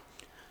show.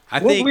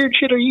 What weird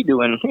shit are you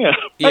doing? Yeah,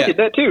 I did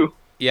that too.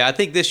 Yeah, I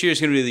think this year is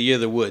going to be the year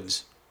of the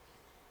woods.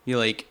 You're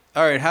like,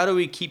 all right, how do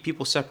we keep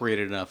people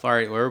separated enough? All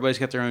right, well, everybody's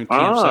got their own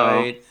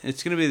campsite.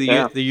 It's going to be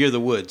the year of the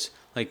woods,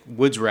 like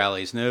woods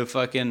rallies. No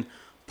fucking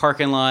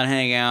parking lot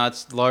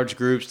hangouts, large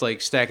groups like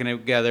stacking it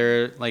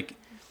together, like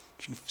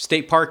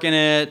state park in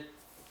it,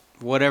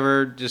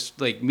 whatever.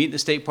 Just like meet in the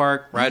state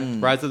park,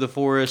 ride through the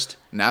forest.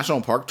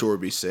 National Park Tour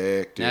would be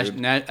sick,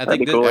 dude. I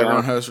think cool,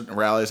 everyone hosts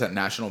rallies at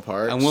national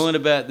parks. I'm willing to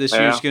bet this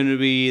year's going to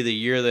be the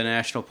year of the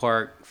national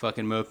park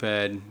fucking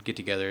moped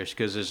get-togethers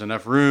because there's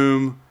enough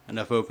room,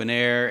 enough open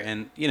air,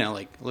 and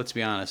like let's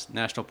be honest,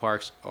 national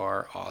parks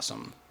are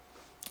awesome.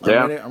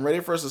 I'm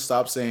ready for us to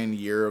stop saying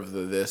year of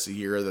the this,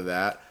 year of the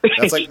that.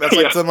 That's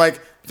like some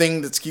like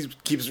thing that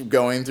keeps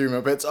going through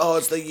mopeds. Oh,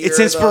 it's the year. It's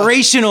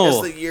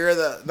inspirational. It's the year of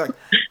the. Like,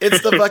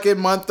 it's the fucking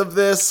month of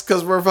this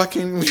because we're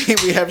fucking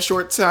we have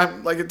short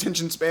time like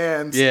attention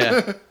spans.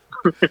 Yeah.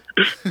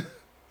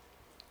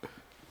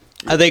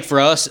 I think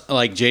for us,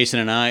 like Jason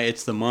and I,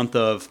 it's the month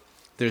of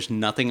there's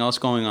nothing else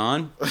going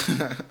on.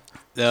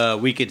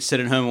 We could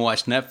sit at home and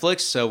watch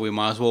Netflix, so we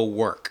might as well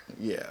work.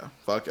 Yeah,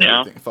 fuck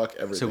everything. Fuck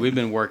everything. So we've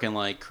been working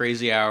like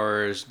crazy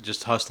hours,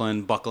 just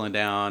hustling, buckling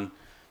down,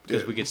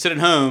 because we could sit at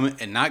home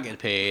and not get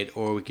paid,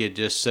 or we could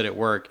just sit at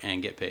work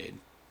and get paid.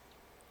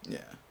 Yeah.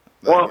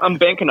 Well, I'm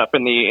banking up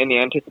in the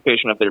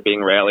anticipation of there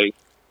being rallies.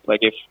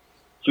 Like if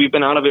we've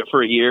been out of it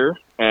for a year,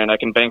 and I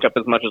can bank up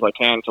as much as I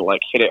can to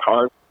like hit it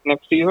hard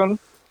next season,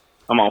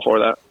 I'm all for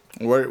that.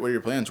 What are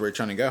your plans? Where are you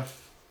trying to go?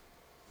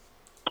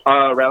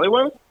 Rally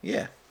wise?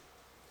 Yeah.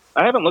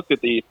 I haven't looked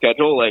at the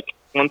schedule. Like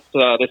once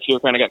this year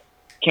kind of got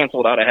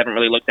canceled out, I haven't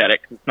really looked at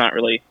it because it's not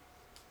really.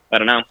 I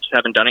don't know. Just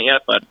haven't done it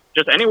yet, but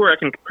just anywhere I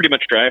can pretty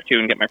much drive to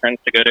and get my friends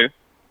to go to.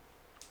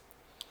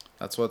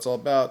 That's what it's all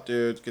about,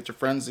 dude. Get your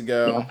friends to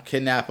go,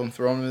 kidnap them,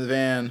 throw them in the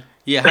van.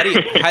 Yeah,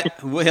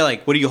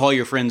 what do you haul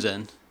your friends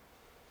in?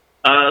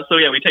 So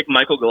yeah, we take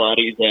Michael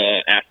Galati's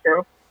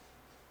Astro,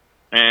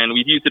 and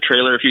we've used the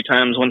trailer a few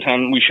times. One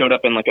time we showed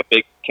up in like a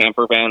big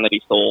camper van that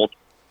he sold.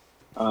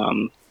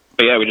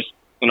 But yeah, we just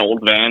an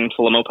old van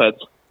full of mopeds.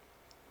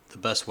 The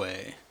best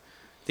way.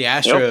 The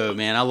Astro,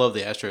 man, I love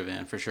the Astro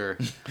van for sure.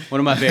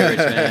 One of my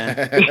favorites,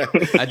 man.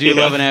 I do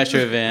love an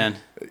Astro van.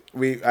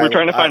 We're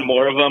trying to find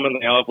more of them,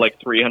 and they all have like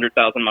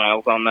 300,000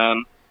 miles on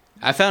them.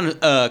 I found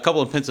a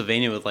couple in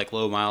Pennsylvania with like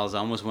low miles. I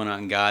almost went out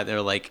and got.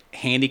 They're like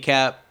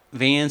handicap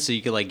vans, so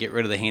you could like get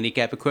rid of the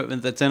handicap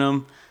equipment that's in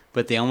them.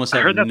 But they almost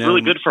have. I heard that's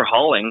really good for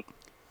hauling.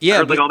 Yeah, I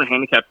heard like all the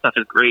handicap stuff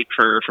is great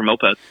for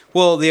mopeds.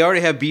 Well, they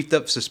already have beefed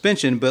up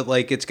suspension, but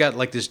like it's got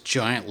like this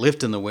giant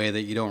lift in the way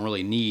that you don't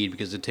really need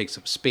because it takes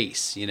up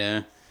space,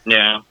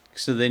 Yeah.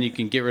 So then you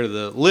can get rid of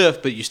the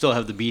lift, but you still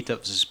have the beefed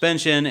up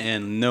suspension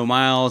and no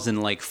miles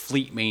and like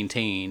fleet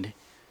maintained.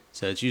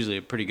 So it's usually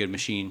a pretty good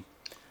machine.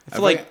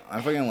 I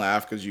fucking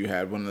laugh because you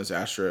had one of those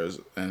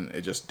Astros and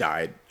it just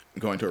died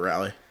going to a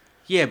rally.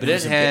 Yeah, but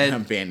it had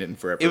abandoned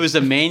forever. It was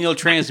a manual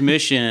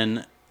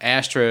transmission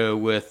Astro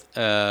with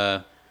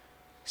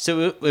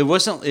so it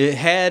wasn't. It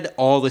had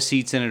all the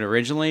seats in it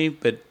originally,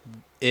 but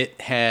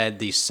it had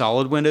these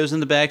solid windows in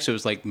the back, so it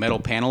was like metal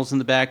panels in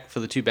the back for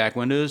the two back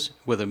windows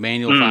with a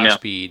manual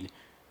 5-speed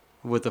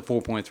with a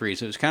 4.3.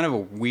 So it was kind of a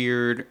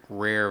weird,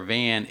 rare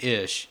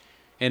van-ish,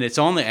 and it's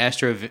on the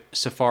Astro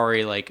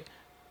Safari, like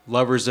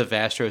Lovers of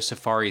Astro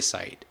Safari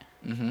site.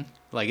 Mm-hmm.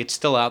 Like it's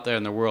still out there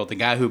in the world. The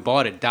guy who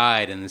bought it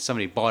died, and then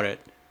somebody bought it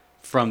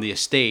from the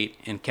estate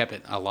and kept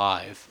it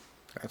alive.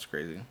 That's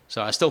crazy.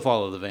 So I still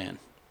follow the van.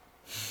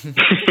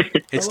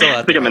 It's still out there.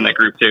 I think I'm in that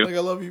group too. Like I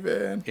love you,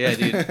 man. Yeah,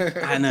 dude.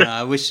 I know.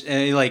 I wish.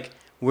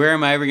 Where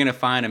am I ever gonna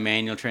find a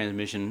manual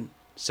transmission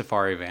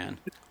Safari van?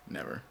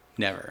 Never.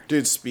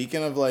 Dude,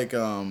 speaking of like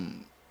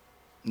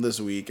this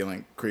week and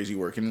like crazy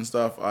working and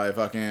stuff, I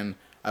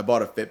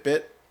bought a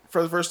Fitbit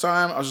for the first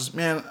time. I was just,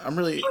 man, I'm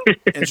really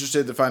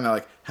interested to find out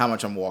like how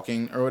much I'm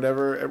walking or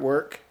whatever at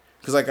work,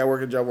 because like I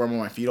work a job where I'm on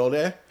my feet all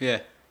day. Yeah.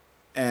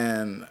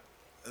 And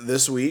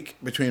this week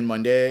between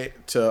Monday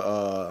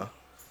to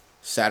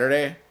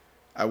Saturday,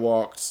 I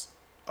walked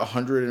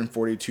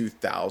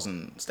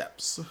 142,000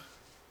 steps.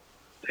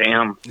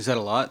 Damn. Is that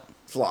a lot?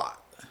 It's a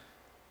lot.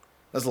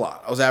 That's a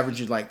lot. I was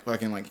averaging like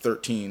fucking like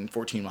 13,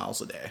 14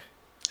 miles a day.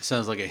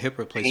 Sounds like a hip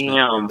replacement.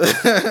 Damn.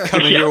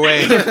 Coming your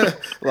way.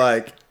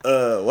 Like,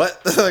 what?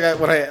 Like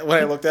when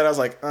I looked at it, I was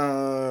like,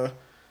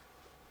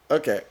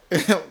 okay.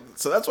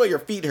 So that's why your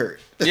feet hurt.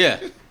 Yeah.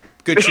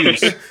 Good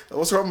shoes.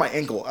 What's wrong with my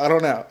ankle? I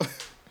don't know.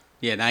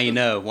 Yeah, now you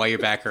know why your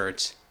back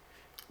hurts.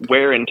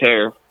 Wear and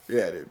tear.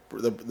 Yeah, dude.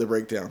 The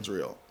breakdown's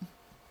real.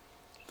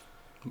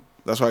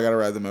 That's why I gotta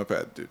ride the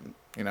moped, dude.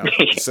 You know,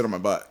 sit on my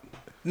butt.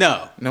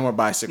 No. No more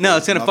bicycles. No,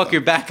 it's going to fuck nothing.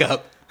 your back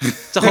up.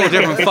 It's a whole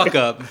different fuck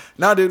up.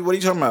 No, dude, what are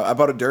you talking about? I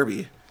bought a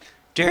Derby.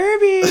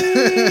 Derby!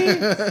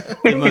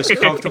 The most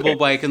comfortable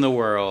bike in the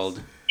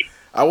world.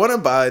 I want to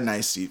buy a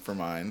nice seat for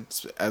mine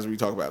as we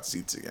talk about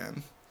seats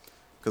again.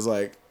 Because,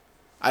 like,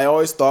 I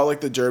always thought,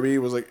 like, the Derby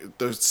was, like,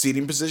 the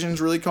seating position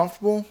is really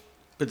comfortable.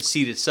 But the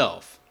seat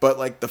itself. But,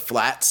 like, the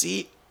flat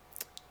seat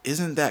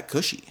isn't that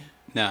cushy.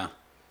 No.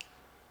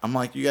 I'm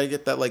like, you got to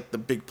get that, like, the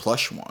big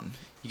plush one.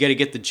 You got to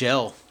get the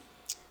gel.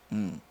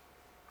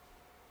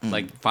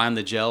 Like, find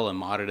the gel and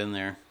mod it in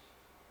there.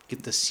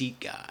 Get the seat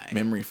guy.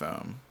 Memory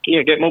foam.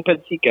 Yeah, get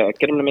Moped seat guy.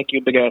 Get him to make you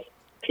a big ass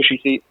cushy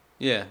seat.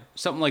 Yeah,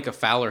 something like a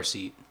Fowler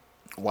seat.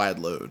 Wide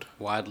load.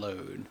 Wide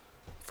load.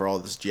 For all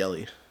this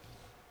jelly.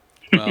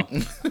 Well,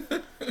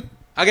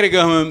 I got to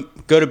go home,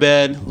 go to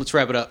bed. Let's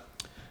wrap it up.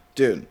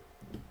 Dude,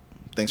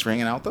 thanks for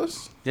hanging out with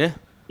us. Yeah.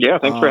 Yeah,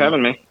 thanks for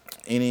having me.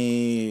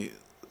 Any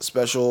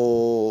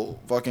special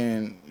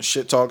fucking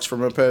shit talks for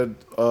Moped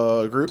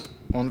group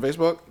on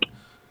Facebook?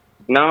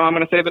 No, I'm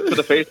going to save it for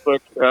the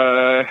Facebook.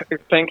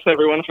 Thanks,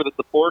 everyone, for the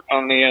support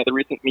on the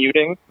recent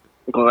muting.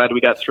 I'm glad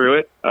we got through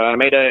it. I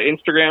made an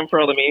Instagram for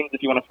all the memes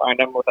if you want to find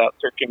them without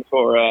searching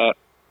for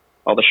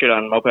all the shit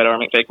on Moped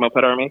Army, fake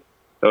Moped Army.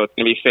 So it's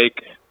going to be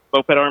fake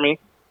Moped Army.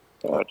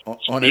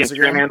 On the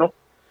Instagram handle?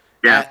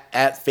 Yeah.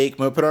 At fake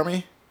Moped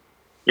Army?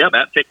 Yep,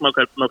 at fake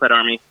Moped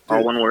Army. All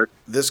Dude. one word.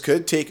 This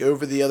could take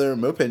over the other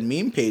Moped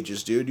meme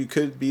pages, dude. You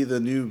could be the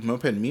new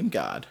Moped meme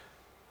god.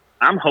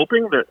 I'm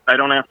hoping that I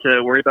don't have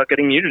to worry about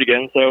getting muted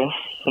again, so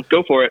let's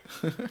go for it.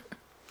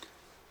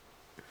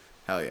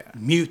 Hell yeah.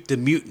 Mute the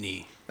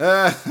mutiny.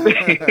 All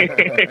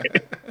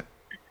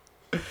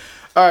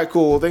right,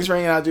 cool. Well, thanks for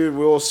hanging out, dude.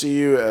 We'll see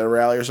you at a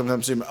rally or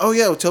sometime soon. Oh,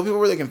 yeah. Tell people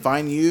where they can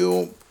find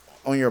you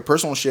on your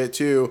personal shit,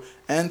 too.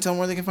 And tell them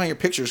where they can find your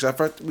pictures.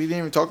 We didn't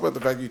even talk about the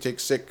fact that you take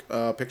sick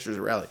pictures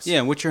at rallies.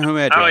 Yeah, what's your home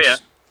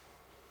address?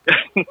 Oh,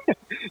 yeah.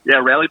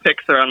 Yeah, rally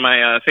pics are on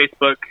my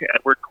Facebook,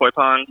 Edward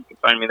Koipon. You can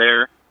find me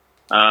there.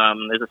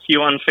 There's a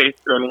few on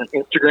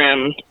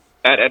Instagram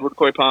at Edward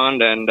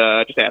Koipon, and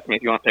just ask me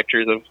if you want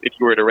pictures of if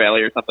you were at a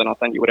rally or something. I'll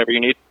send you whatever you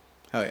need.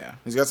 Hell yeah.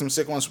 He's got some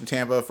sick ones from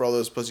Tampa for all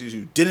those pussies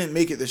who didn't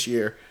make it this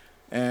year.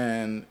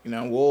 And, you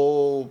know,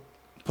 we'll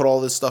put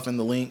all this stuff in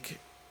the link,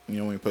 you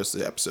know, when we post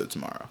the episode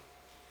tomorrow.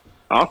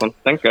 Awesome.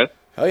 Thanks, guys.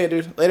 Hell yeah,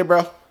 dude. Later,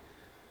 bro.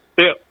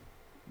 See ya.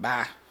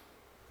 Bye.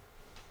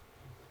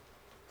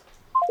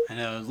 I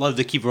know, I'd love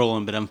to keep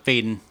rolling, but I'm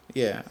fading.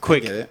 Yeah.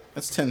 Quick. I get it.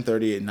 It's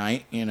 10:30 at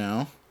night, you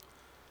know.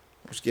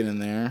 We're just getting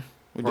there.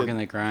 We Working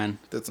the grind.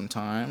 did some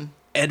time.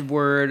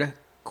 Edward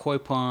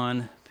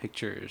Koipon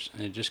pictures,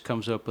 and it just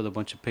comes up with a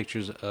bunch of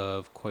pictures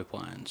of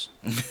Koipons.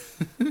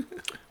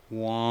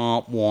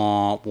 Womp,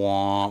 womp,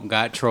 womp.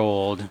 Got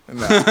trolled.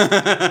 No,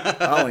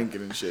 I ain't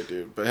getting shit,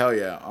 dude. But hell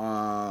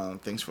yeah.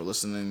 Thanks for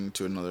listening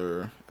to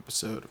another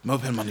episode of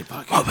Moped Monday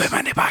Podcast. Moped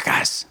Monday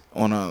Podcast.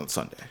 On a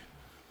Sunday.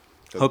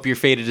 Hope you're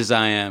faded as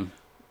I am.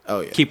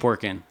 Oh yeah. Keep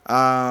working.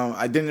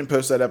 I didn't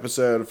post that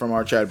episode from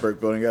our Chad Burke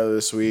building together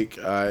this week.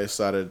 I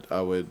decided I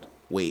would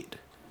wait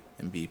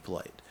and be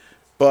polite.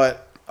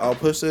 But I'll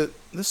post it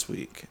this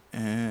week.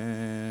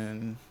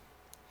 And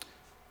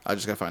I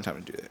just got to find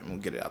time to do it. And we'll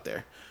get it out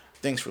there.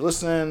 Thanks for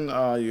listening.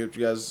 You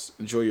guys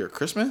enjoy your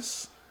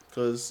Christmas.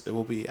 Because it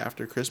will be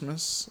after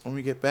Christmas when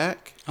we get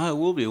back. Oh, it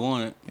will be,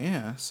 won't it?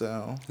 Yeah,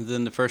 so. And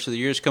then the first of the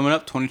year is coming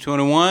up,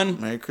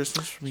 2021. Merry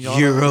Christmas from y'all.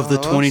 Year of the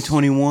us.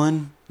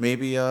 2021.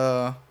 Maybe,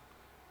 I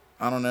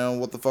don't know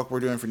what the fuck we're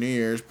doing for New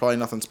Year's. Probably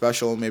nothing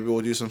special. Maybe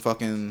we'll do some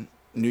fucking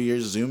New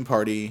Year's Zoom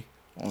party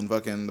on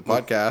fucking the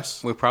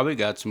podcast. We probably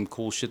got some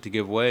cool shit to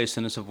give away.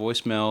 Send us a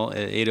voicemail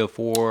at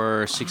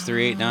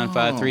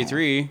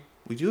 804-638-9533.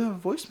 We do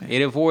have a voicemail.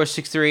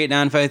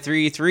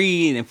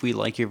 804-638-9533. And if we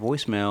like your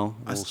voicemail,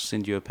 we'll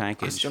send you a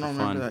package I still for don't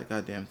fun. remember that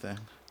goddamn thing.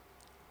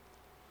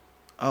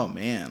 Oh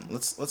man,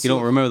 let's. You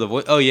don't remember the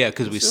voice? Oh yeah,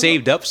 because we Let's do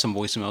saved up some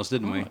voicemails,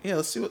 didn't we? Yeah,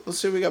 let's see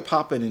what we got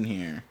popping in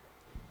here.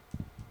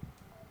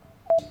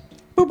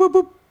 Boop, boop,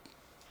 boop.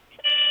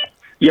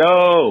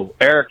 Yo,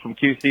 Eric from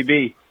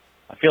QCB.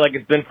 I feel like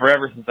it's been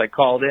forever since I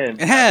called in.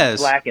 It has.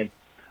 Slacking.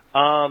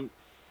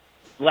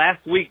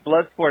 Last week,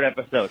 Bloodsport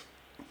episode.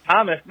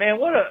 Thomas, man,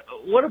 what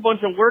a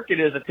bunch of work it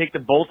is to take the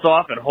bolts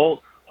off and hold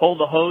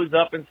the hose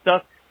up and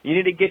stuff. You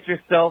need to get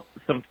yourself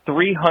some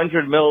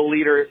 300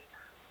 milliliter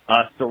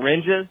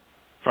syringes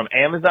from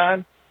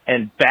Amazon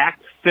and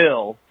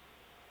backfill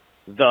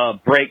the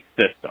brake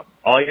system.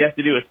 All you have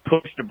to do is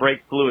push the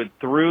brake fluid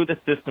through the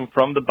system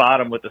from the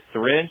bottom with a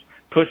syringe,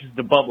 pushes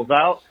the bubbles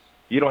out.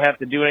 You don't have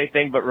to do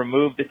anything but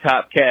remove the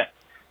top cap.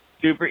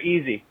 Super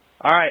easy.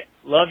 All right.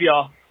 Love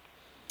y'all.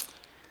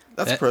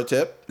 That's a pro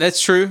tip.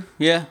 That's true.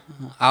 Yeah,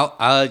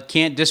 I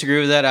can't disagree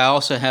with that. I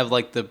also have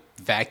like the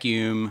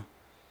vacuum,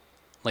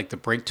 like the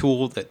brake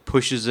tool that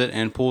pushes it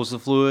and pulls the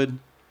fluid.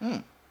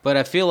 But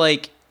I feel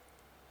like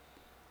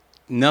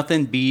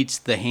nothing beats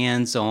the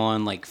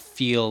hands-on like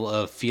feel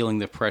of feeling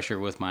the pressure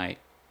with my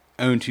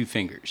own two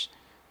fingers.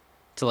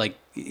 To like,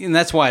 and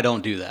that's why I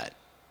don't do that.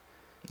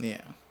 Yeah.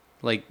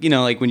 Like,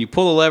 like when you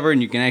pull the lever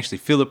and you can actually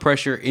feel the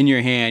pressure in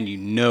your hand,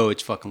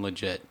 it's fucking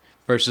legit.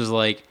 Versus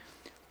like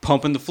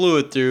pumping the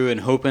fluid through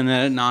and hoping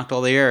that it knocked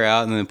all the air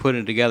out and then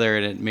putting it together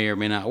and it may or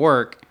may not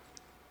work.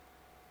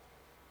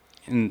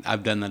 And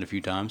I've done that a few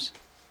times.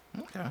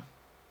 Okay.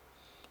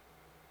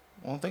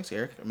 Well, thanks,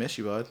 Eric. I miss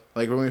you, bud.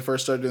 Like when we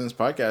first started doing this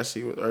podcast,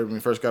 or when we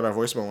first got our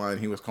voicemail line,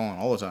 he was calling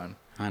all the time.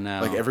 I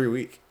know. Like every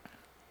week.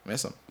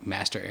 Miss him.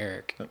 Master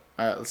Eric. All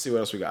right, let's see what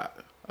else we got.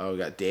 Oh, we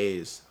got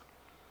Days.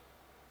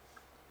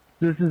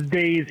 This is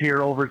Days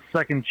here over at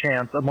Second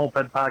Chance, a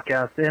moped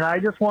podcast, and I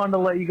just wanted to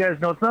let you guys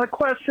know it's not a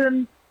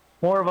question,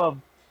 more of a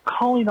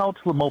calling out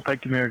to the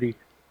moped community.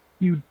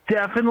 You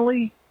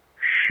definitely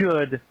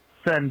should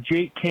send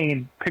Jake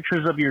Kane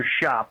pictures of your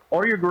shop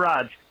or your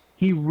garage.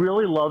 He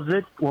really loves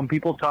it when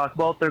people talk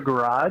about their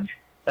garage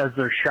as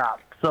their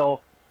shop.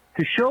 So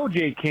to show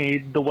Jake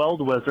Kane, the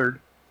Weld Wizard,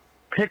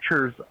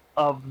 pictures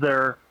of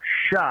their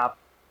shop,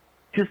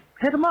 just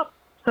hit him up.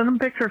 Send him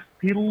pictures.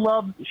 He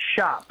loves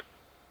shops.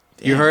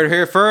 You heard it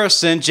here first.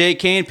 Send Jake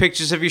Kane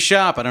pictures of your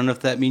shop. I don't know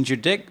if that means your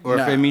dick or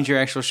if it means your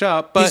actual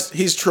shop, but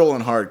he's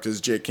trolling hard because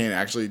Jake Kane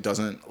actually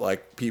doesn't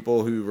like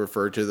people who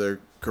refer to their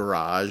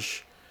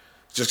garage.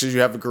 Just because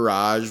you have a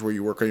garage where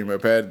you work on your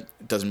moped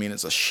doesn't mean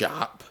it's a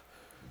shop.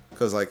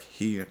 Because like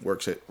he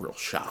works at real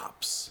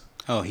shops.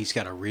 Oh, he's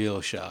got a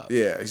real shop.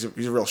 Yeah, he's a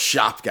real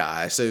shop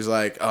guy. So he's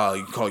like, oh,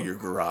 you can call your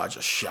garage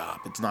a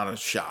shop. It's not a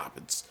shop.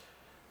 It's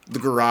the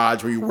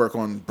garage where you work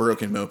on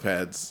broken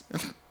mopeds.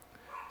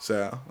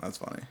 So that's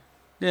funny.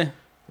 Yeah.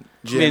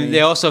 Jimmy. I mean, they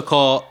also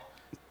call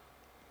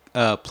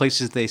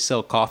places they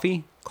sell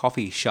coffee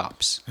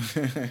shops.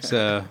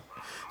 So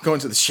going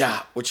to the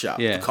shop. What shop?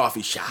 Yeah, the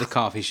coffee shop. The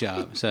coffee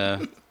shop.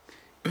 So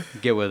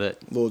get with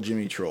it. Little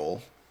Jimmy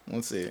troll.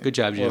 Let's see. Good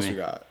job, Jimmy. What else we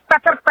got?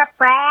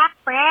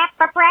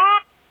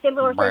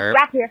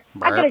 Rap here.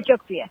 I got a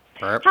joke for you.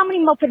 Burp. How many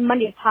Moped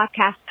Monday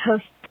podcast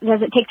hosts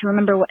does it take to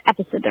remember what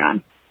episode they're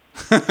on?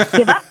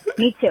 Give up?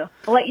 Me too.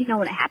 I'll let you know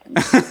when it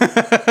happens.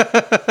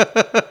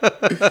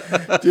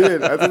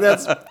 Dude, I think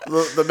that's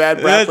the Mad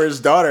Brapper's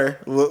daughter.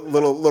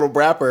 Little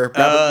Brapper.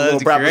 Little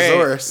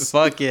Brapposaurus.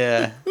 Fuck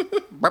yeah.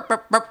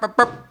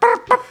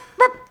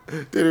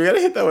 Dude, we gotta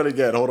hit that one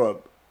again. Hold on.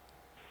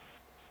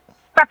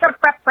 Rap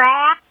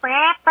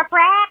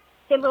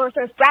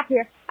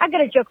here. I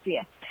got a joke for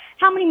you.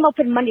 How many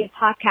Moped Monday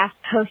podcast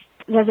hosts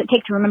does it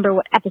take to remember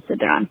what episode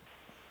they're on?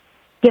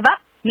 Give up?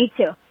 Me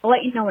too. I'll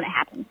let you know when it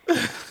happens.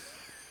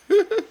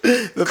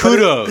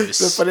 Kudos.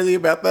 The funny thing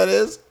about that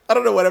is, I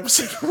don't know what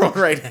episode we're on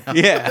right now.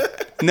 Yeah,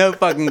 no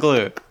fucking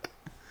clue.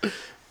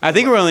 I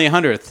think we're only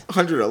 100th.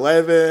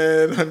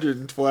 111,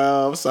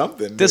 112,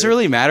 something. Does it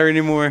really matter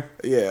anymore?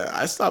 Yeah,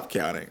 I stopped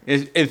counting.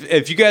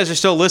 If you guys are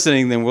still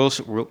listening, then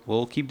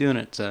we'll keep doing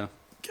it. So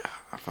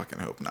I fucking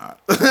hope not.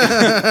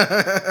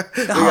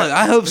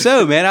 I hope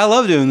so, man. I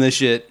love doing this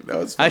shit.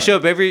 No, it's I fun. show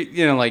up every,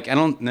 I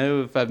don't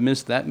know if I've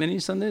missed that many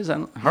Sundays. I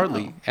don't,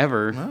 hardly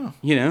ever. No.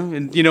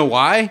 And you know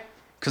why?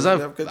 Because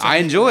I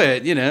enjoy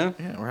it. Yeah,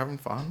 we're having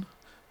fun.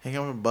 Hang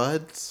out with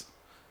buds.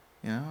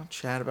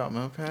 Chat about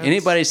mopeds.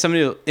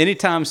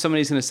 Anytime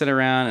somebody's gonna sit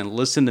around and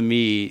listen to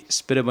me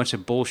spit a bunch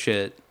of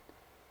bullshit,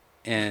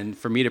 and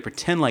for me to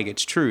pretend like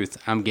it's truth,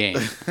 I'm game.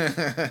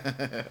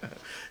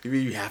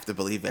 You have to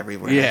believe every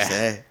word Yeah. I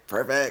say.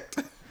 Perfect.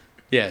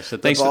 Yeah. So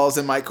The ball's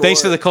in my court.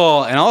 thanks for the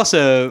call, and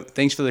also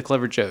thanks for the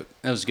clever joke.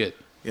 That was good.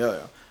 Yeah.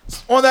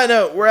 On that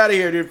note, we're out of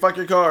here, dude. Fuck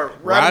your car.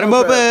 Ride a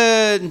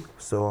moped.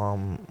 So,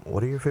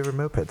 what are your favorite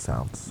moped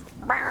sounds?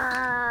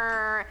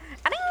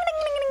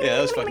 Yeah,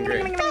 that was fucking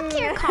great. Fuck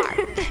your car.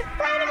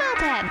 Ride a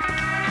moped.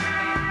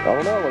 I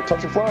don't know, like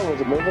touch a flower,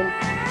 was it moving?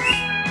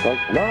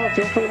 Like, nah, it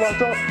feels pretty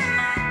locked up.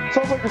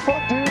 Sounds like you're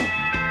fucked, dude.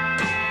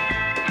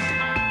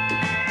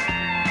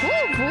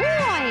 Oh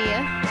boy.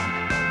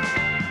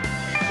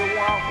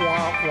 Womp,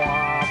 womp,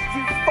 womp.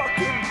 You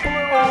fucking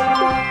blew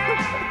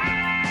it.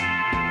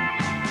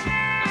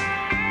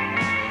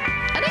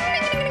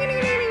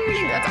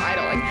 That's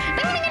idling.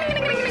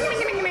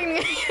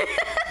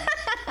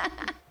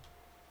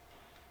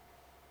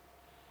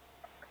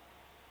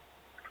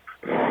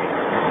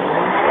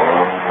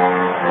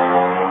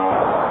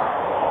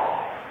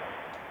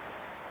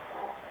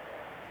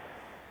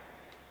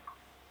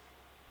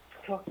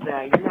 Fuck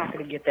that. You're not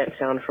going to get that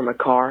sound from a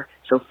car,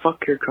 so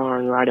fuck your car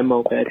and ride a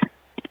moped.